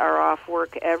 Canadians are off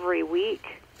work every week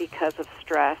because of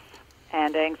stress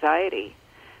and anxiety.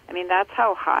 I mean, that's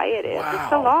how high it is. Wow.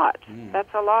 It's a lot.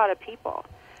 That's a lot of people.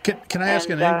 Can I ask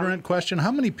an ignorant question?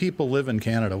 How many people live in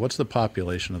Canada? What's the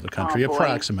population of the country,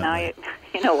 approximately? Now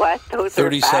you know what? Those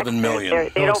 37 are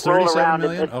million. They don't roll around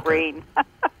in this brain.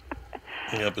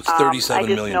 Yep, it's 37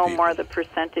 million I just know people. more of the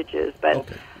percentages, but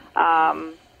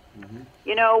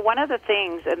one of the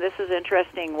things, and this is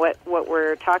interesting, what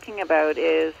we're talking about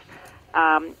is,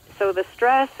 so the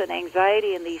stress and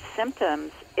anxiety and these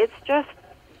symptoms, it's just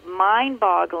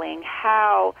mind-boggling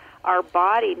how our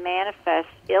body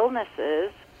manifests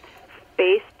illnesses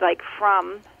based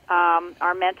from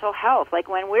our mental health. Like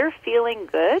when we're feeling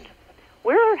good,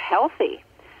 we're healthy.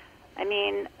 I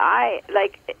mean,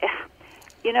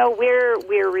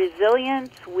 we're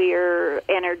resilient, we're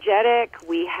energetic,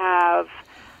 we have,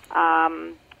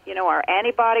 our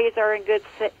antibodies are in good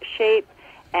shape,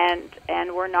 and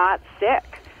we're not sick.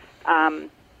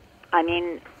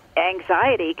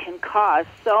 Anxiety can cause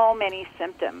so many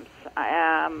symptoms.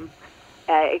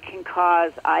 It can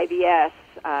cause IBS,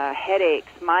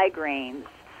 headaches, migraines,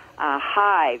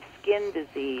 hives, skin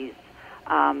disease,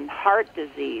 heart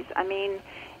disease. I mean,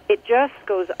 it just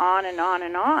goes on and on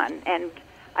and on. And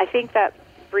I think that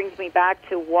brings me back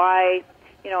to why,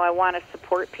 I want to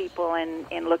support people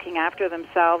in looking after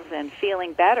themselves and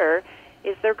feeling better,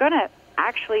 is they're going to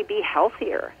actually be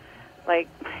healthier. Like,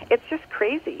 it's just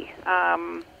crazy.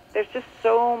 There's just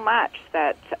so much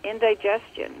that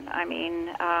indigestion,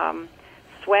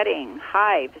 sweating,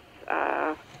 hives,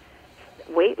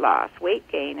 weight loss, weight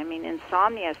gain,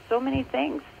 insomnia, so many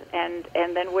things. And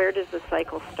then where does the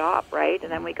cycle stop, right?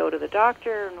 And then we go to the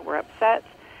doctor and we're upset.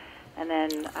 And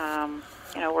then,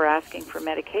 we're asking for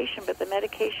medication, but the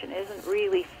medication isn't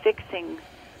really fixing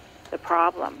the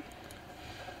problem.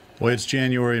 Boy, it's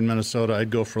January in Minnesota. I'd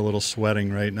go for a little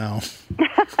sweating right now.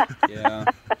 Yeah.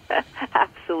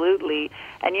 Absolutely.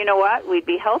 And you know what? We'd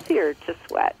be healthier to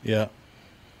sweat. Yeah.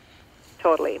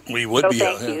 Totally. We would be.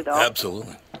 Thank you, though.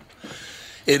 Absolutely.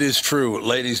 It is true.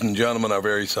 Ladies and gentlemen, our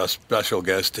very special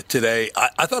guest today.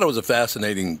 I thought it was a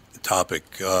fascinating topic,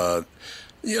 the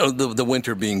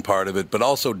winter being part of it, but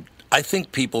also I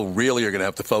think people really are going to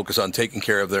have to focus on taking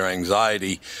care of their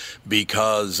anxiety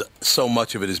because so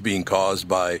much of it is being caused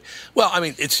by,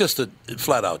 it's just a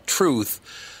flat-out truth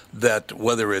that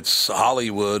whether it's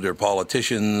Hollywood or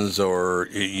politicians or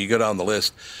you go down the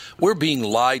list, we're being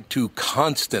lied to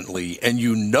constantly, and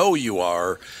you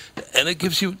are, and it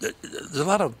gives you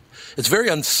it's very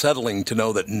unsettling to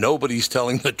know that nobody's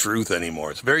telling the truth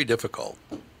anymore. It's very difficult.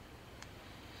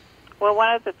 Well,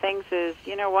 one of the things is,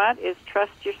 is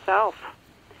trust yourself.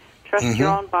 Trust your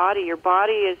own body. Your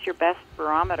body is your best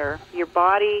barometer. Your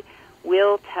body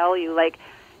will tell you, I'm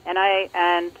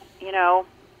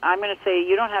going to say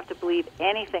you don't have to believe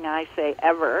anything I say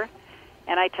ever,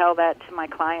 and I tell that to my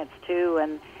clients too.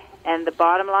 And the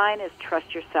bottom line is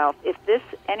trust yourself. If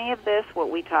any of this, what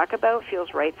we talk about,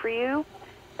 feels right for you,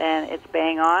 then it's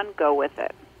bang on. Go with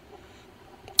it.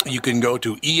 You can go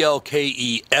to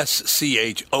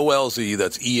ELKESCHOLZ.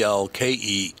 That's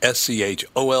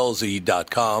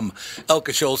ELKESCHOLZ.com.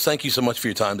 Elke Schultz, thank you so much for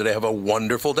your time today. Have a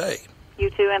wonderful day.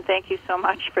 You too, and thank you so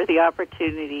much for the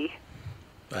opportunity.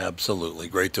 Absolutely.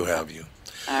 Great to have you.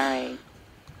 All right.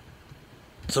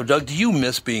 So, Doug, do you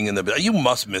miss being in the business? You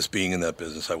must miss being in that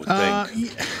business, I would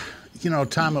think.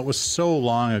 Tom, it was so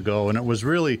long ago, and it was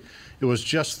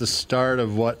just the start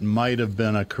of what might have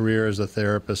been a career as a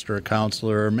therapist or a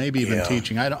counselor or maybe even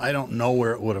teaching. I don't know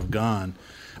where it would have gone.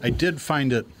 I did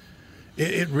find it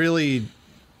really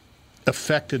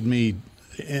affected me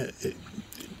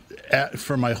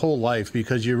for my whole life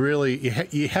because you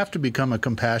have to become a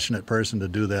compassionate person to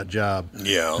do that job.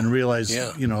 Yeah. And realize,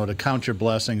 to count your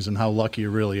blessings and how lucky you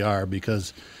really are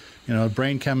because,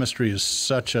 brain chemistry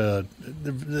is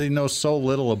they know so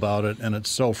little about it and it's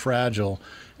so fragile.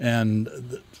 And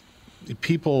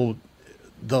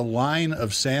the line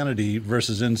of sanity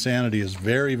versus insanity is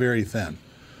very, very thin.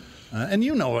 And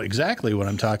you know exactly what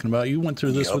I'm talking about. You went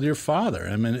through this with your father.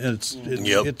 I mean, it's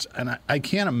and I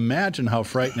can't imagine how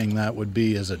frightening that would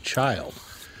be as a child.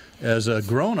 As a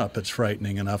grown-up, it's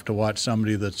frightening enough to watch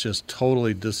somebody that's just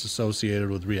totally disassociated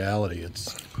with reality.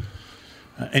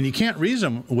 And you can't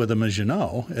reason with them, as you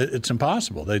know. It's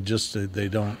impossible. They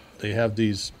have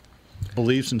these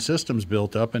beliefs and systems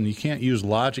built up, and you can't use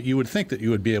logic. You would think that you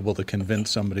would be able to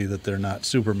convince somebody that they're not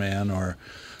Superman or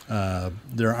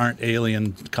there aren't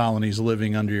alien colonies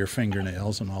living under your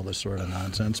fingernails and all this sort of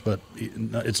nonsense, but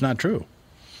it's not true.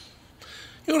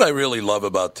 You know what I really love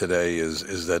about today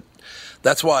is that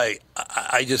that's why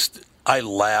I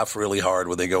laugh really hard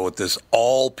when they go with this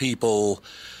all people.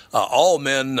 All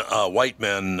men, white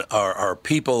men, are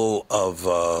people of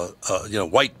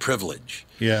white privilege.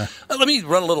 Yeah. Let me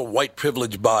run a little white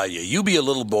privilege by you. You be a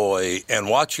little boy and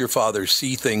watch your father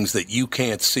see things that you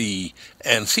can't see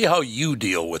and see how you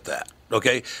deal with that.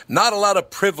 Okay? Not a lot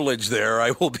of privilege there,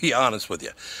 I will be honest with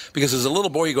you. Because as a little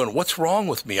boy, you're going, what's wrong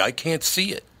with me? I can't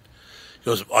see it. He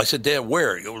goes, I said, Dad,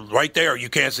 where? He goes, right there. You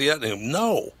can't see it? And he goes,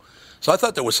 no. So I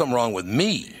thought there was something wrong with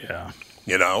me. Yeah.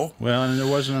 You know? Well, and there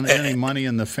wasn't any money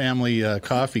in the family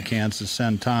coffee cans to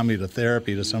send Tommy to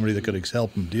therapy to somebody that could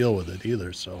help him deal with it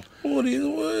either. So what do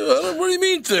you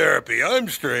mean therapy? I'm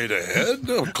straight ahead.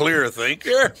 No clear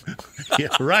thinker. Yeah,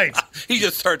 right. He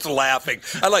just starts laughing.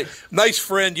 I like, nice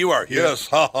friend you are. Yeah. Yes,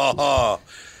 ha ha ha.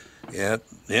 Yeah,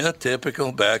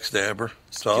 typical backstabber.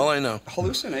 That's all I know.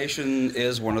 Hallucination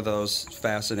is one of those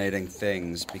fascinating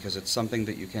things because it's something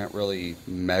that you can't really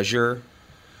measure.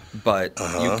 But,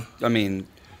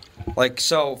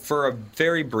 so for a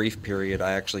very brief period,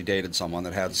 I actually dated someone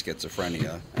that had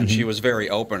schizophrenia, and she was very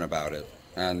open about it.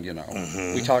 And,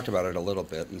 we talked about it a little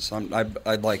bit. And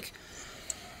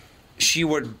she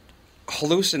would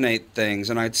hallucinate things,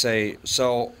 and I'd say,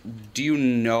 so do you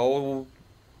know,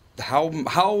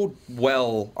 how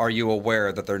well are you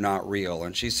aware that they're not real?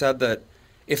 And she said that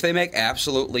if they make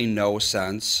absolutely no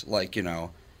sense,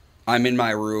 I'm in my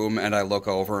room and I look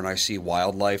over and I see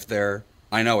wildlife there,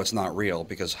 I know it's not real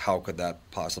because how could that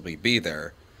possibly be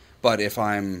there? But if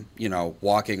I'm,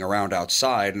 walking around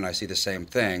outside and I see the same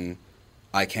thing,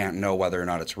 I can't know whether or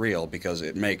not it's real because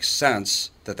it makes sense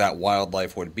that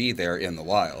wildlife would be there in the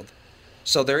wild.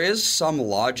 So there is some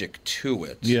logic to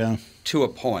it. Yeah. To a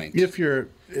point. If you're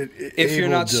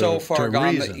not so far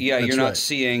gone reason. You're not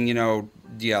seeing,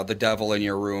 the devil in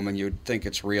your room and you'd think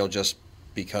it's real just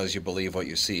because you believe what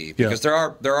you see. Because there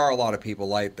are a lot of people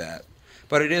like that.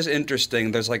 But it is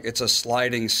interesting. There's it's a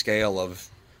sliding scale of,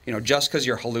 just because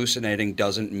you're hallucinating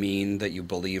doesn't mean that you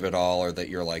believe it all or that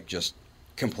you're just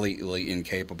completely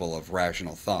incapable of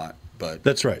rational thought. But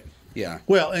that's right. Yeah.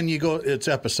 Well, and it's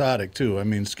episodic too. I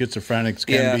mean, schizophrenics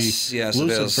can be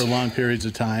lucid for long periods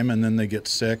of time, and then they get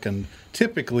sick. And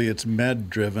typically, it's med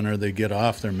driven, or they get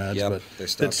off their meds. But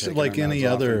it's like any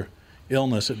other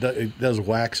illness. It does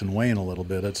wax and wane a little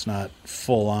bit. It's not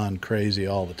full on crazy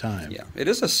all the time. Yeah, it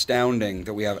is astounding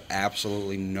that we have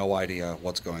absolutely no idea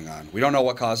what's going on. We don't know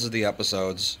what causes the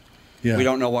episodes. Yeah. We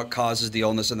don't know what causes the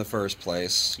illness in the first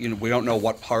place. We don't know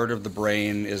what part of the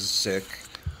brain is sick.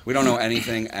 We don't know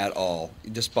anything at all,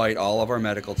 despite all of our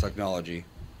medical technology.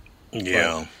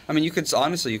 Yeah. But, you could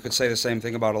say the same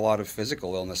thing about a lot of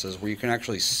physical illnesses where you can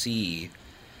actually see,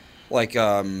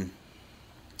 certain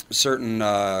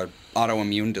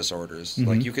autoimmune disorders.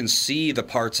 Mm-hmm. You can see the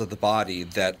parts of the body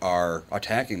that are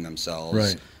attacking themselves.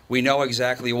 Right. We know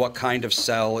exactly what kind of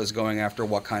cell is going after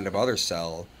what kind of other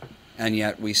cell, and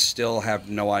yet we still have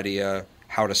no idea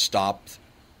how to stop,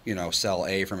 cell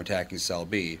A from attacking cell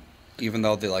B. Even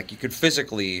though you could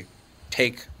physically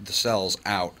take the cells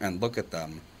out and look at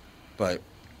them,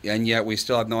 and yet we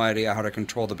still have no idea how to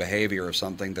control the behavior of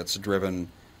something that's driven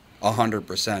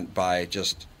 100% by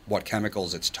just what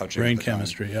chemicals it's touching. Brain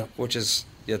chemistry, yeah. Which it's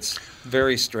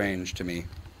very strange to me.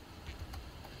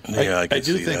 Yeah, I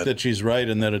do think that she's right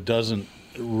in that it doesn't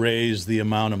raise the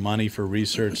amount of money for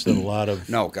research that a lot of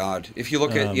no, God. If you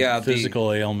look at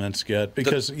physical ailments get,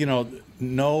 because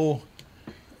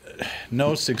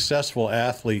no successful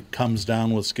athlete comes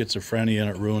down with schizophrenia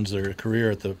and it ruins their career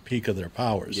at the peak of their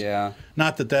powers. Yeah.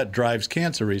 Not that drives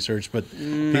cancer research, but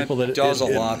people that it does a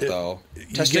lot though.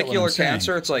 Testicular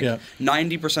cancer, it's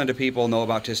 90% of people know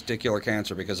about testicular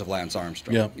cancer because of Lance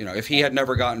Armstrong. Yeah. If he had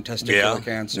never gotten testicular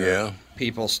cancer,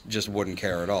 people just wouldn't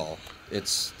care at all.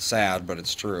 It's sad, but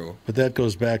it's true. But that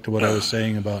goes back to what I was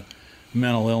saying about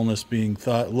mental illness being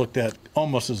looked at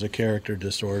almost as a character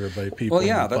disorder by people. Well,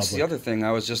 yeah, that's the other thing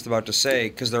I was just about to say,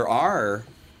 because there are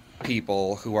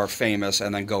people who are famous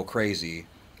and then go crazy.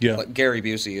 Yeah. Like Gary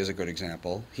Busey is a good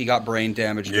example. He got brain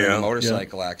damage during a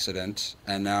motorcycle accident,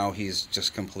 and now he's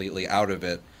just completely out of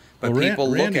it. But people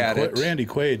look at it. Randy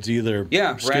Quaid's either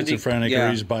schizophrenic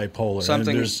or he's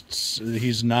bipolar.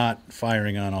 He's not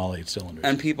firing on all 8 cylinders.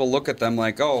 And people look at them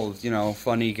like, oh,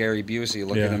 funny Gary Busey,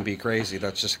 look at him be crazy.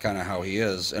 That's just kind of how he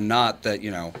is. And not that,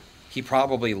 he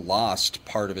probably lost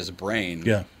part of his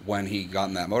brain when he got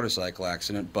in that motorcycle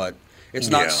accident. But it's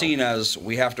not seen as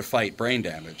we have to fight brain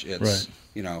damage. It's,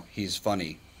 he's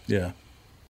funny. Yeah.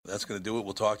 That's going to do it.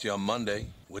 We'll talk to you on Monday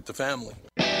with the family.